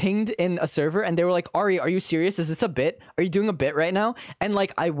 and I got pinged in a server, and they were like, Ari, are you serious? Is this a bit? Are you doing a bit right now? And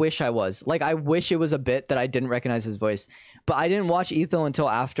like, I wish I was. Like, I wish it was a bit that I didn't recognize his voice. But I didn't watch Etho until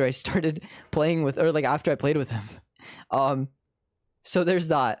after I started playing with, or like after I played with him. So there's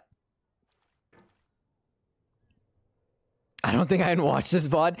that. I don't think I can watch this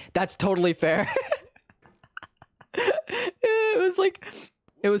VOD. That's totally fair. It was like,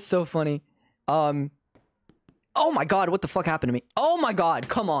 it was so funny. Oh my god, what the fuck happened to me? Oh my god,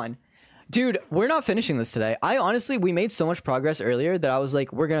 come on. Dude, we're not finishing this today. We made so much progress earlier that I was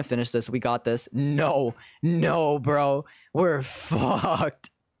like, we're gonna finish this. We got this. No, bro. We're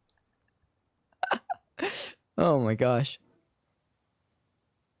fucked. Oh my gosh.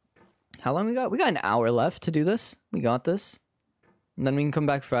 How long we got? We got an hour left to do this. We got this. And then we can come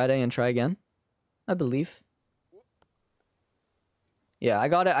back Friday and try again. I believe. Yeah, I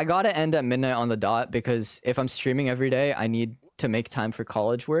gotta end at midnight on the dot because if I'm streaming every day, I need to make time for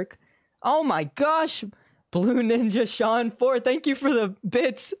college work. Oh my gosh! Blue Ninja Sean 4, thank you for the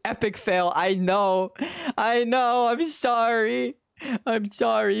bits. Epic fail. I know. I'm sorry. I'm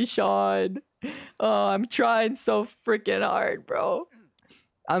sorry, Sean. Oh, I'm trying so freaking hard, bro.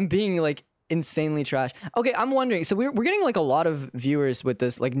 I'm being like insanely trash. Okay, I'm wondering. So we're getting like a lot of viewers with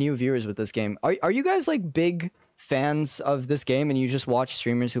this, like new viewers with this game. Are you guys like big fans of this game and you just watch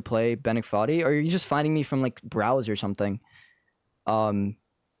streamers who play Benic Foddy, or are you just finding me from like Browse or something? Because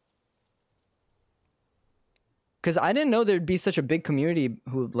I didn't know there'd be such a big community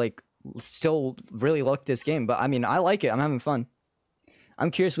who like still really like this game. But I mean, I like it. I'm having fun. I'm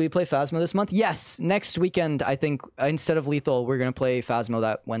curious, will you play Phasmo this month? Yes, next weekend, I think, instead of Lethal, we're going to play Phasmo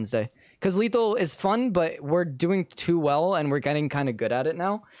that Wednesday. Because Lethal is fun, but we're doing too well, and we're getting kind of good at it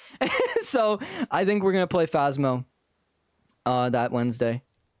now. So, I think we're going to play Phasmo that Wednesday.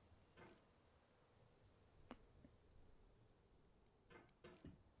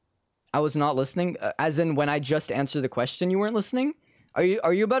 I was not listening, as in when I just answered the question, you weren't listening?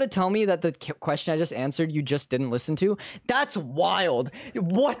 Are you about to tell me that the question I just answered you just didn't listen to? That's wild.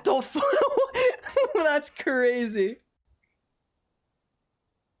 What the fuck? That's crazy.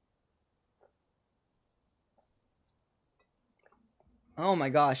 Oh my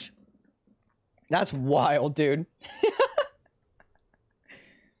gosh. That's wild, dude.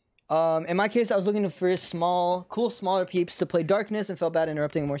 In my case, I was looking for smaller peeps to play Darkness and felt bad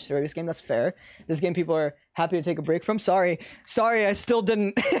interrupting a more serious game. That's fair. This game people are happy to take a break from. Sorry, I still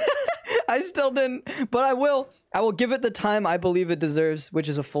didn't. I still didn't, but I will. I will give it the time I believe it deserves, which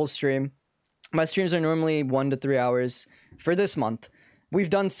is a full stream. My streams are normally 1 to 3 hours for this month. We've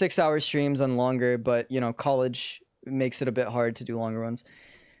done 6-hour streams and longer, but you know, college makes it a bit hard to do longer ones.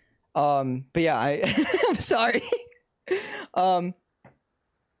 But yeah, I'm sorry.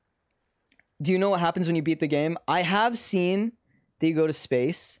 Do you know what happens when you beat the game? I have seen that you go to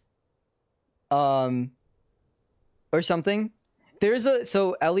space. Or something.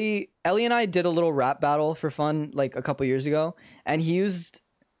 So Ellie and I did a little rap battle for fun like a couple years ago, and he used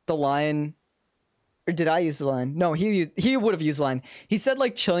the line, or did I use the line? No, he would have used the line. He said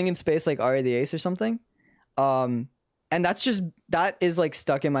like chilling in space like Ari the Ace or something. And that is like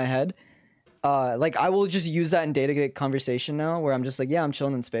stuck in my head. Like I will just use that in day-to-day conversation now where I'm just like, yeah, I'm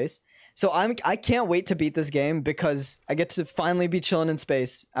chilling in space. So I can't wait to beat this game because I get to finally be chilling in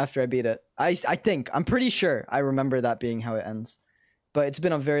space after I beat it. I'm pretty sure I remember that being how it ends. But it's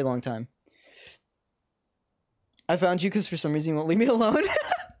been a very long time. I found you because for some reason you won't leave me alone.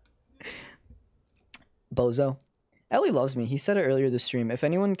 Bozo. Ellie loves me. He said it earlier this stream. If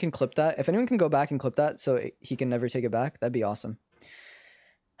anyone can clip that, if anyone can go back and clip that so he can never take it back, that'd be awesome.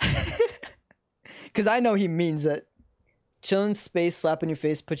 Because I know he means it. Chill in space, slap in your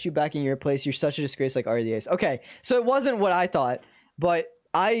face, put you back in your place. You're such a disgrace like Ari the Ace. Okay, so it wasn't what I thought, but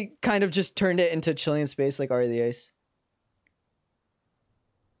I kind of just turned it into chilling in space like Ari the Ace.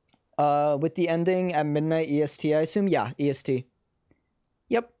 With the ending at midnight EST, I assume? Yeah, EST.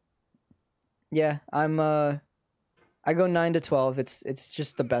 Yep. Yeah, I go 9 to 12. It's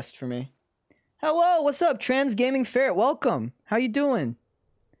just the best for me. Hello, what's up? Trans Gaming Ferret, welcome. How you doing?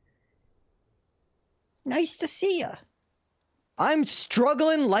 Nice to see ya. I'm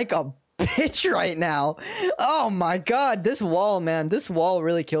struggling like a bitch right now. Oh my god, this wall, man. This wall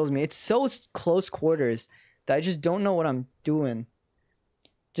really kills me. It's so close quarters that I just don't know what I'm doing.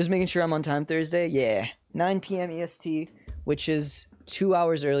 Just making sure I'm on time Thursday. Yeah, 9 p.m. EST, which is 2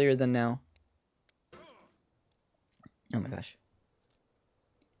 hours earlier than now. Oh my gosh.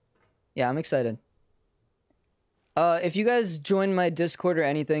 Yeah, I'm excited. If you guys join my Discord or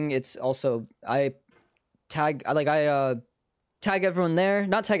anything, it's also I tag everyone there.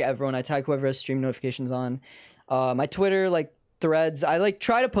 Not tag everyone, I tag whoever has stream notifications on. My Twitter, like Threads, I like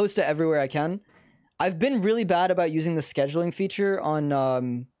try to post it everywhere I can. I've been really bad about using the scheduling feature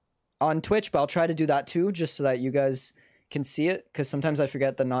on Twitch, but I'll try to do that too, just so that you guys can see it, because sometimes I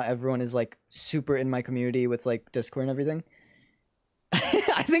forget that not everyone is like super in my community with like Discord and everything.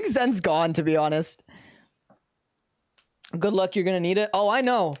 I think Zen's gone, to be honest. Good luck, you're gonna need it. Oh, I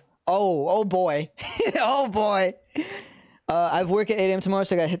know. Oh boy. Oh boy. I have work at 8 a.m. tomorrow,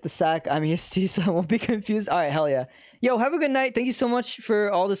 so I gotta hit the sack. I'm EST, so I won't be confused. All right, hell yeah. Yo, have a good night. Thank you so much for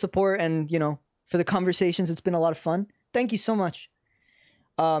all the support and, you know, for the conversations. It's been a lot of fun. Thank you so much.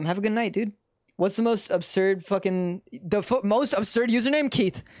 Have a good night, dude. What's the most absurd fucking... most absurd username?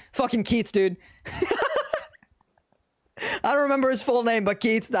 Keith. Fucking Keith, dude. I don't remember his full name, but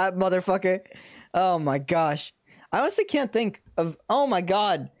Keith, that motherfucker. Oh my gosh. I honestly can't think of... Oh my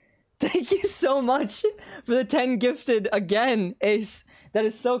god. Thank you so much for the 10 gifted again, Ace. That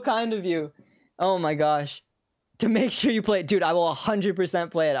is so kind of you. Oh my gosh. To make sure you play it. Dude, I will 100%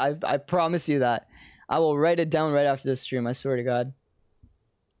 play it. I promise you that. I will write it down right after this stream. I swear to God.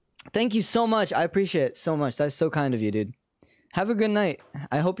 Thank you so much. I appreciate it so much. That's so kind of you, dude. Have a good night.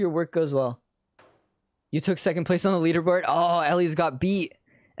 I hope your work goes well. You took second place on the leaderboard. Oh, Ellie's got beat.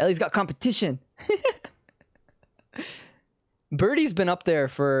 Ellie's got competition. Birdie's been up there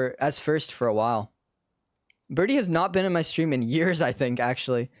as first for a while. Birdie has not been in my stream in years, I think,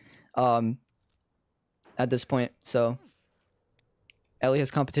 actually. At this point, so Ellie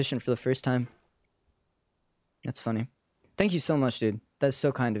has competition for the first time. That's funny. Thank you so much, dude. That's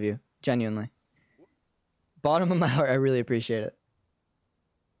so kind of you. Genuinely. Bottom of my heart, I really appreciate it.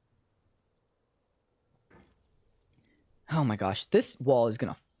 Oh my gosh, this wall is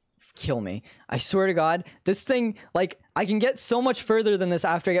gonna kill me. I swear to God, this thing, like, I can get so much further than this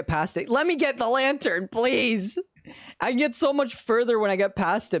after I get past it. Let me get the lantern, please. I can get so much further when I get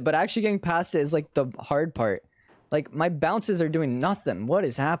past it, but actually getting past it is like the hard part. Like, my bounces are doing nothing. What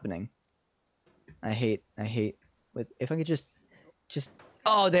is happening? I hate with, if I could just,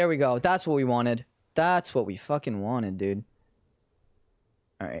 oh, there we go. That's what we wanted. That's what we fucking wanted, dude.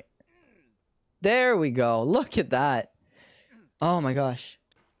 All right. There we go. Look at that. Oh my gosh.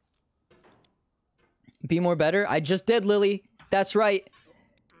 Be more better. I just did, Lily. That's right.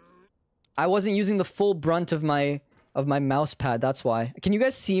 I wasn't using the full brunt of my mouse pad. That's why. Can you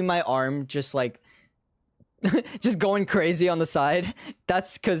guys see my arm just like just going crazy on the side?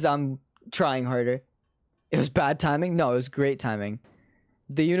 That's because I'm trying harder. It was bad timing? No, it was great timing.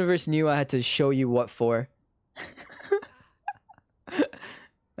 The universe knew I had to show you what for.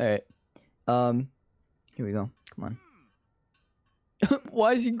 Alright. Here we go. Come on.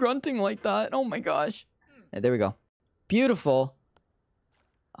 Why is he grunting like that? Oh my gosh. Yeah, there we go. Beautiful.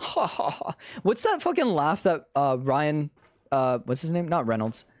 What's that fucking laugh that Ryan what's his name? Not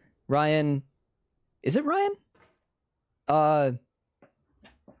Reynolds. Ryan, is it Ryan?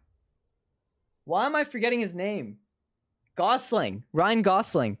 Why am I forgetting his name? Gosling. Ryan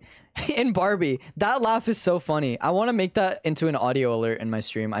Gosling in Barbie. That laugh is so funny. I want to make that into an audio alert in my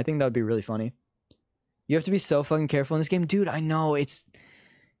stream. I think that would be really funny. You have to be so fucking careful in this game. Dude, I know. It's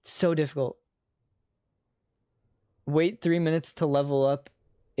so difficult. Wait 3 minutes to level up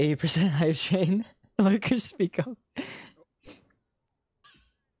 80% high train. Lurkers speak up.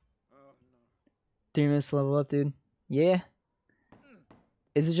 3 minutes to level up, dude. Yeah.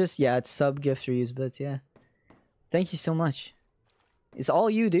 Is it just, yeah, it's sub gift reuse bits, yeah. Thank you so much. It's all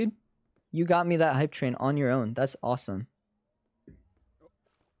you, dude. You got me that hype train on your own. That's awesome.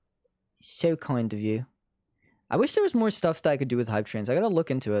 So kind of you. I wish there was more stuff that I could do with hype trains. I gotta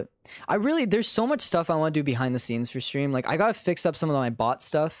look into it. There's so much stuff I want to do behind the scenes for stream. Like, I gotta fix up some of my bot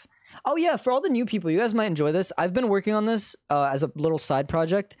stuff. Oh yeah, for all the new people, you guys might enjoy this. I've been working on this as a little side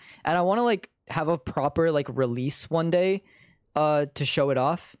project, and I want to like have a proper like release one day to show it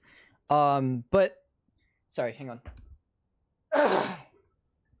off. But sorry, hang on.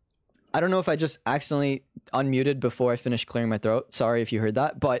 I don't know if I just accidentally unmuted before I finished clearing my throat. Sorry if you heard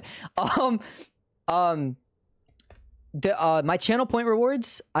that, but my channel point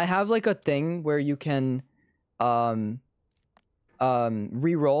rewards, I have like a thing where you can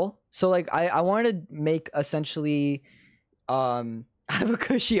re-roll. So like I wanted to make essentially I have a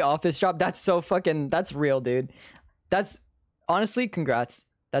cushy office job. That's real, dude. That's honestly, congrats.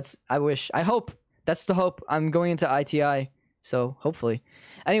 I hope. That's the hope. I'm going into ITI, so hopefully.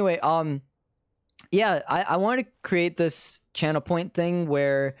 Anyway, yeah, I want to create this channel point thing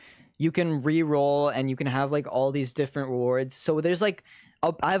where you can re-roll and you can have like all these different rewards. So there's like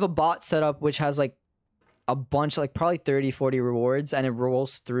I have a bot set up which has like a bunch, like probably 30-40 rewards, and it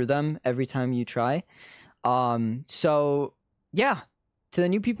rolls through them every time you try. So yeah, to the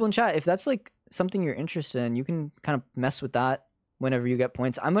new people in chat, if that's like something you're interested in, you can kind of mess with that whenever you get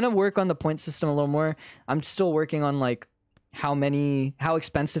points. I'm gonna work on the point system a little more. I'm still working on like how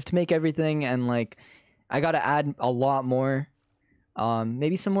expensive to make everything, and like I gotta add a lot more.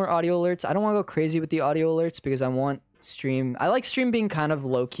 Maybe some more audio alerts. I don't want to go crazy with the audio alerts because I want stream. I like stream being kind of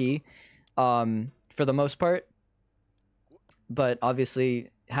low key, for the most part. But obviously,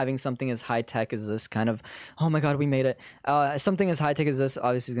 having something as high tech as this kind of, oh my god, we made it. Something as high tech as this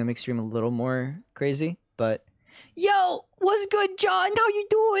obviously is gonna make stream a little more crazy. But Yo, what's good, John? How you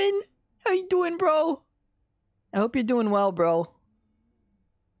doing? How you doing, bro? I hope you're doing well, bro.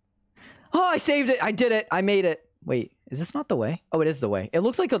 Oh, I saved it. I did it. I made it. Wait, is this not the way? Oh, it is the way. It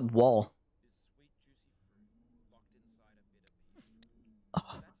looks like a wall.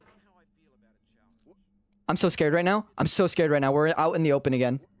 I'm so scared right now. I'm so scared right now. We're out in the open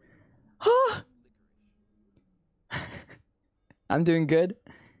again. I'm doing good.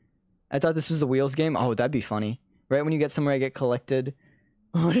 I thought this was the wheels game. Oh, that'd be funny. Right when you get somewhere, I get collected.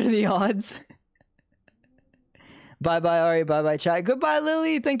 What are the odds? Bye-bye, Ari. Bye-bye, chat. Goodbye,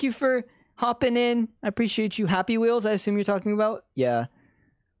 Lily. Thank you for hopping in. I appreciate you. Happy Wheels, I assume you're talking about? Yeah.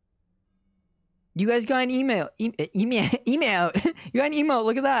 You guys got an email. Email. You got an email.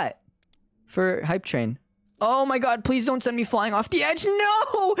 Look at that. For Hype Train. Oh my god, please don't send me flying off the edge.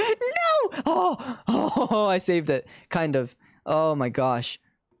 No! No! Oh, I saved it. Kind of. Oh my gosh.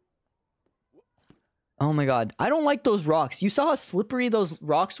 Oh my god. I don't like those rocks. You saw how slippery those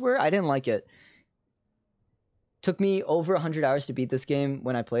rocks were? I didn't like it. Took me over 100 hours to beat this game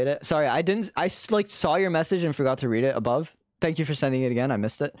when I played it. Sorry, I like saw your message and forgot to read it above. Thank you for sending it again. I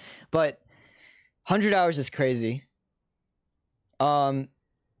missed it. But 100 hours is crazy.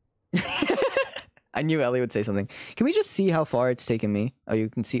 I knew Ellie would say something. Can we just see how far it's taken me? Oh, you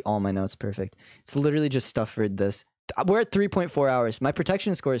can see all my notes. Perfect. It's literally just stuff for this. We're at 3.4 hours. My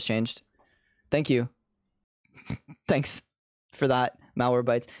protection score has changed. Thank you. Thanks for that, Malware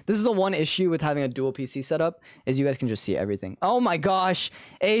Bytes. This is the one issue with having a dual PC setup, is you guys can just see everything. Oh my gosh.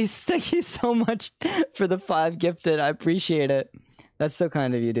 Ace, thank you so much for the 5 gifted. I appreciate it. That's so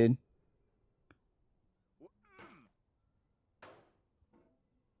kind of you, dude.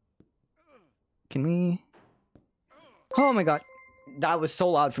 Can we? Oh my god. That was so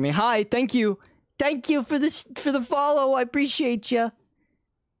loud for me. Hi, thank you. Thank you for this, for the follow. I appreciate you.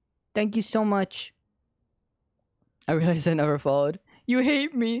 Thank you so much. I realized I never followed. You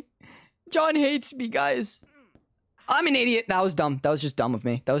hate me. John hates me, guys. I'm an idiot. That was dumb. That was just dumb of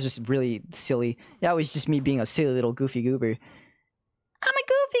me. That was just really silly. That was just me being a silly little goofy goober. I'm a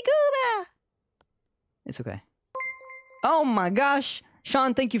goofy goober. It's okay. Oh my gosh.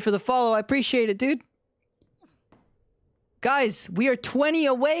 Sean, thank you for the follow. I appreciate it, dude. Guys, we are 20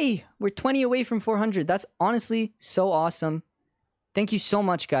 away. We're 20 away from 400. That's honestly so awesome. Thank you so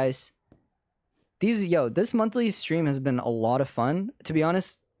much, guys. This monthly stream has been a lot of fun. To be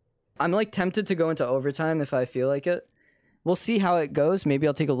honest, I'm like tempted to go into overtime if I feel like it. We'll see how it goes. Maybe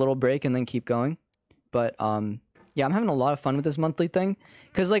I'll take a little break and then keep going. But yeah, I'm having a lot of fun with this monthly thing.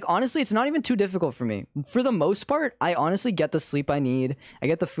 Because like honestly, it's not even too difficult for me. For the most part, I honestly get the sleep I need. I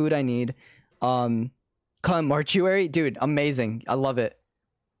get the food I need. Mortuary, dude, amazing. I love it.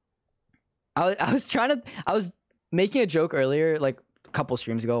 I was making a joke earlier, like a couple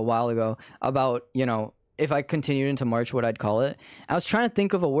streams ago, a while ago, about, you know, if I continued into March, what I'd call it. I was trying to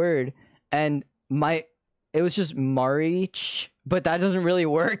think of a word, and it was just Marich, but that doesn't really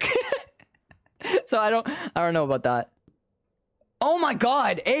work. So I don't know about that. Oh my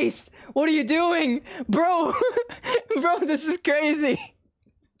god, Ace, what are you doing? Bro, bro, this is crazy.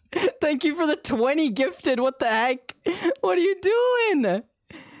 Thank you for the 20 gifted. What the heck? What are you doing?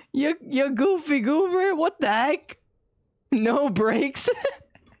 You goofy goober. What the heck? No breaks.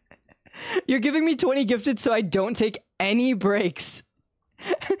 You're giving me 20 gifted so I don't take any breaks.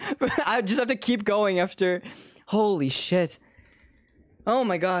 I just have to keep going after. Holy shit. Oh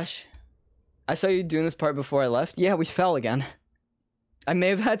my gosh. I saw you doing this part before I left. Yeah, we fell again. I may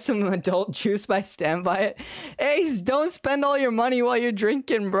have had some adult juice, but I stand by it. Ace, don't spend all your money while you're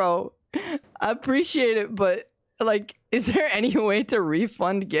drinking, bro. I appreciate it, but, like, is there any way to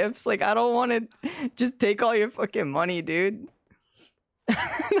refund gifts? Like, I don't want to just take all your fucking money, dude.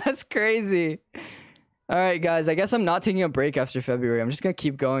 That's crazy. Alright, guys, I guess I'm not taking a break after February. I'm just gonna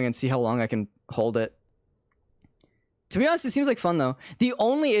keep going and see how long I can hold it. To be honest, it seems like fun, though. The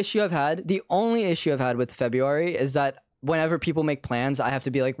only issue I've had with February is that whenever people make plans, I have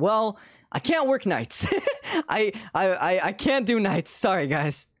to be like, well, I can't work nights. I can't do nights. Sorry,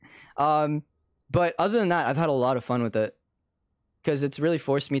 guys. But other than that, I've had a lot of fun with it. Because it's really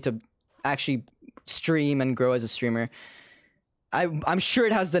forced me to actually stream and grow as a streamer. I'm sure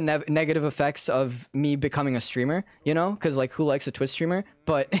it has the negative effects of me becoming a streamer, you know? Because, like, who likes a Twitch streamer?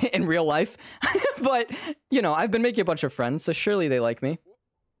 But in real life. But, you know, I've been making a bunch of friends, so surely they like me.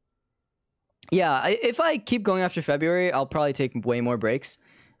 Yeah, if I keep going after February, I'll probably take way more breaks.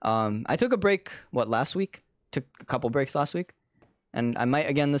 I took a break, what, last week? took a couple breaks last week, and I might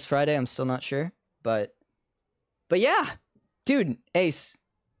again this Friday. I'm still not sure, but yeah, dude, Ace,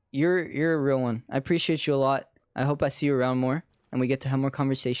 you're a real one. I appreciate you a lot. I hope I see you around more, and we get to have more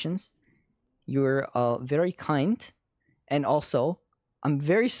conversations. You're very kind, and also, I'm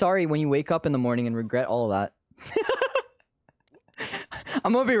very sorry when you wake up in the morning and regret all of that.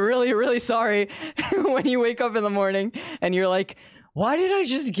 I'm gonna be really, really sorry when you wake up in the morning and you're like, why did I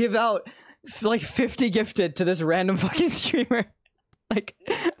just give out like 50 gifted to this random fucking streamer? Like,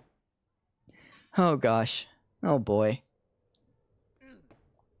 oh gosh. Oh boy.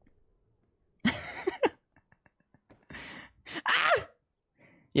 Ah!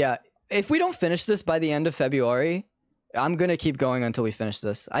 Yeah, if we don't finish this by the end of February, I'm gonna keep going until we finish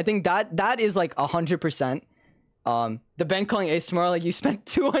this. I think that is like 100%. The bank calling Ace tomorrow like you spent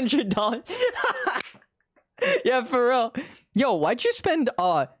 $200. Yeah, for real. Yo, why'd you spend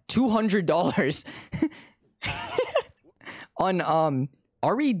 $200 on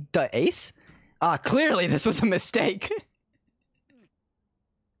Ari the Ace? Clearly this was a mistake.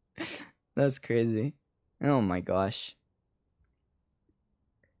 That's crazy. Oh my gosh.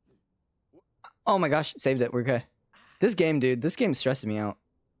 Oh my gosh, saved it. We're good. This game, dude, this game stresses me out.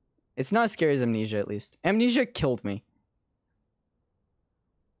 It's not as scary as Amnesia, at least. Amnesia killed me.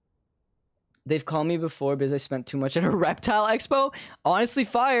 They've called me before because I spent too much at a reptile expo. Honestly,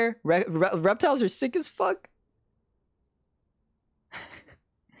 fire. Reptiles are sick as fuck.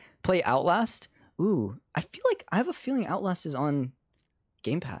 Play Outlast? Ooh, I have a feeling Outlast is on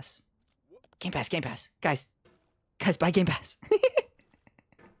Game Pass. Game Pass. Guys, buy Game Pass.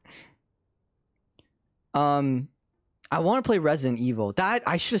 I want to play Resident Evil.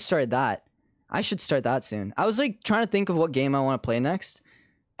 I should have started that. I should start that soon. I was like trying to think of what game I want to play next.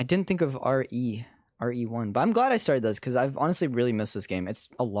 I didn't think of RE1, but I'm glad I started this because I've honestly really missed this game. It's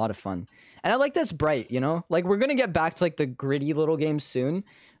a lot of fun. And I like that it's bright, you know? Like we're going to get back to like the gritty little games soon,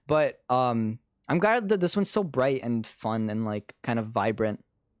 but I'm glad that this one's so bright and fun and like kind of vibrant.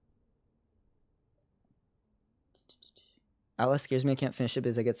 Outlast scares me. I can't finish it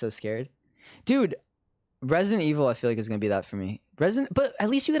because I get so scared. Dude, Resident Evil, I feel like is gonna be that for me. But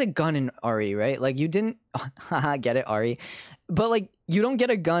at least you get a gun in RE, right? Like you didn't, get it, RE. But like you don't get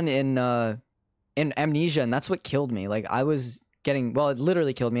a gun in Amnesia, and that's what killed me. Like I was getting, well, it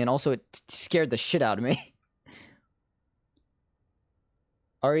literally killed me, and also it scared the shit out of me.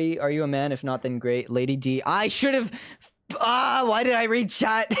 RE, are you a man? If not, then great. Lady D, I should have. Why did I read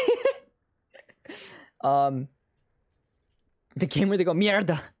chat? The game where they go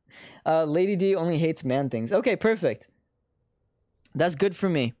mierda. Lady D only hates man things. Okay, perfect. That's good for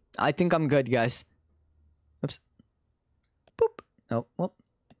me. I think I'm good, guys. Oops. Boop. Oh, well.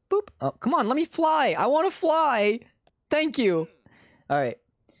 Boop. Oh, come on, let me fly. I want to fly. Thank you. All right.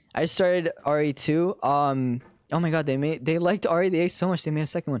 I started RE2. Oh my god, they liked RE the Ace so much they made a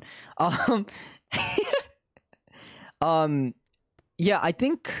second one. Yeah, I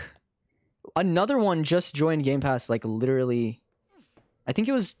think another one just joined Game Pass like literally. I think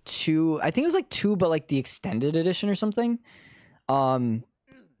it was 2. I think it was like 2, but like the extended edition or something. But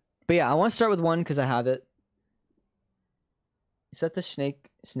yeah, I want to start with 1 because I have it. Is that the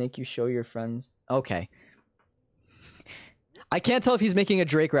snake you show your friends? Okay. I can't tell if he's making a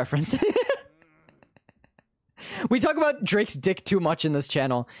Drake reference. We talk about Drake's dick too much in this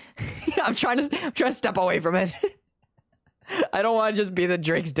channel. I'm trying to step away from it. I don't want to just be the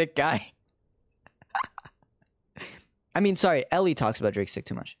Drake's dick guy. I mean, sorry, Ellie talks about Drake's dick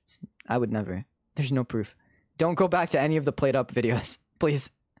too much. I would never. There's no proof. Don't go back to any of the played up videos, please.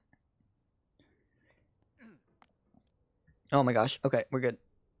 Oh my gosh. Okay, we're good.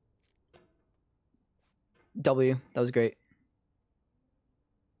 W, that was great.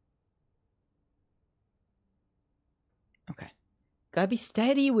 Okay. Gotta be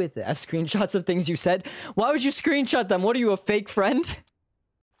steady with it. I have screenshots of things you said. Why would you screenshot them? What are you, a fake friend?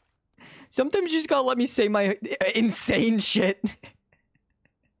 Sometimes you just gotta let me say my insane shit.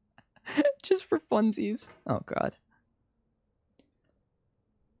 Just for funsies. Oh god.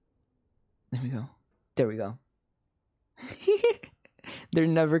 There we go. There we go. They're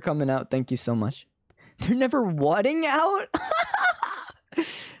never coming out. Thank you so much. They're never whatting out?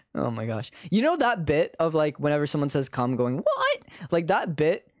 Oh my gosh. You know that bit of like whenever someone says come going, what? Like that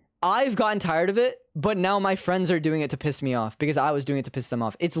bit, I've gotten tired of it, but now my friends are doing it to piss me off because I was doing it to piss them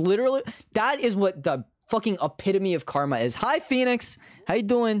off. It's literally, that is what the fucking epitome of karma is. Hi, Phoenix. How you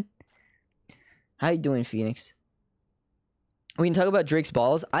doing? How you doing, Phoenix? We can talk about Drake's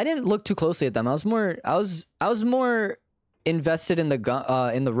balls. I didn't look too closely at them. I was more invested in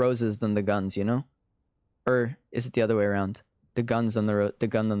the roses than the guns, you know? Or is it the other way around? The guns and the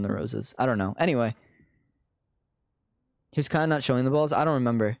gun than the roses. I don't know. Anyway, He was kind of not showing the balls. I don't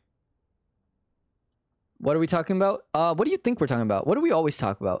remember. What are we talking about? What do you think we're talking about? What do we always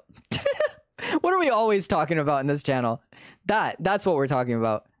talk about? What are we always talking about in this channel? That's what we're talking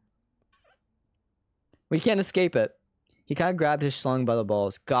about. We can't escape it. He kind of grabbed his schlong by the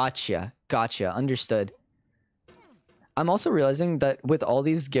balls. Gotcha. Gotcha. Understood. I'm also realizing that with all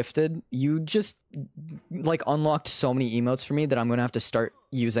these gifted, you just like unlocked so many emotes for me that I'm gonna have to start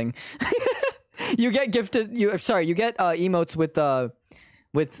using. You get gifted. You get emotes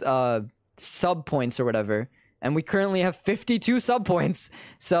with sub points or whatever, and we currently have 52 sub points.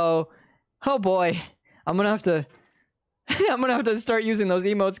 So, oh boy, I'm gonna have to start using those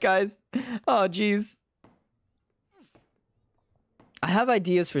emotes, guys. Oh jeez. I have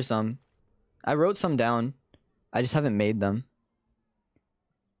ideas for some. I wrote some down. I just haven't made them.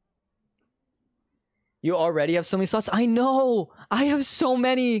 You already have so many slots? I know! I have so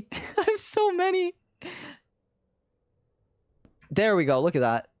many! I have so many! There we go. Look at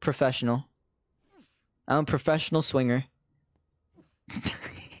that. Professional. I'm a professional swinger.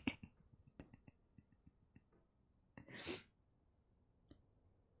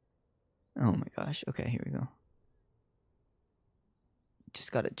 Oh my gosh. Okay, here we go.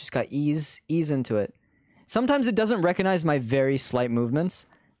 Just gotta ease into it. Sometimes it doesn't recognize my very slight movements,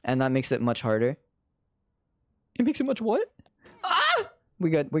 and that makes it much harder. It makes it much what? Ah! We're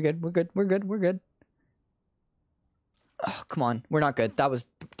good. Oh, come on. We're not good. That was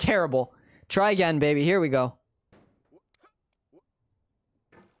terrible. Try again, baby. Here we go.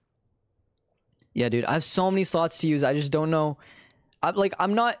 Yeah, dude. I have so many slots to use. I just don't know.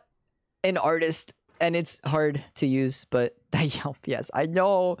 I'm not an artist, and it's hard to use, but that Yelp, yes. I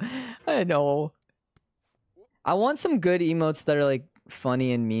know. I want some good emotes that are, like,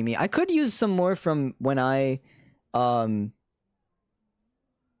 funny and memey. I could use some more from when I, what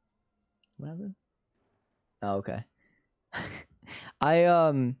happened? Oh, okay.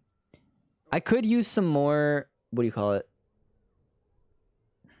 I could use some more, what do you call it?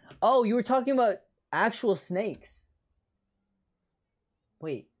 Oh, you were talking about actual snakes.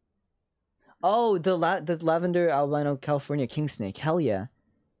 Wait. Oh, the lavender albino California king snake. Hell yeah.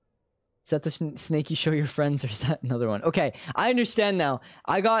 Is that the snake you show your friends, or is that another one? Okay, I understand now.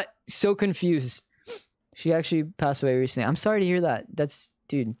 I got so confused. She actually passed away recently. I'm sorry to hear that. That's,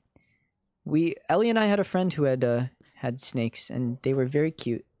 dude. Ellie and I had a friend who had snakes, and they were very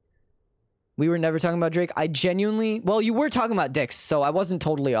cute. We were never talking about Drake. I genuinely, well, you were talking about dicks, so I wasn't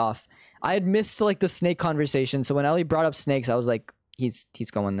totally off. I had missed like the snake conversation, so when Ellie brought up snakes, I was like, he's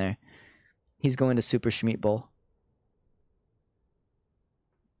going there. He's going to Super Schmeat Bowl.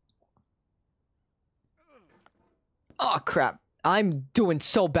 Oh, crap. I'm doing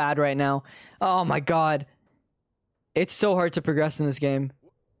so bad right now. Oh, my God. It's so hard to progress in this game.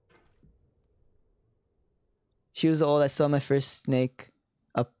 She was old. I saw my first snake.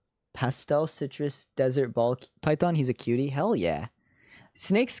 A pastel citrus desert ball python. He's a cutie. Hell yeah.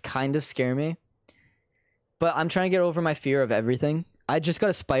 Snakes kind of scare me. But I'm trying to get over my fear of everything. I just got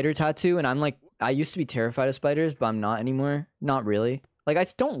a spider tattoo, and I'm like, I used to be terrified of spiders, but I'm not anymore. Not really. Like, I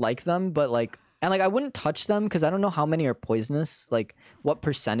don't like them, but like, and like, I wouldn't touch them because I don't know how many are poisonous, like what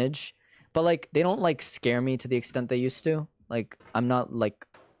percentage, but like, they don't like scare me to the extent they used to. Like, I'm not like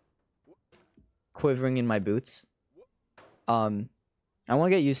quivering in my boots. I want to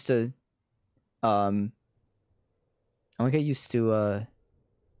get used to,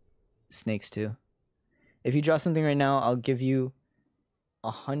 snakes too. If you draw something right now, I'll give you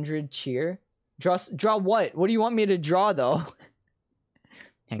 100 cheer. Draw what? What do you want me to draw though?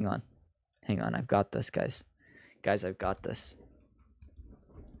 Hang on. I've got this, guys. I've got this.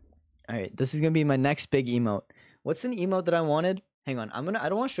 All right, this is gonna be my next big emote. What's an emote that I wanted? Hang on, I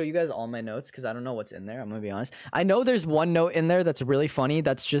don't want to show you guys all my notes because I don't know what's in there. I'm gonna be honest. I know there's one note in there that's really funny.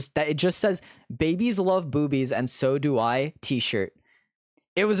 That's just that it just says "Babies love boobies and so do I." T-shirt.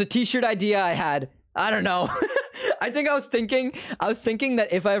 It was a T-shirt idea I had. I don't know. I was thinking that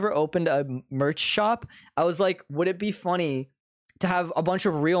if I ever opened a merch shop, I was like, would it be funny to have a bunch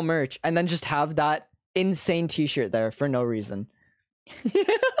of real merch and then just have that insane T-shirt there for no reason?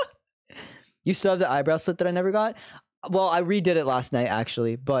 You still have the eyebrow slit that I never got? Well, I redid it last night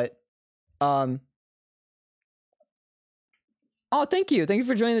actually, but oh, thank you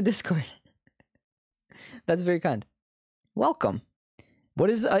for joining the Discord. That's very kind. Welcome. What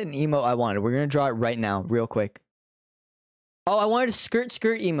is an emote I wanted? We're gonna draw it right now, real quick. Oh, I wanted a skirt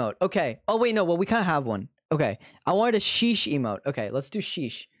emote. Okay. Oh wait, no. Well, we kind of have one. Okay. I wanted a sheesh emote. Okay, let's do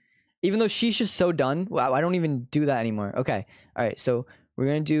sheesh. Even though sheesh is so done, wow, I don't even do that anymore. Okay. All right. So we're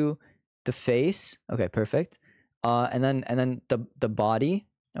gonna do the face. Okay, perfect. And then the body.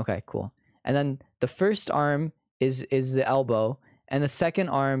 Okay, cool. And then the first arm is the elbow, and the second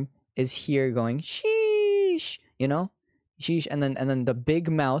arm is here going sheesh, you know, sheesh, and then the big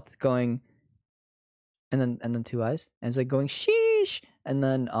mouth going, and then two eyes, and it's like going sheesh, and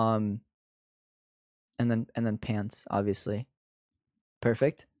then pants, obviously.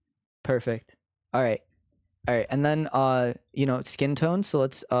 Perfect. All right, and then you know, skin tone. So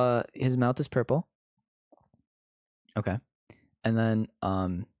let's his mouth is purple. Okay, and then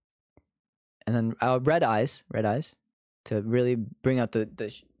red eyes to really bring out the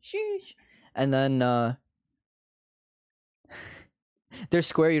sheesh, and then they're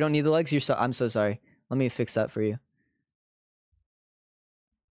square. You don't need the legs. I'm so sorry. Let me fix that for you.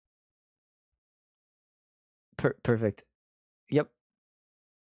 Perfect. Yep.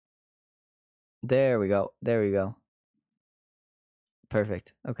 There we go.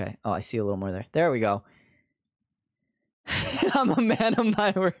 Perfect. Okay. Oh, I see a little more there. There we go. I'm a man of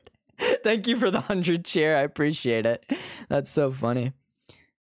my word. Thank you for the 100 cheer. I appreciate it. That's so funny.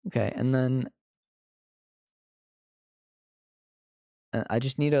 Okay, and then I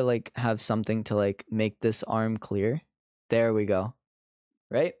just need to like have something to like make this arm clear. There we go.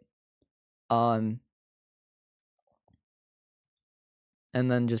 Right? And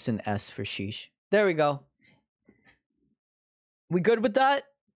then just an S for sheesh. There we go. We good with that?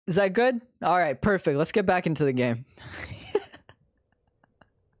 Is that good? All right, perfect. Let's get back into the game.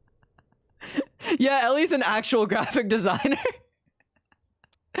 Yeah, Ellie's an actual graphic designer.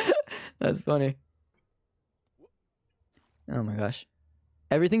 That's funny. Oh my gosh.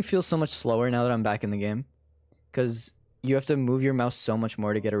 Everything feels so much slower now that I'm back in the game. Because you have to move your mouse so much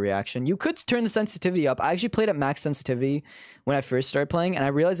more to get a reaction. You could turn the sensitivity up. I actually played at max sensitivity when I first started playing, and I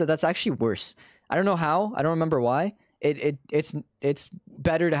realized that that's actually worse. I don't know how. I don't remember why. It's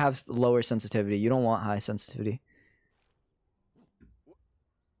better to have lower sensitivity. You don't want high sensitivity.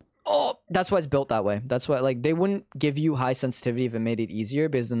 Oh, that's why it's built that way. That's why, like, they wouldn't give you high sensitivity if it made it easier,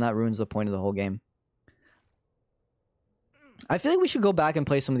 because then that ruins the point of the whole game. I feel like we should go back and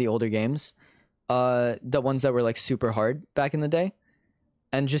play some of the older games. The ones that were, like, super hard back in the day.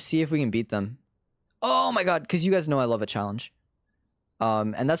 And just see if we can beat them. Oh my god, because you guys know I love a challenge.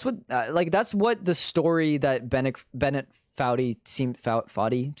 And that's what, that's what the story that Bennett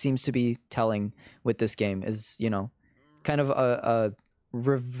Foddy seems to be telling with this game is, you know, kind of a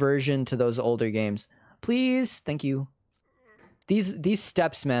reversion to those older games. Please, thank you. These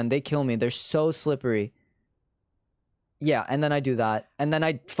steps, man, they kill me. They're so slippery. Yeah, and then I do that, and then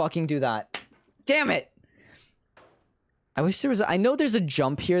I fucking do that. Damn it! I wish there was I know there's a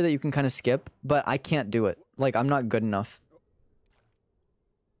jump here that you can kind of skip, but I can't do it. Like, I'm not good enough.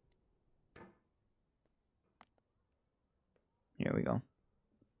 Here we go.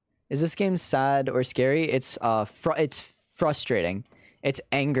 Is this game sad or scary? It's frustrating. It's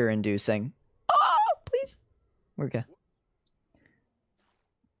anger inducing. Oh, please. We're okay.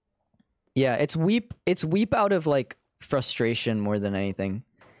 Yeah, it's weep out of like frustration more than anything.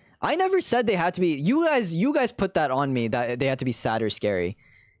 I never said they had to be. You guys put that on me that they had to be sad or scary.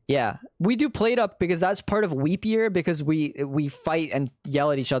 Yeah, we do Played Up because that's part of Weep Year, because we fight and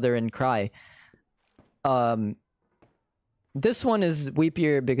yell at each other and cry. This one is Weep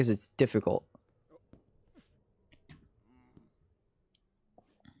Year because it's difficult.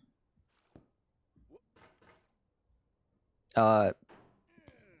 Okay,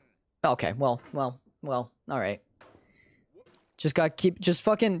 well, all right. Just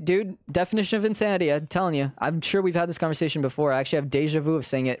fucking, dude, definition of insanity, I'm telling you. I'm sure we've had this conversation before. I actually have deja vu of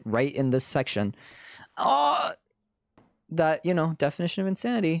saying it right in this section. That, you know, definition of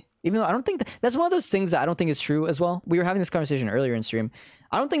insanity. Even though I don't think that's one of those things that I don't think is true as well. We were having this conversation earlier in stream.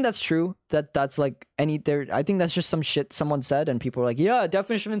 I don't think that's true. That's like I think that's just some shit someone said and people were like, yeah,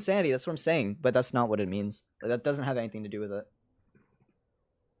 definition of insanity. That's what I'm saying. But that's not what it means. That doesn't have anything to do with it.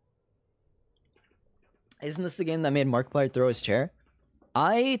 Isn't this the game that made Markiplier throw his chair?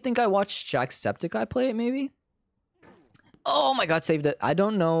 I think I watched Jacksepticeye play it, maybe? Oh my god, saved it. I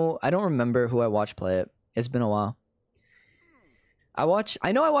don't know. I don't remember who I watched play it. It's been a while.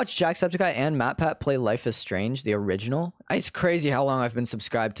 I know I watched Jacksepticeye and MatPat play Life is Strange, the original. It's crazy how long I've been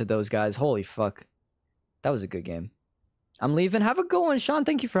subscribed to those guys. Holy fuck. That was a good game. I'm leaving. Have a good one, Sean.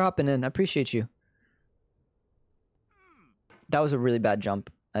 Thank you for hopping in. I appreciate you. That was a really bad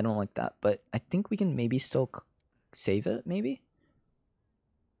jump. I don't like that, but I think we can maybe still save it, maybe?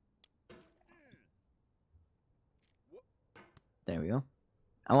 There we go.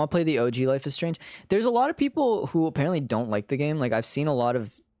 I want to play the OG Life is Strange. There's a lot of people who apparently don't like the game. Like, I've seen a lot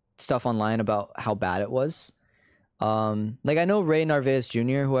of stuff online about how bad it was. Like, I know Ray Narvaez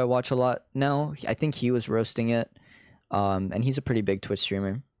Jr., who I watch a lot now. I think he was roasting it. And he's a pretty big Twitch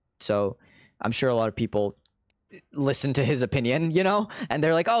streamer. So, I'm sure a lot of people listen to his opinion, you know? And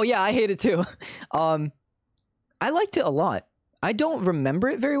they're like, oh yeah, I hate it too. I liked it a lot. I don't remember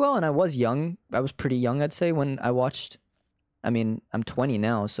it very well, and I was young. I was pretty young, I'd say, when I watched. I mean, I'm 20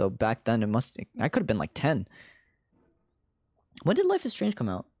 now, so back then I could have been like 10. When did Life is Strange come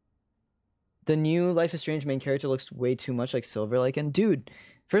out? The new Life is Strange main character looks way too much like Silver. Like, and dude,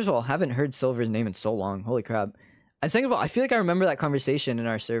 first of all, haven't heard Silver's name in so long. Holy crap. And second of all, I feel like I remember that conversation in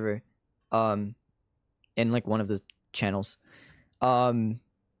our server. In like one of the channels.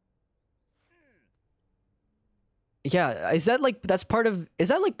 Yeah, is that like part of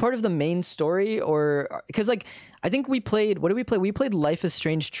the main story, or because like I think we played, what did we play? We played Life is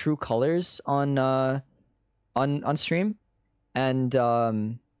Strange True Colors on stream, and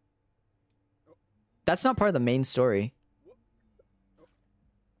that's not part of the main story.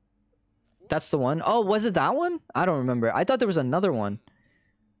 That's the one. Oh, was it that one? I don't remember. I thought there was another one.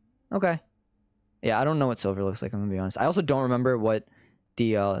 Okay. Yeah, I don't know what Silver looks like, I'm gonna be honest. I also don't remember what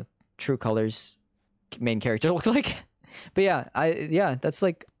the True Colors main character looked like. But yeah, that's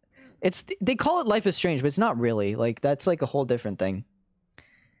like, they call it Life is Strange, but it's not really. Like, that's like a whole different thing.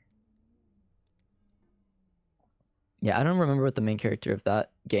 Yeah, I don't remember what the main character of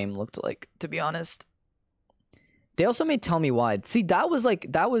that game looked like, to be honest. They also made Tell Me Why. See, that was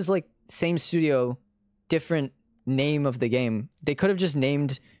like same studio, different name of the game. They could have just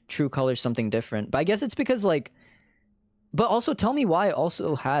named True Colors something different. But I guess it's because like, but also Tell Me Why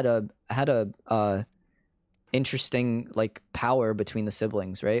also had a interesting like power between the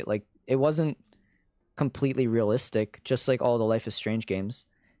siblings, right? Like, it wasn't completely realistic, just like all the Life is Strange games.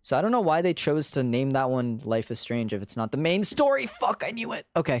 So I don't know why they chose to name that one Life is Strange if it's not the main story. Fuck, I knew it.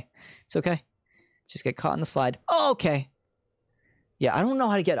 Okay, it's okay. Just get caught in the slide. Oh, okay. Yeah, I don't know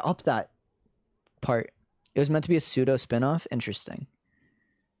how to get up that part. It was meant to be a pseudo spin-off. Interesting.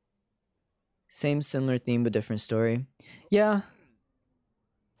 Same similar theme, but different story. Yeah.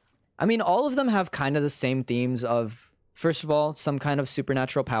 I mean, all of them have kind of the same themes of, first of all, some kind of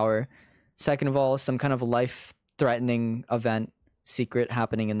supernatural power. Second of all, some kind of life-threatening event, secret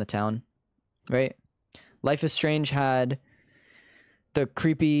happening in the town. Right? Life is Strange had the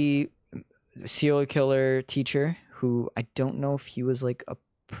creepy serial killer teacher who I don't know if he was like a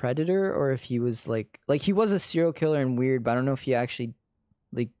predator or if he was like he was a serial killer and weird, but I don't know if he actually,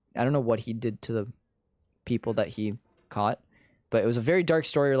 like, I don't know what he did to the people that he caught, but it was a very dark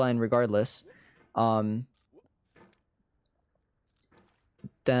storyline regardless.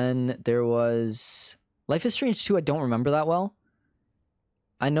 Then there was Life is Strange 2. I don't remember that well.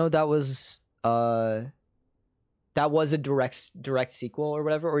 I know that was a direct sequel or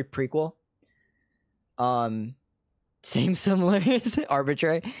whatever, or a prequel. Same similar is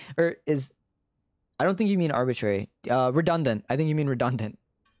arbitrary, or is, I don't think you mean arbitrary. Redundant. I think you mean redundant.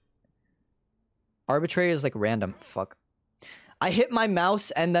 Arbitrary is like random. Fuck. I hit my mouse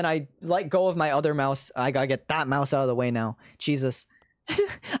and then I let go of my other mouse. I gotta get that mouse out of the way now. Jesus.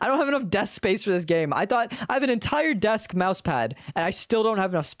 I don't have enough desk space for this game. I thought I have an entire desk mouse pad and I still don't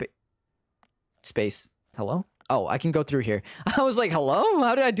have enough space. Hello? Oh, I can go through here. I was like, hello?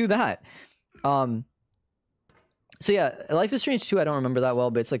 How did I do that? So yeah, Life is Strange 2, I don't remember that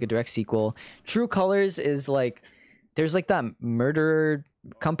well, but it's like a direct sequel. True Colors is like, there's like that murderer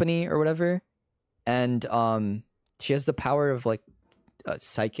company or whatever, and she has the power of like a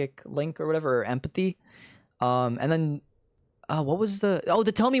psychic link or whatever, or empathy. And then what was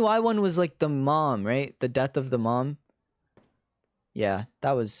the Tell Me Why one was like the mom, right? The death of the mom. Yeah,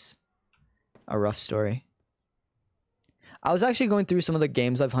 that was a rough story. I was actually going through some of the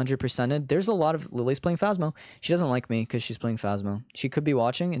games I've 100%ed. There's a lot of Lily's playing Phasmo. She doesn't like me because she's playing Phasmo. She could be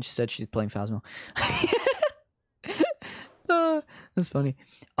watching, and she said she's playing Phasmo. That's funny.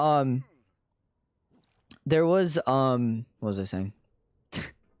 There was what was I saying?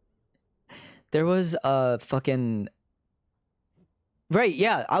 There was fucking. Right,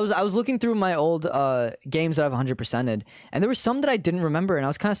 yeah. I was looking through my old games that I've 100%ed, and there were some that I didn't remember, and I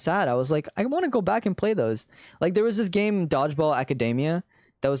was kind of sad. I was like, I want to go back and play those. Like, there was this game, Dodgeball Academia,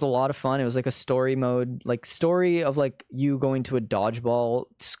 that was a lot of fun. It was like a story mode, like story of like you going to a dodgeball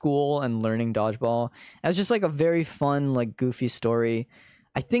school and learning dodgeball. It was just like a very fun, like goofy story.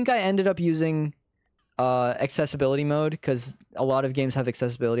 I think I ended up using accessibility mode because a lot of games have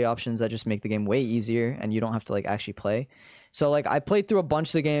accessibility options that just make the game way easier, and you don't have to like actually play. So like I played through a bunch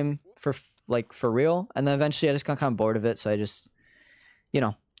of the game for real, and then eventually I just got kind of bored of it, so I just, you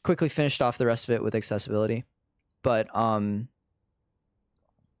know, quickly finished off the rest of it with accessibility. But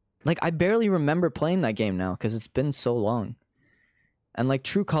like I barely remember playing that game now because it's been so long. And like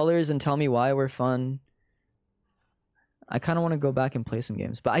True Colors and Tell Me Why were fun. I kind of want to go back and play some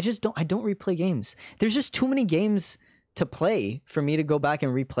games, but I don't replay games. There's just too many games to play for me to go back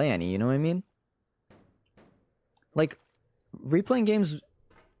and replay any, you know what I mean? Like, replaying games,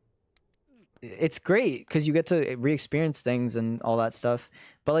 it's great because you get to re-experience things and all that stuff.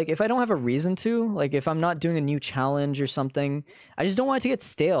 But like, if I don't have a reason to, like if I'm not doing a new challenge or something, I just don't want it to get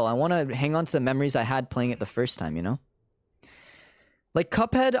stale. I want to hang on to the memories I had playing it the first time, you know? Like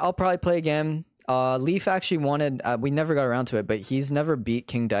Cuphead, I'll probably play again. Leaf actually wanted, we never got around to it, but he's never beat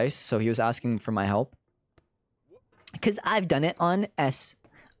King Dice, so he was asking for my help. Because I've done it on S.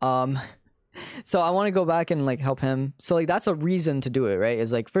 So I want to go back and like help him. So like that's a reason to do it, right?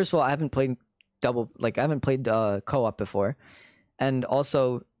 Is like, first of all, I haven't played co-op before. And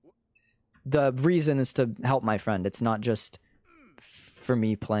also the reason is to help my friend. It's not just for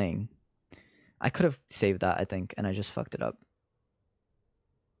me playing. I could have saved that, I think, and I just fucked it up.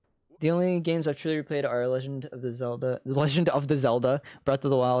 The only games I've truly replayed are Legend of the Zelda, Breath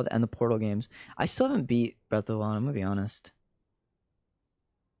of the Wild, and the Portal games. I still haven't beat Breath of the Wild, I'm gonna be honest.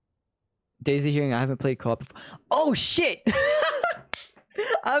 Daisy hearing I haven't played co-op before. Oh shit!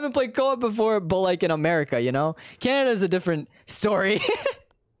 I haven't played co-op before, but like in America, you know? Canada's a different story.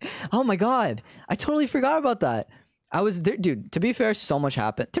 Oh my god. I totally forgot about that. I was there, dude, to be fair, so much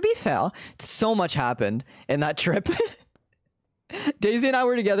happened. So much happened in that trip. Daisy and I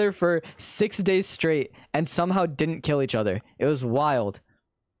were together for 6 days straight and somehow didn't kill each other. It was wild.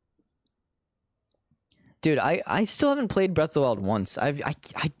 Dude, I still haven't played Breath of the Wild once. I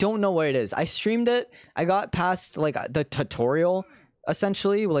don't know what it is. I streamed it. I got past like the tutorial,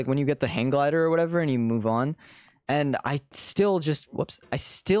 essentially, like when you get the hang glider or whatever and you move on. And I still just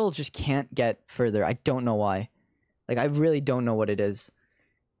can't get further. I don't know why. Like I really don't know what it is.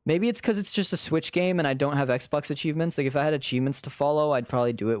 Maybe it's because it's just a Switch game and I don't have Xbox achievements. Like if I had achievements to follow, I'd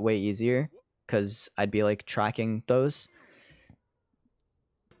probably do it way easier because I'd be like tracking those.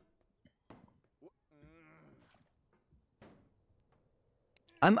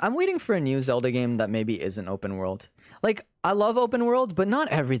 I'm waiting for a new Zelda game that maybe isn't open world. Like, I love open world, but not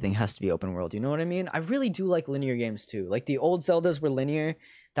everything has to be open world, you know what I mean? I really do like linear games too. Like, the old Zeldas were linear.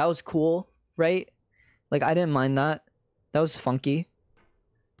 That was cool, right? Like, I didn't mind that. That was funky.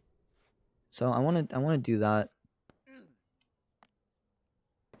 So, I want to do that.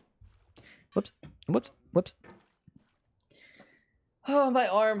 Whoops. Oh, my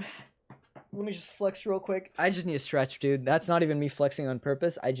arm. Let me just flex real quick. I just need a stretch, dude. That's not even me flexing on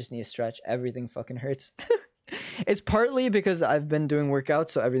purpose. I just need a stretch. Everything fucking hurts. It's partly because I've been doing workouts,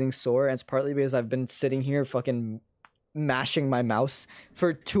 so everything's sore. And it's partly because I've been sitting here fucking mashing my mouse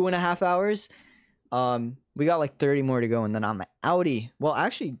for 2.5 hours. We got like 30 more to go, and then I'm outie. Well,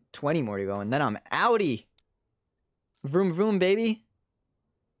 actually, 20 more to go, and then I'm outie. Vroom vroom, baby.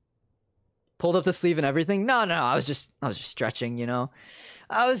 Pulled up the sleeve and everything. No, I was just stretching, you know.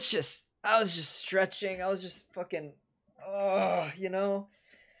 I was just stretching. I was just fucking, you know,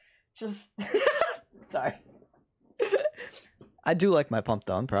 just. Sorry. I do like my pump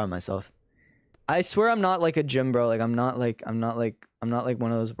though. I'm proud of myself. I swear I'm not like a gym bro. Like I'm not like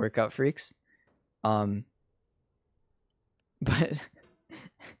one of those workout freaks. But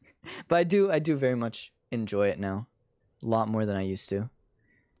I do very much enjoy it now, a lot more than I used to.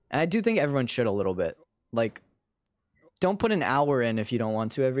 And I do think everyone should a little bit. Like, don't put an hour in if you don't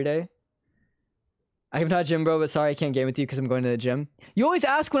want to every day. I'm not gym bro, but sorry I can't game with you because I'm going to the gym. You always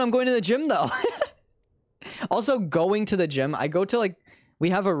ask when I'm going to the gym though. Also, going to the gym, I go to like,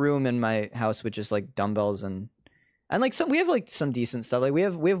 we have a room in my house with just like dumbbells and like we have like some decent stuff. Like we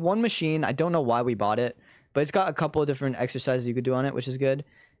have one machine. I don't know why we bought it, but it's got a couple of different exercises you could do on it, which is good.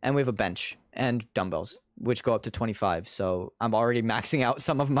 And we have a bench and dumbbells, which go up to 25. So I'm already maxing out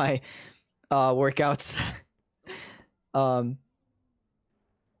some of my workouts.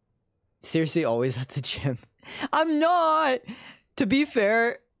 Seriously, always at the gym. I'm not. To be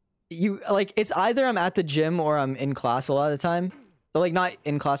fair, it's either I'm at the gym or I'm in class a lot of the time. Like not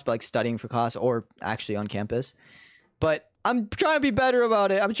in class, but like studying for class or actually on campus. But I'm trying to be better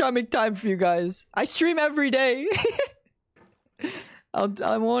about it. I'm trying to make time for you guys. I stream every day.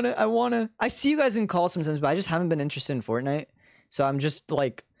 I see you guys in calls sometimes, but I just haven't been interested in Fortnite. So I'm just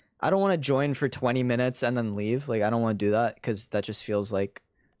like, I don't want to join for 20 minutes and then leave. Like, I don't want to do that because that just feels like,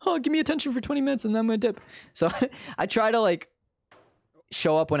 oh, give me attention for 20 minutes and then I'm going to dip. So I try to like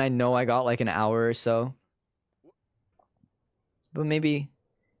show up when I know I got like an hour or so.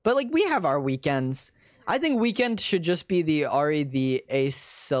 But like we have our weekends. I think weekend should just be the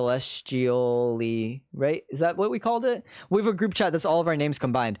Acelestially, right? Is that what we called it? We have a group chat that's all of our names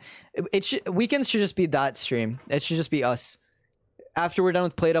combined. Weekends should just be that stream. It should just be us. After we're done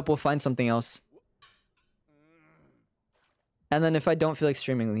with Played Up, we'll find something else. And then if I don't feel like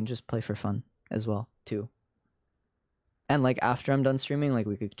streaming, we can just play for fun as well, too. And like after I'm done streaming, like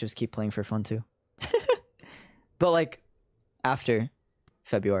we could just keep playing for fun too. But like after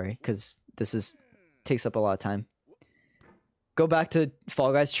February, because this takes up a lot of time. Go back to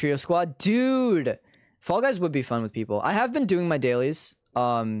Fall Guys Trio Squad. Dude! Fall Guys would be fun with people. I have been doing my dailies.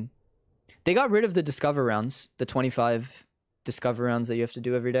 They got rid of the Discover rounds, the 25 Discover rounds that you have to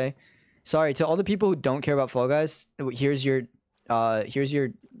do every day. Sorry, to all the people who don't care about Fall Guys, here's your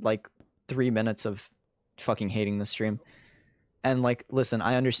like 3 minutes of fucking hating the stream. And like, listen,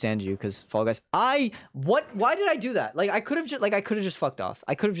 I understand you because Fall Guys. Why did I do that? Like, I could have just fucked off.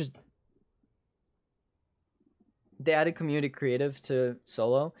 I could have just. They added community creative to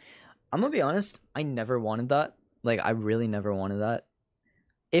solo. I'm gonna be honest. I never wanted that. Like, I really never wanted that.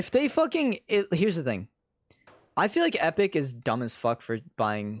 If they here's the thing. I feel like Epic is dumb as fuck for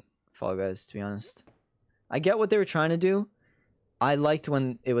buying Fall Guys. To be honest, I get what they were trying to do. I liked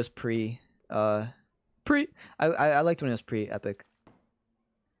when it was I liked when it was pre-Epic,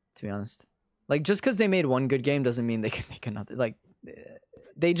 to be honest. Like, just because they made one good game doesn't mean they can make another. Like,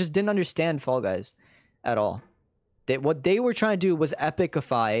 they just didn't understand Fall Guys at all. What they were trying to do was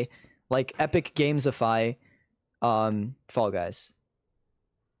epicify, like, Epic Gamesify Fall Guys.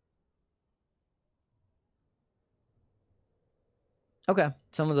 Okay,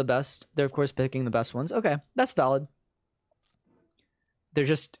 some of the best. They're, of course, picking the best ones. Okay, that's valid. They're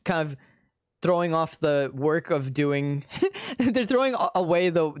just kind of throwing off the work of doing they're throwing away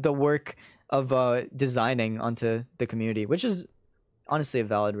the work of designing onto the community, which is honestly a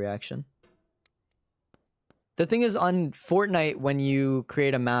valid reaction. The thing is, on Fortnite, when you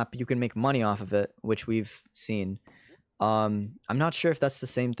create a map, you can make money off of it, which we've seen. I'm not sure if that's the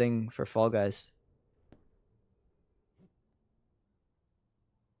same thing for Fall Guys.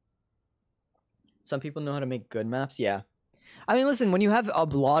 Some people know how to make good maps. Yeah. I mean, listen, when you have a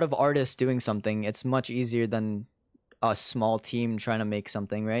lot of artists doing something, it's much easier than a small team trying to make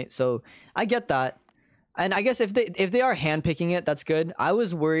something, right? So I get that. And I guess if they are handpicking it, that's good. I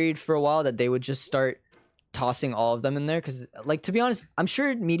was worried for a while that they would just start tossing all of them in there because, like, to be honest, I'm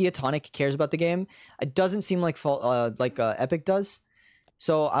sure Mediatonic cares about the game. It doesn't seem like Epic does.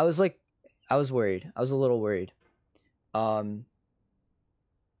 So I was worried. I was a little worried.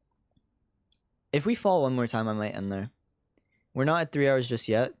 If we fall one more time, I might end there. We're not at 3 hours just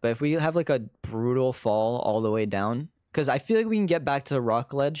yet, but if we have like a brutal fall all the way down, because I feel like we can get back to the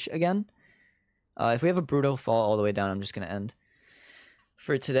rock ledge again. If we have a brutal fall all the way down, I'm just going to end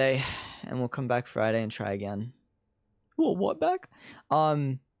for today, and we'll come back Friday and try again. Whoa, what back?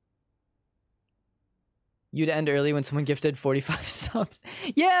 You'd end early when someone gifted 45 subs.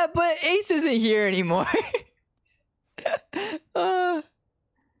 Yeah, but Ace isn't here anymore.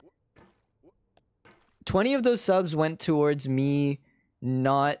 20 of those subs went towards me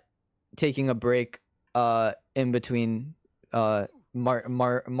not taking a break in between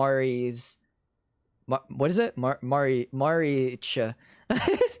Mari's what is it? Marich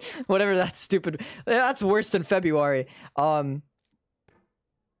whatever, that's stupid. That's worse than February.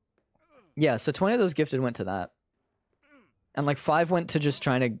 Yeah, so 20 of those gifted went to that. And like 5 went to just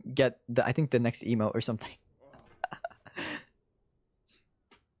trying to get I think the next emote or something.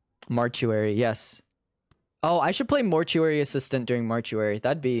 Martuary, yes. Oh, I should play Mortuary Assistant during Mortuary.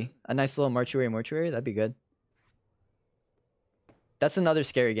 That'd be a nice little Mortuary. That'd be good. That's another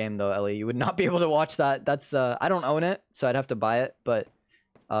scary game, though, Ellie. You would not be able to watch that. That's, I don't own it, so I'd have to buy it, but,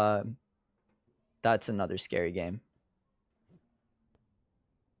 that's another scary game.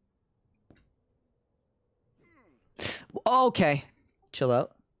 Okay. Chill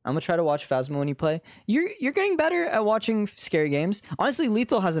out. I'm gonna try to watch Phasmo when you play. You're getting better at watching scary games. Honestly,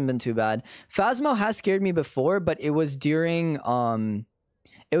 Lethal hasn't been too bad. Phasmo has scared me before, but it was during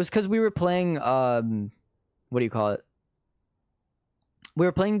it was because we were playing what do you call it? We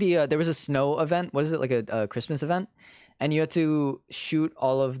were playing the there was a snow event. What is it, like a Christmas event? And you had to shoot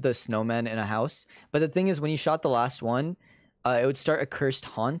all of the snowmen in a house. But the thing is, when you shot the last one, it would start a cursed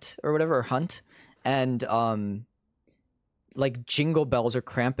haunt or whatever, or hunt, and like Jingle Bells or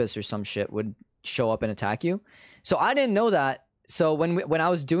Krampus or some shit would show up and attack you. So I didn't know that. So when I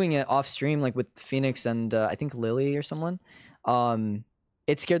was doing it off stream, like with Phoenix and I think Lily or someone,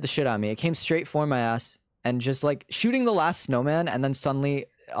 it scared the shit out of me. It came straight for my ass, and just like shooting the last snowman and then suddenly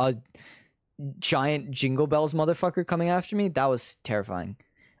a giant Jingle Bells motherfucker coming after me, that was terrifying.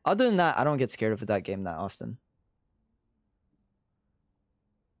 Other than that, I don't get scared of that game that often.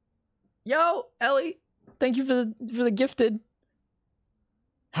 Yo, Ellie, thank you for the gifted.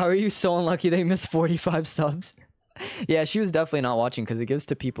 How are you so unlucky they missed 45 subs? Yeah, she was definitely not watching because it gives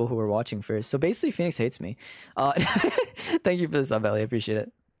to people who are watching first. So basically, Phoenix hates me. Thank you for the sub, Ellie. I appreciate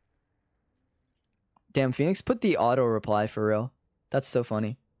it. Damn, Phoenix put the auto reply for real. That's so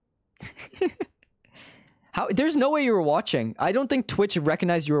funny. How? There's no way you were watching. I don't think Twitch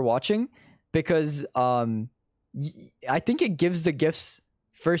recognized you were watching because I think it gives the gifts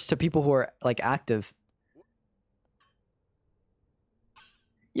first to people who are like active.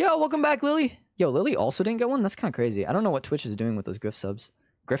 Yo, welcome back, Lily. Yo, Lily also didn't get one? That's kind of crazy. I don't know what Twitch is doing with those grift subs.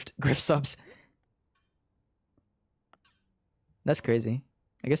 Grift subs. That's crazy.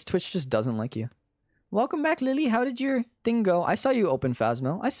 I guess Twitch just doesn't like you. Welcome back, Lily. How did your thing go? I saw you open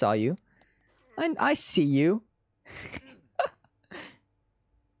Phasmo. I saw you. I see you.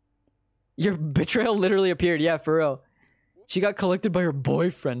 Your betrayal literally appeared. Yeah, for real. She got collected by her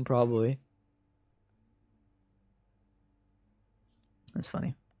boyfriend, probably. That's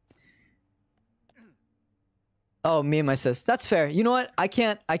funny. Oh, me and my sis. That's fair. You know what? I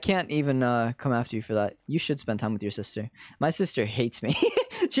can't even come after you for that. You should spend time with your sister. My sister hates me.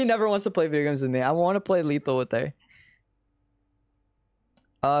 She never wants to play video games with me. I want to play Lethal with her.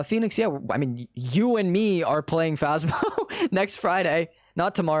 Phoenix, yeah, I mean, you and me are playing Phasmo next Friday.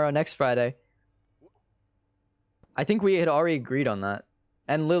 Not tomorrow, next Friday. I think we had already agreed on that.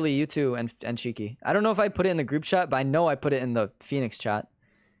 And Lily, you too, and Cheeky. I don't know if I put it in the group chat, but I know I put it in the Phoenix chat.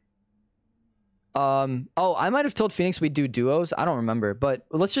 Oh, I might have told Phoenix we'd do duos. I don't remember, but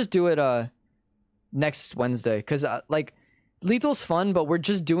let's just do it next Wednesday, because like Lethal's fun, but we're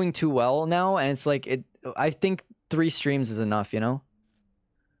just doing too well now, and it's like I think 3 streams is enough, you know?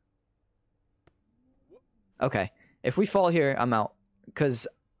 Okay, if we fall here, I'm out, because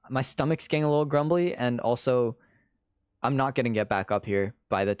my stomach's getting a little grumbly, and also I'm not gonna get back up here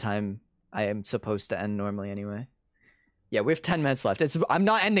by the time I am supposed to end normally anyway. Yeah, we have 10 minutes left. I'm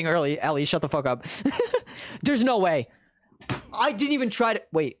not ending early. Ellie, shut the fuck up. There's no way. I didn't even try to...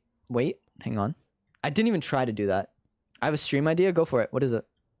 Wait. Hang on. I didn't even try to do that. I have a stream idea. Go for it. What is it?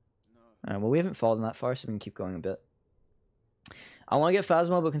 Alright, well, we haven't fallen that far, so we can keep going a bit. I want to get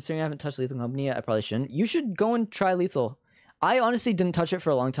Phasmo, but considering I haven't touched Lethal Company yet, I probably shouldn't. You should go and try Lethal. I honestly didn't touch it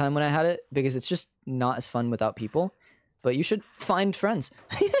for a long time when I had it, because it's just not as fun without people. But you should find friends.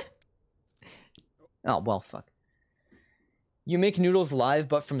 Oh, well, fuck. You make noodles live,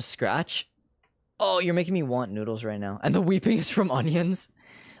 but from scratch? Oh, you're making me want noodles right now. And the weeping is from onions.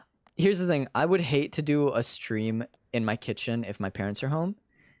 Here's the thing. I would hate to do a stream in my kitchen if my parents are home.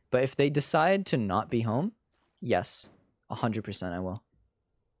 But if they decide to not be home, yes, 100% I will.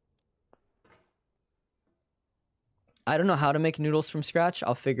 I don't know how to make noodles from scratch.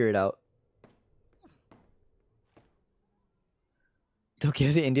 I'll figure it out. They'll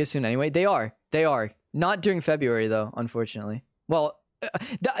go to India soon anyway. They are. Not during February, though, unfortunately. Well,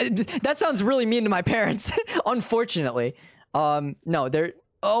 that sounds really mean to my parents. Unfortunately. No, they're...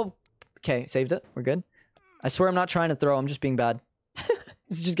 Oh, okay, saved it. We're good. I swear I'm not trying to throw. I'm just being bad.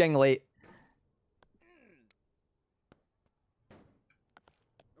 It's just getting late.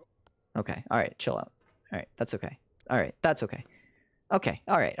 Okay, alright, chill out. Alright, that's okay. Alright, that's okay. Okay,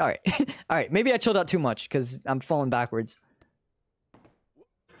 alright. Alright, maybe I chilled out too much, because I'm falling backwards.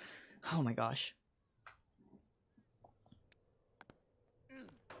 Oh my gosh.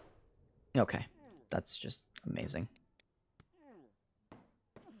 Okay, that's just amazing.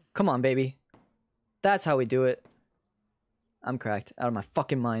 Come on, baby. That's how we do it. I'm cracked. Out of my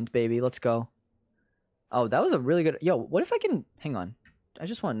fucking mind, baby. Let's go. Oh, that was a really good... Yo, what if I can... Hang on. I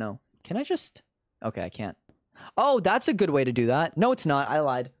just want to know. Can I just... Okay, I can't. Oh, that's a good way to do that. No, it's not. I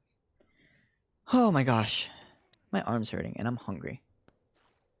lied. Oh my gosh. My arm's hurting and I'm hungry.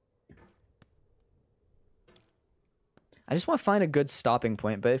 I just want to find a good stopping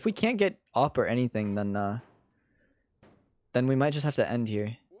point, but if we can't get up or anything, then we might just have to end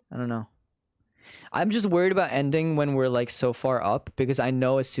here. I don't know. I'm just worried about ending when we're like so far up, because I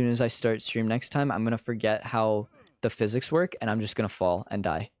know as soon as I start stream next time, I'm going to forget how the physics work and I'm just going to fall and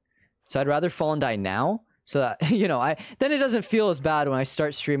die. So I'd rather fall and die now so that, you know, then it doesn't feel as bad when I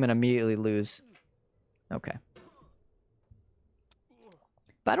start stream and immediately lose. Okay.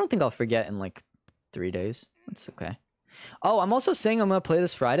 But I don't think I'll forget in like 3 days. That's okay. Oh, I'm also saying I'm going to play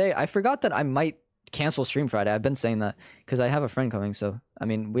this Friday. I forgot that I might cancel stream Friday. I've been saying that because I have a friend coming. So, I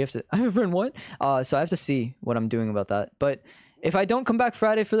mean, we have to... I have a friend, what? So I have to see what I'm doing about that. But if I don't come back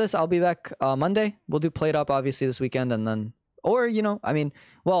Friday for this, I'll be back Monday. We'll do Play It Up, obviously, this weekend. And then... Or, you know, I mean,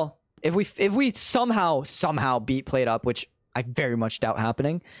 well, if we somehow beat Play It Up, which I very much doubt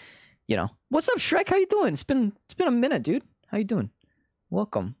happening, you know. What's up, Shrek? How you doing? It's been a minute, dude. How you doing?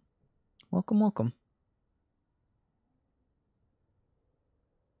 Welcome. Welcome.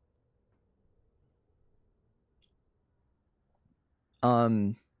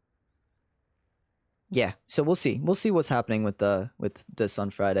 Yeah, so we'll see. We'll see what's happening with this on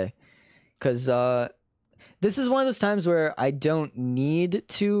Friday. Cause this is one of those times where I don't need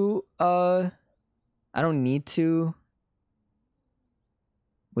to what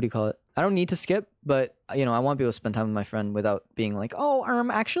do you call it? I don't need to skip, but you know, I want to be able to spend time with my friend without being like, oh,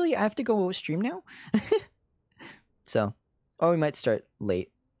 actually I have to go stream now. So, or we might start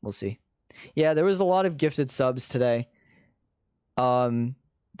late. We'll see. Yeah, there was a lot of gifted subs today.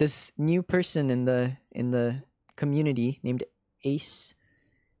 This new person in the community named Ace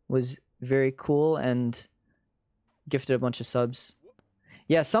was very cool and gifted a bunch of subs.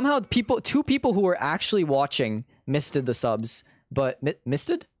 Yeah, somehow two people who were actually watching misted the subs, but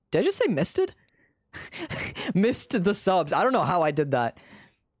misted? Did I just say misted? Missed the subs. I don't know how I did that.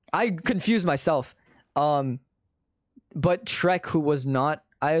 I confused myself. But Trek, who was not,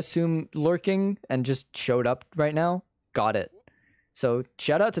 I assume, lurking and just showed up right now, got it. So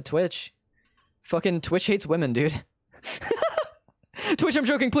shout out to Twitch. Fucking Twitch hates women, dude. Twitch, I'm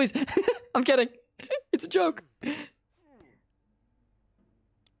joking, please. I'm kidding. It's a joke.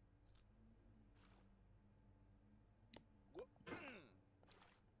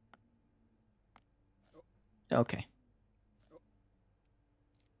 Okay.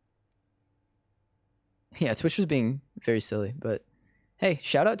 Yeah, Twitch was being very silly, but hey,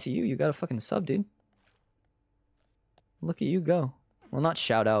 shout out to you. You got a fucking sub, dude. Look at you go. Well, not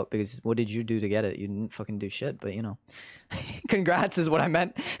shout out, because what did you do to get it? You didn't fucking do shit, but you know. Congrats is what I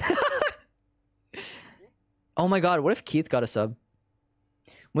meant. Oh my god, what if Keith got a sub?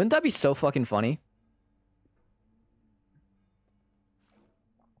 Wouldn't that be so fucking funny?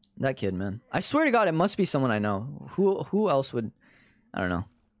 That kid, man. I swear to god, it must be someone I know. Who else would... I don't know.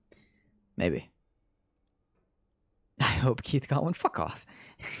 Maybe. I hope Keith got one. Fuck off.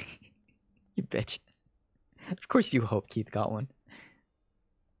 You bitch. Of course you hope Keith got one.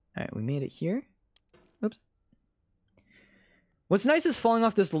 Alright, we made it here. Oops. What's nice is falling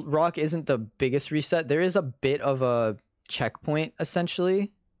off this rock isn't the biggest reset. There is a bit of a checkpoint,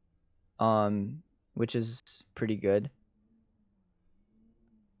 essentially. Which is pretty good.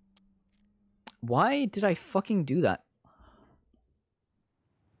 Why did I fucking do that?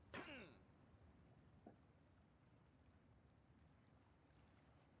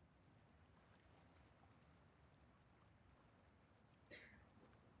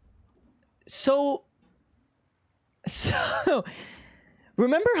 So,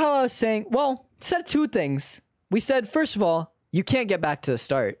 remember how I was saying, well, said two things. We said, first of all, you can't get back to the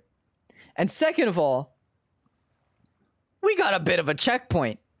start. And second of all, we got a bit of a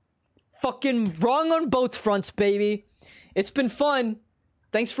checkpoint. Fucking wrong on both fronts, baby. It's been fun.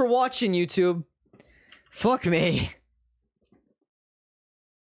 Thanks for watching, YouTube. Fuck me.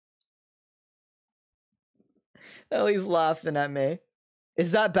 Ellie's laughing at me.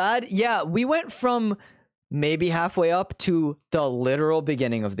 Is that bad? Yeah, we went from maybe halfway up to the literal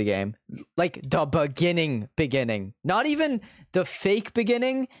beginning of the game. Like, the beginning. Not even the fake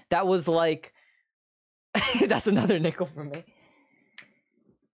beginning. That was like... That's another nickel for me.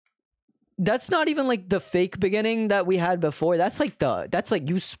 That's not even like the fake beginning that we had before. That's like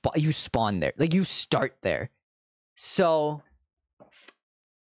you spawn there. Like, you start there. So...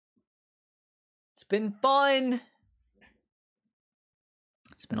 It's been fun.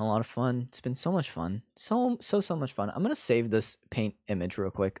 It's been a lot of fun. It's been so much fun. So much fun. I'm gonna save this paint image real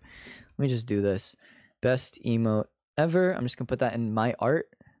quick. Let me just do this. Best emote ever. I'm just gonna put that in my art.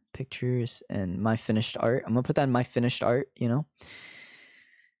 Pictures and my finished art. I'm gonna put that in my finished art, you know.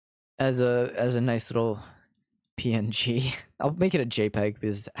 As a nice little PNG. I'll make it a JPEG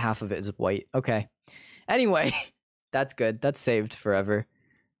because half of it is white. Okay. Anyway, that's good. That's saved forever.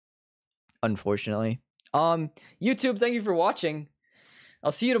 Unfortunately. YouTube, thank you for watching.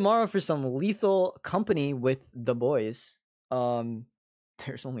 I'll see you tomorrow for some Lethal Company with the boys.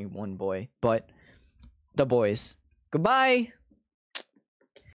 There's only one boy, but the boys. Goodbye!